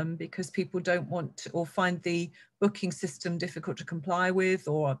problem, because people don't want to, or find the booking system difficult to comply with,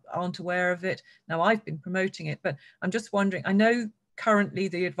 or aren't aware of it. Now, I've been promoting it, but I'm just wondering, I know currently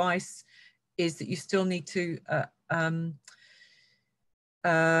the advice is that you still need to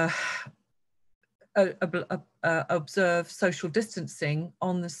observe social distancing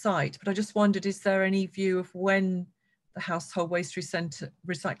on the site, but I just wondered, is there any view of when the household waste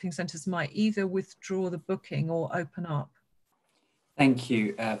recycling centres might either withdraw the booking or open up? Thank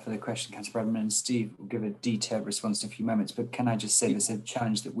you for the question, Councillor Bradman, and Steve will give a detailed response in a few moments, but can I just say there's a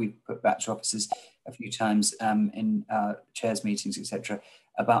challenge that we've put back to officers a few times in chairs meetings, etc.,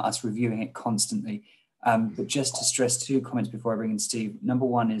 about us reviewing it constantly. But just to stress 2 comments before I bring in Steve. Number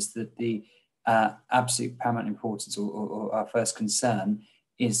one is that the absolute paramount importance, or our first concern,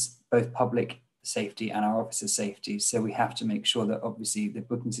 is both public safety and our officers' safety. So we have to make sure that obviously the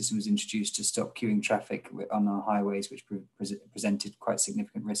booking system was introduced to stop queuing traffic on our highways, which presented quite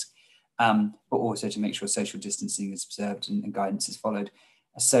significant risk, but also to make sure social distancing is observed and guidance is followed.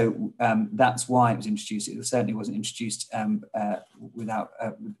 So that's why it was introduced. It certainly wasn't introduced without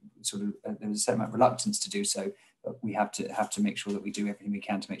there was a certain amount of reluctance to do so, but we have to make sure that we do everything we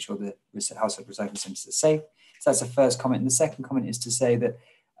can to make sure that household recycling centres are safe. So that's the first comment. And the second comment is to say that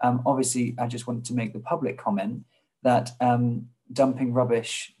obviously I just wanted to make the public comment that dumping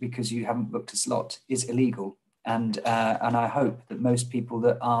rubbish because you haven't booked a slot is illegal. And I hope that most people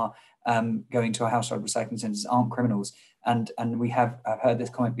that are going to our household recycling centres aren't criminals. And I've heard this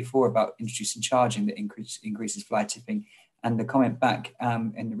comment before about introducing charging that increases fly tipping. And the comment back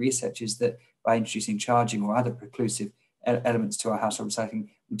in the research is that by introducing charging or other preclusive elements to our household recycling,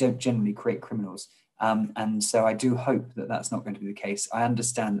 we don't generally create criminals. And so I do hope that that's not going to be the case. I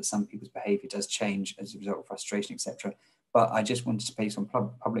understand that some people's behaviour does change as a result of frustration, etc. But I just wanted to place on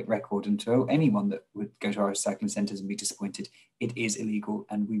public record, and to anyone that would go to our recycling centres and be disappointed, it is illegal,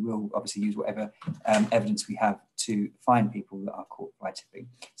 and we will obviously use whatever evidence we have to find people that are caught fly tipping.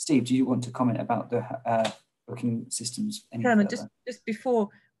 Steve, do you want to comment about the booking systems? Chairman, just before,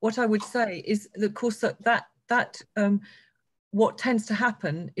 what I would say is, of course, that what tends to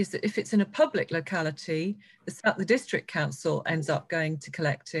happen is that if it's in a public locality, the district council ends up going to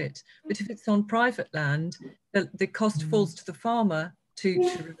collect it. But if it's on private land, the cost falls to the farmer to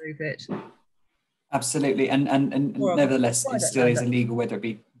remove it. Absolutely, and nevertheless, it still is illegal whether it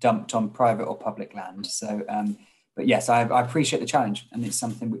be dumped on private or public land. So, but yes, I appreciate the challenge, and it's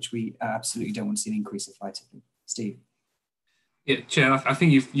something which we absolutely don't want to see an increase of fly tipping. Steve. Yeah, Chair, I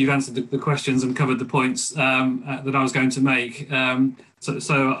think you've answered the questions and covered the points that I was going to make.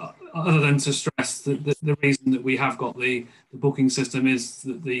 So other than to stress that the reason that we have got the booking system is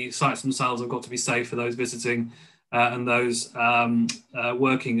that the sites themselves have got to be safe for those visiting and those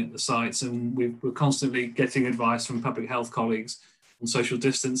working at the sites. And we're constantly getting advice from public health colleagues on social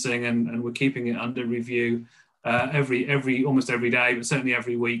distancing, and we're keeping it under review almost every day, but certainly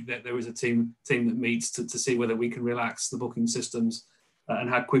every week, that there is a team that meets to see whether we can relax the booking systems and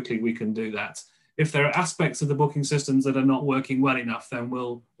how quickly we can do that. If there are aspects of the booking systems that are not working well enough, then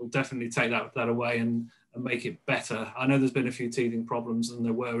we'll definitely take that away and make it better. I know there's been a few teething problems, and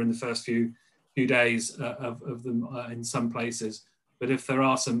there were in the first few days of them in some places. But if there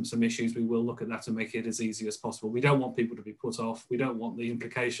are some issues, we will look at that and make it as easy as possible. We don't want people to be put off. We don't want the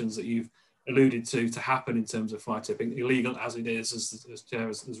implications that you've alluded to happen in terms of fly tipping, illegal as it is, as Chair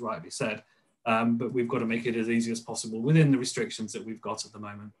has rightly said. But we've got to make it as easy as possible within the restrictions that we've got at the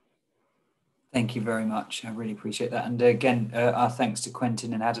moment. Thank you very much. I really appreciate that. And again, our thanks to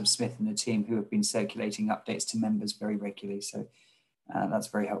Quentin and Adam Smith and the team who have been circulating updates to members very regularly. So that's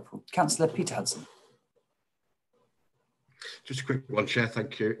very helpful. Councillor Peter Hudson. Just a quick one, Chair,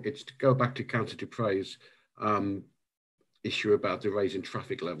 thank you. It's to go back to Councillor Dupre's issue about the raising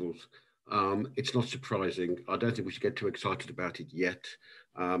traffic levels. It's not surprising. I don't think we should get too excited about it yet.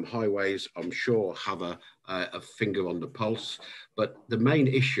 Highways, I'm sure, have a finger on the pulse, but the main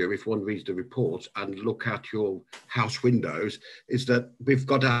issue, if one reads the report and look at your house windows, is that we've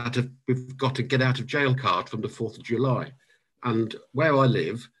got to get out of jail card from the 4th of July. And where I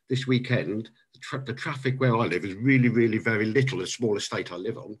live this weekend, the traffic where I live is really, really very little, a small estate I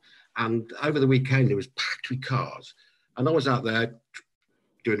live on, And over the weekend, it was packed with cars. And I was out there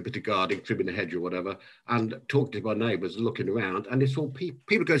doing a bit of gardening, trimming the hedge or whatever, and talking to my neighbours, looking around, and it's all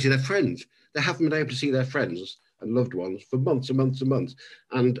people go to see their friends. They haven't been able to see their friends and loved ones for months and months and months.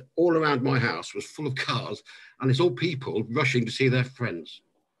 And all around my house was full of cars, and it's all people rushing to see their friends.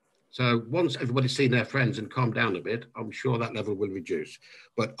 So once everybody's seen their friends and calmed down a bit, I'm sure that level will reduce.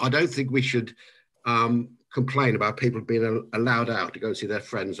 But I don't think we should complain about people being allowed out to go see their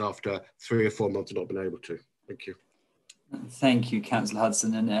friends after 3 or 4 months of not being able to. Thank you. Thank you, Councillor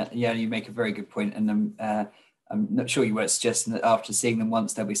Hudson. And yeah, you make a very good point. And I'm not sure you weren't suggesting that after seeing them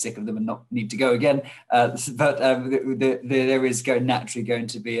once, they'll be sick of them and not need to go again. But there is naturally going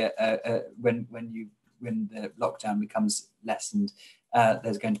to be when the lockdown becomes lessened,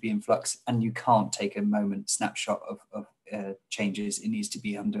 there's going to be influx, and you can't take a moment snapshot of changes. It needs to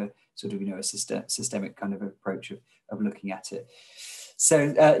be under sort of, a systemic kind of approach of looking at it.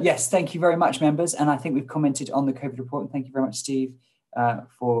 So yes, thank you very much, members. And I think we've commented on the COVID report. And thank you very much, Steve,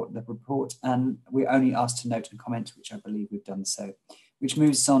 for the report. And we're only asked to note and comment, which I believe we've done so, which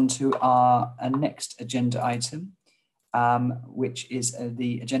moves on to our next agenda item, which is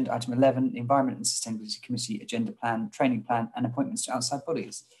the agenda item 11, the Environment and Sustainability Committee Agenda Plan, Training Plan and Appointments to Outside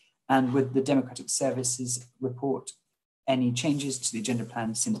Bodies. And with the Democratic Services report, any changes to the agenda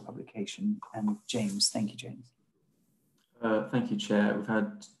plan since publication? And James, thank you, James. Thank you, Chair. We've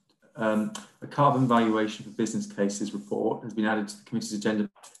had a carbon valuation for business cases report has been added to the committee's agenda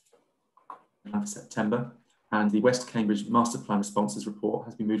for September, and the West Cambridge Master Plan Responses report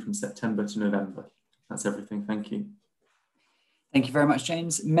has been moved from September to November. That's everything. Thank you. Thank you very much,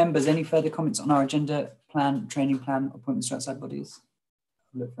 James. Members, any further comments on our agenda plan, training plan, appointments to outside bodies?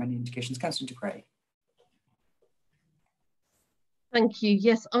 I'll look for any indications. Councillor de Creye. Thank you.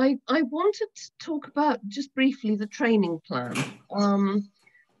 Yes, I wanted to talk about just briefly the training plan,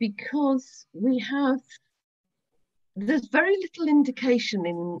 because there's very little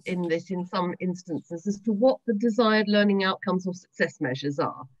indication in this in some instances as to what the desired learning outcomes or success measures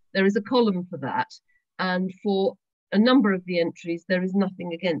are. There is a column for that, and for a number of the entries there is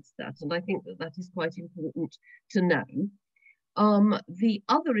nothing against that, and I think that is quite important to know. The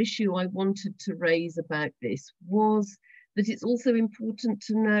other issue I wanted to raise about this was that it's also important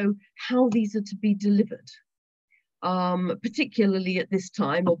to know how these are to be delivered, particularly at this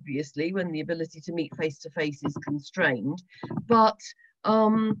time, obviously, when the ability to meet face-to-face is constrained. But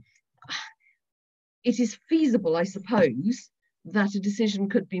it is feasible, I suppose, that a decision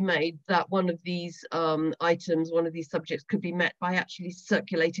could be made that one of these items, one of these subjects could be met by actually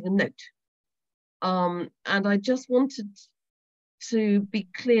circulating a note. And I just wanted to be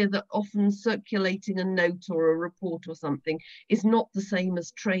clear that often circulating a note or a report or something is not the same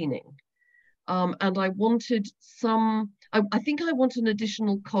as training. And I wanted I think I want an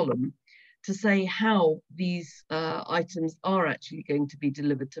additional column to say how these items are actually going to be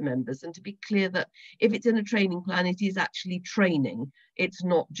delivered to members, and to be clear that if it's in a training plan, it is actually training. It's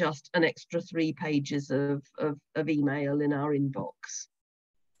not just an extra 3 pages of email in our inbox.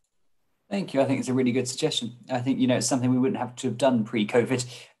 Thank you. I think it's a really good suggestion. I think, it's something we wouldn't have to have done pre-COVID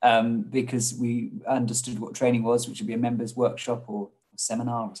because we understood what training was, which would be a members workshop or a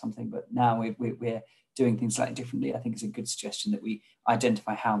seminar or something. But now we're doing things slightly differently. I think it's a good suggestion that we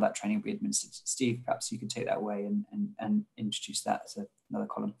identify how that training will be administered. Steve, perhaps you could take that away and introduce that as another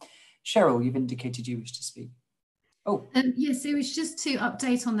column. Cheryl, you've indicated you wish to speak. Oh. Yes, it was just to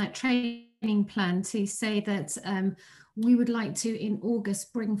update on that training plan to say that we would like to, in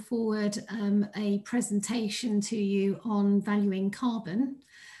August, bring forward a presentation to you on valuing carbon,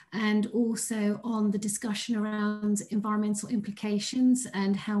 and also on the discussion around environmental implications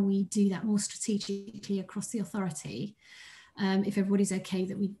and how we do that more strategically across the authority. If everybody's okay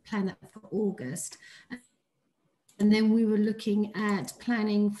that we plan that for August. And then we were looking at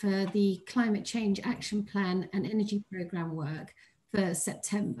planning for the Climate Change Action Plan and Energy Programme work for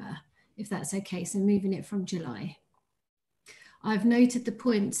September, if that's okay, so moving it from July. I've noted the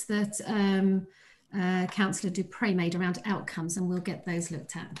points that Councillor du Preez made around outcomes, and we'll get those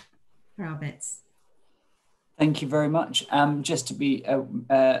looked at for our bits. Thank you very much. Just to be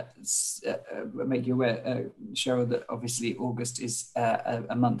make you aware, Cheryl, that obviously August is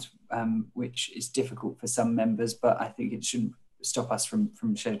a month which is difficult for some members, but I think it shouldn't stop us from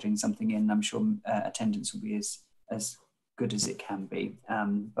scheduling something in. I'm sure attendance will be as good as it can be.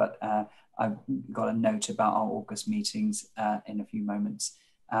 But I've got a note about our August meetings in a few moments,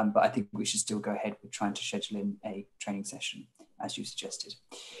 but I think we should still go ahead with trying to schedule in a training session, as you suggested.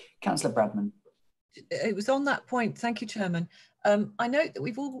 Councillor Bradman. It was on that point, thank you, Chairman. I note that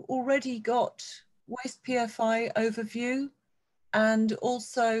we've already got Waste PFI overview and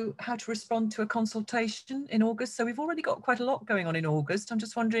also how to respond to a consultation in August. So we've already got quite a lot going on in August. I'm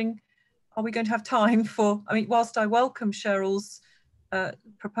just wondering, are we going to have time for, I mean, whilst I welcome Cheryl's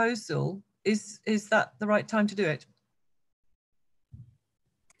proposal, is that the right time to do it?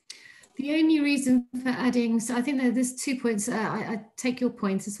 The only reason for adding, so I think that there's 2 points. I take your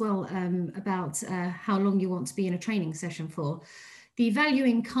point as well about how long you want to be in a training session for. The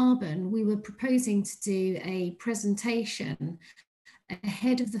Valuing Carbon, we were proposing to do a presentation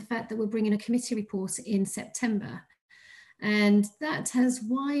ahead of the fact that we're bringing a committee report in September. And that has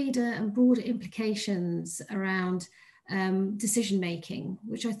wider and broader implications around decision making,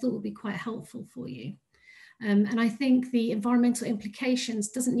 which I thought would be quite helpful for you. And I think the environmental implications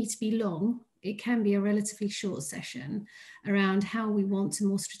doesn't need to be long. It can be a relatively short session around how we want to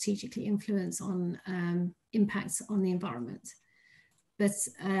more strategically influence on impacts on the environment. But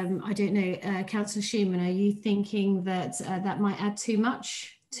I don't know, Councillor Schuman, are you thinking that that might add too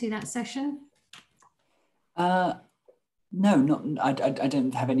much to that session? No, not. I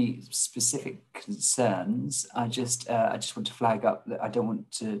don't have any specific concerns. I just want to flag up that I don't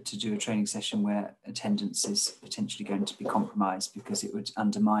want to do a training session where attendance is potentially going to be compromised, because it would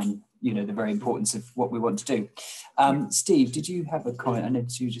undermine, you know, the very importance of what we want to do. Steve, did you have a comment? I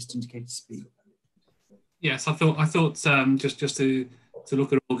noticed you just indicated to speak. Yes, I thought just to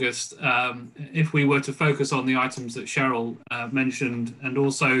look at August, if we were to focus on the items that Cheryl mentioned, and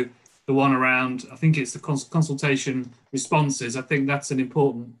also the one around, I think it's the consultation responses, I think that's an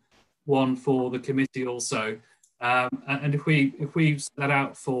important one for the committee also. And if we set that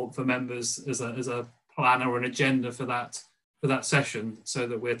out for members as a plan or an agenda for that session, so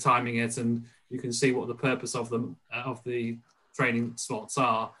that we're timing it and you can see what the purpose of the training slots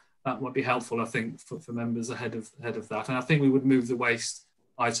are, that might be helpful, I think, for members ahead of that. And I think we would move the waste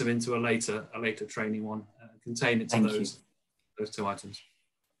item into a later training one, contain it to those 2 items.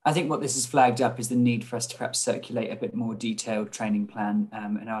 I think what this has flagged up is the need for us to perhaps circulate a bit more detailed training plan,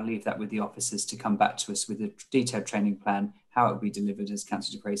 and I'll leave that with the officers to come back to us with a detailed training plan, how it will be delivered, as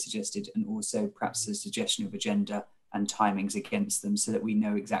Councillor Dupre suggested, and also perhaps a suggestion of agenda and timings against them, so that we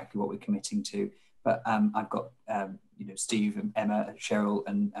know exactly what we're committing to. But I've got you know, Steve and Emma and Cheryl,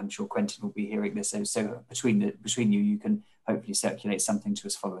 and I'm sure Quentin will be hearing this. So between you, you can hopefully circulate something to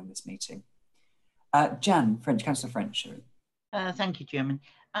us following this meeting. Jan French, Councillor French. Thank you, Chairman.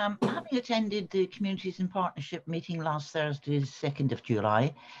 Having attended the Communities in Partnership meeting last Thursday, 2nd of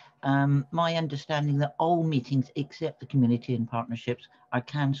July, my understanding that all meetings except the Community in Partnerships are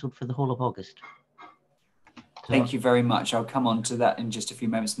cancelled for the whole of August. Thank you very much. I'll come on to that in just a few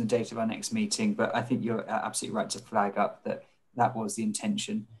moments in the date of our next meeting, but I think you're absolutely right to flag up that that was the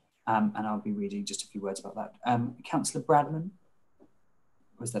intention, and I'll be reading just a few words about that. Councillor Bradman,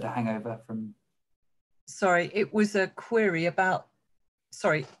 was that a hangover from? Sorry, it was a query about,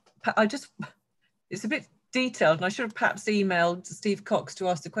 sorry, it's a bit detailed and I should have perhaps emailed Steve Cox to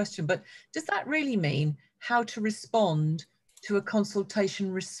ask the question, but does that really mean how to respond to a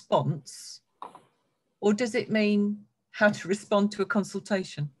consultation response? Or does it mean how to respond to a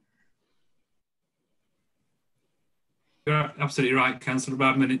consultation? You're absolutely right, Councillor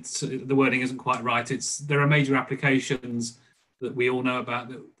Bradman. The wording isn't quite right. There are major applications that we all know about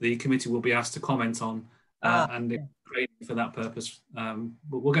that the committee will be asked to comment on, and it's training for that purpose. But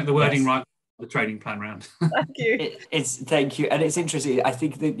we'll get the wording right. The training plan round. Thank you. Thank you, and it's interesting. I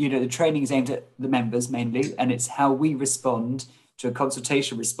think that, you know, the training is aimed at the members mainly, and it's how we respond to a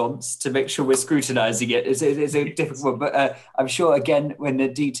consultation response to make sure we're scrutinising it. It's a difficult one, but I'm sure, again, when the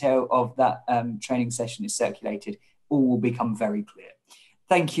detail of that training session is circulated, all will become very clear.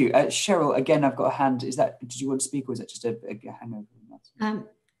 Thank you. Cheryl, again, I've got a hand. Did you want to speak, or is that just a hangover?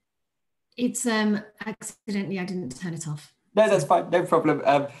 It's accidentally, I didn't turn it off. No, that's fine, no problem.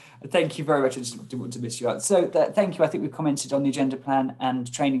 Thank you very much. I just didn't want to miss you out. So thank you. I think we've commented on the agenda plan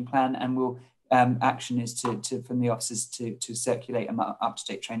and training plan, and we'll action is from the officers to circulate an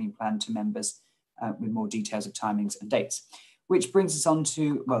up-to-date training plan to members with more details of timings and dates. Which brings us on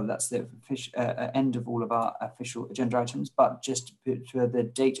to, well, that's the end of all of our official agenda items, but just for the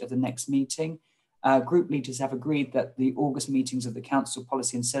date of the next meeting, group leaders have agreed that the August meetings of the Council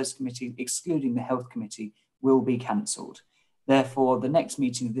Policy and Service Committee, excluding the Health Committee, will be cancelled. Therefore, the next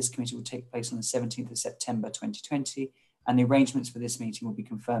meeting of this committee will take place on the 17th of September 2020, and the arrangements for this meeting will be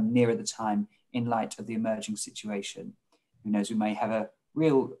confirmed nearer the time in light of the emerging situation. Who knows, we may have a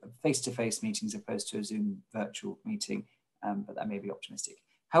real face-to-face meeting as opposed to a Zoom virtual meeting, but that may be optimistic.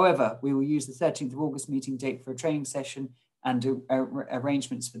 However, we will use the 13th of August meeting date for a training session, and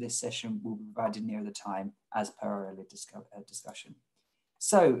arrangements for this session will be provided nearer the time as per our earlier discussion.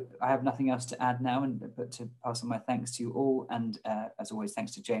 So I have nothing else to add now, but to pass on my thanks to you all. And as always,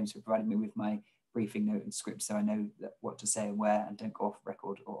 thanks to James for providing me with my briefing note and script so I know what to say and where and don't go off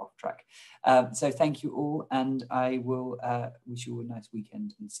record or off track. So thank you all, and I will wish you all a nice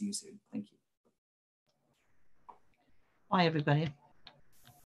weekend and see you soon. Thank you. Bye, everybody.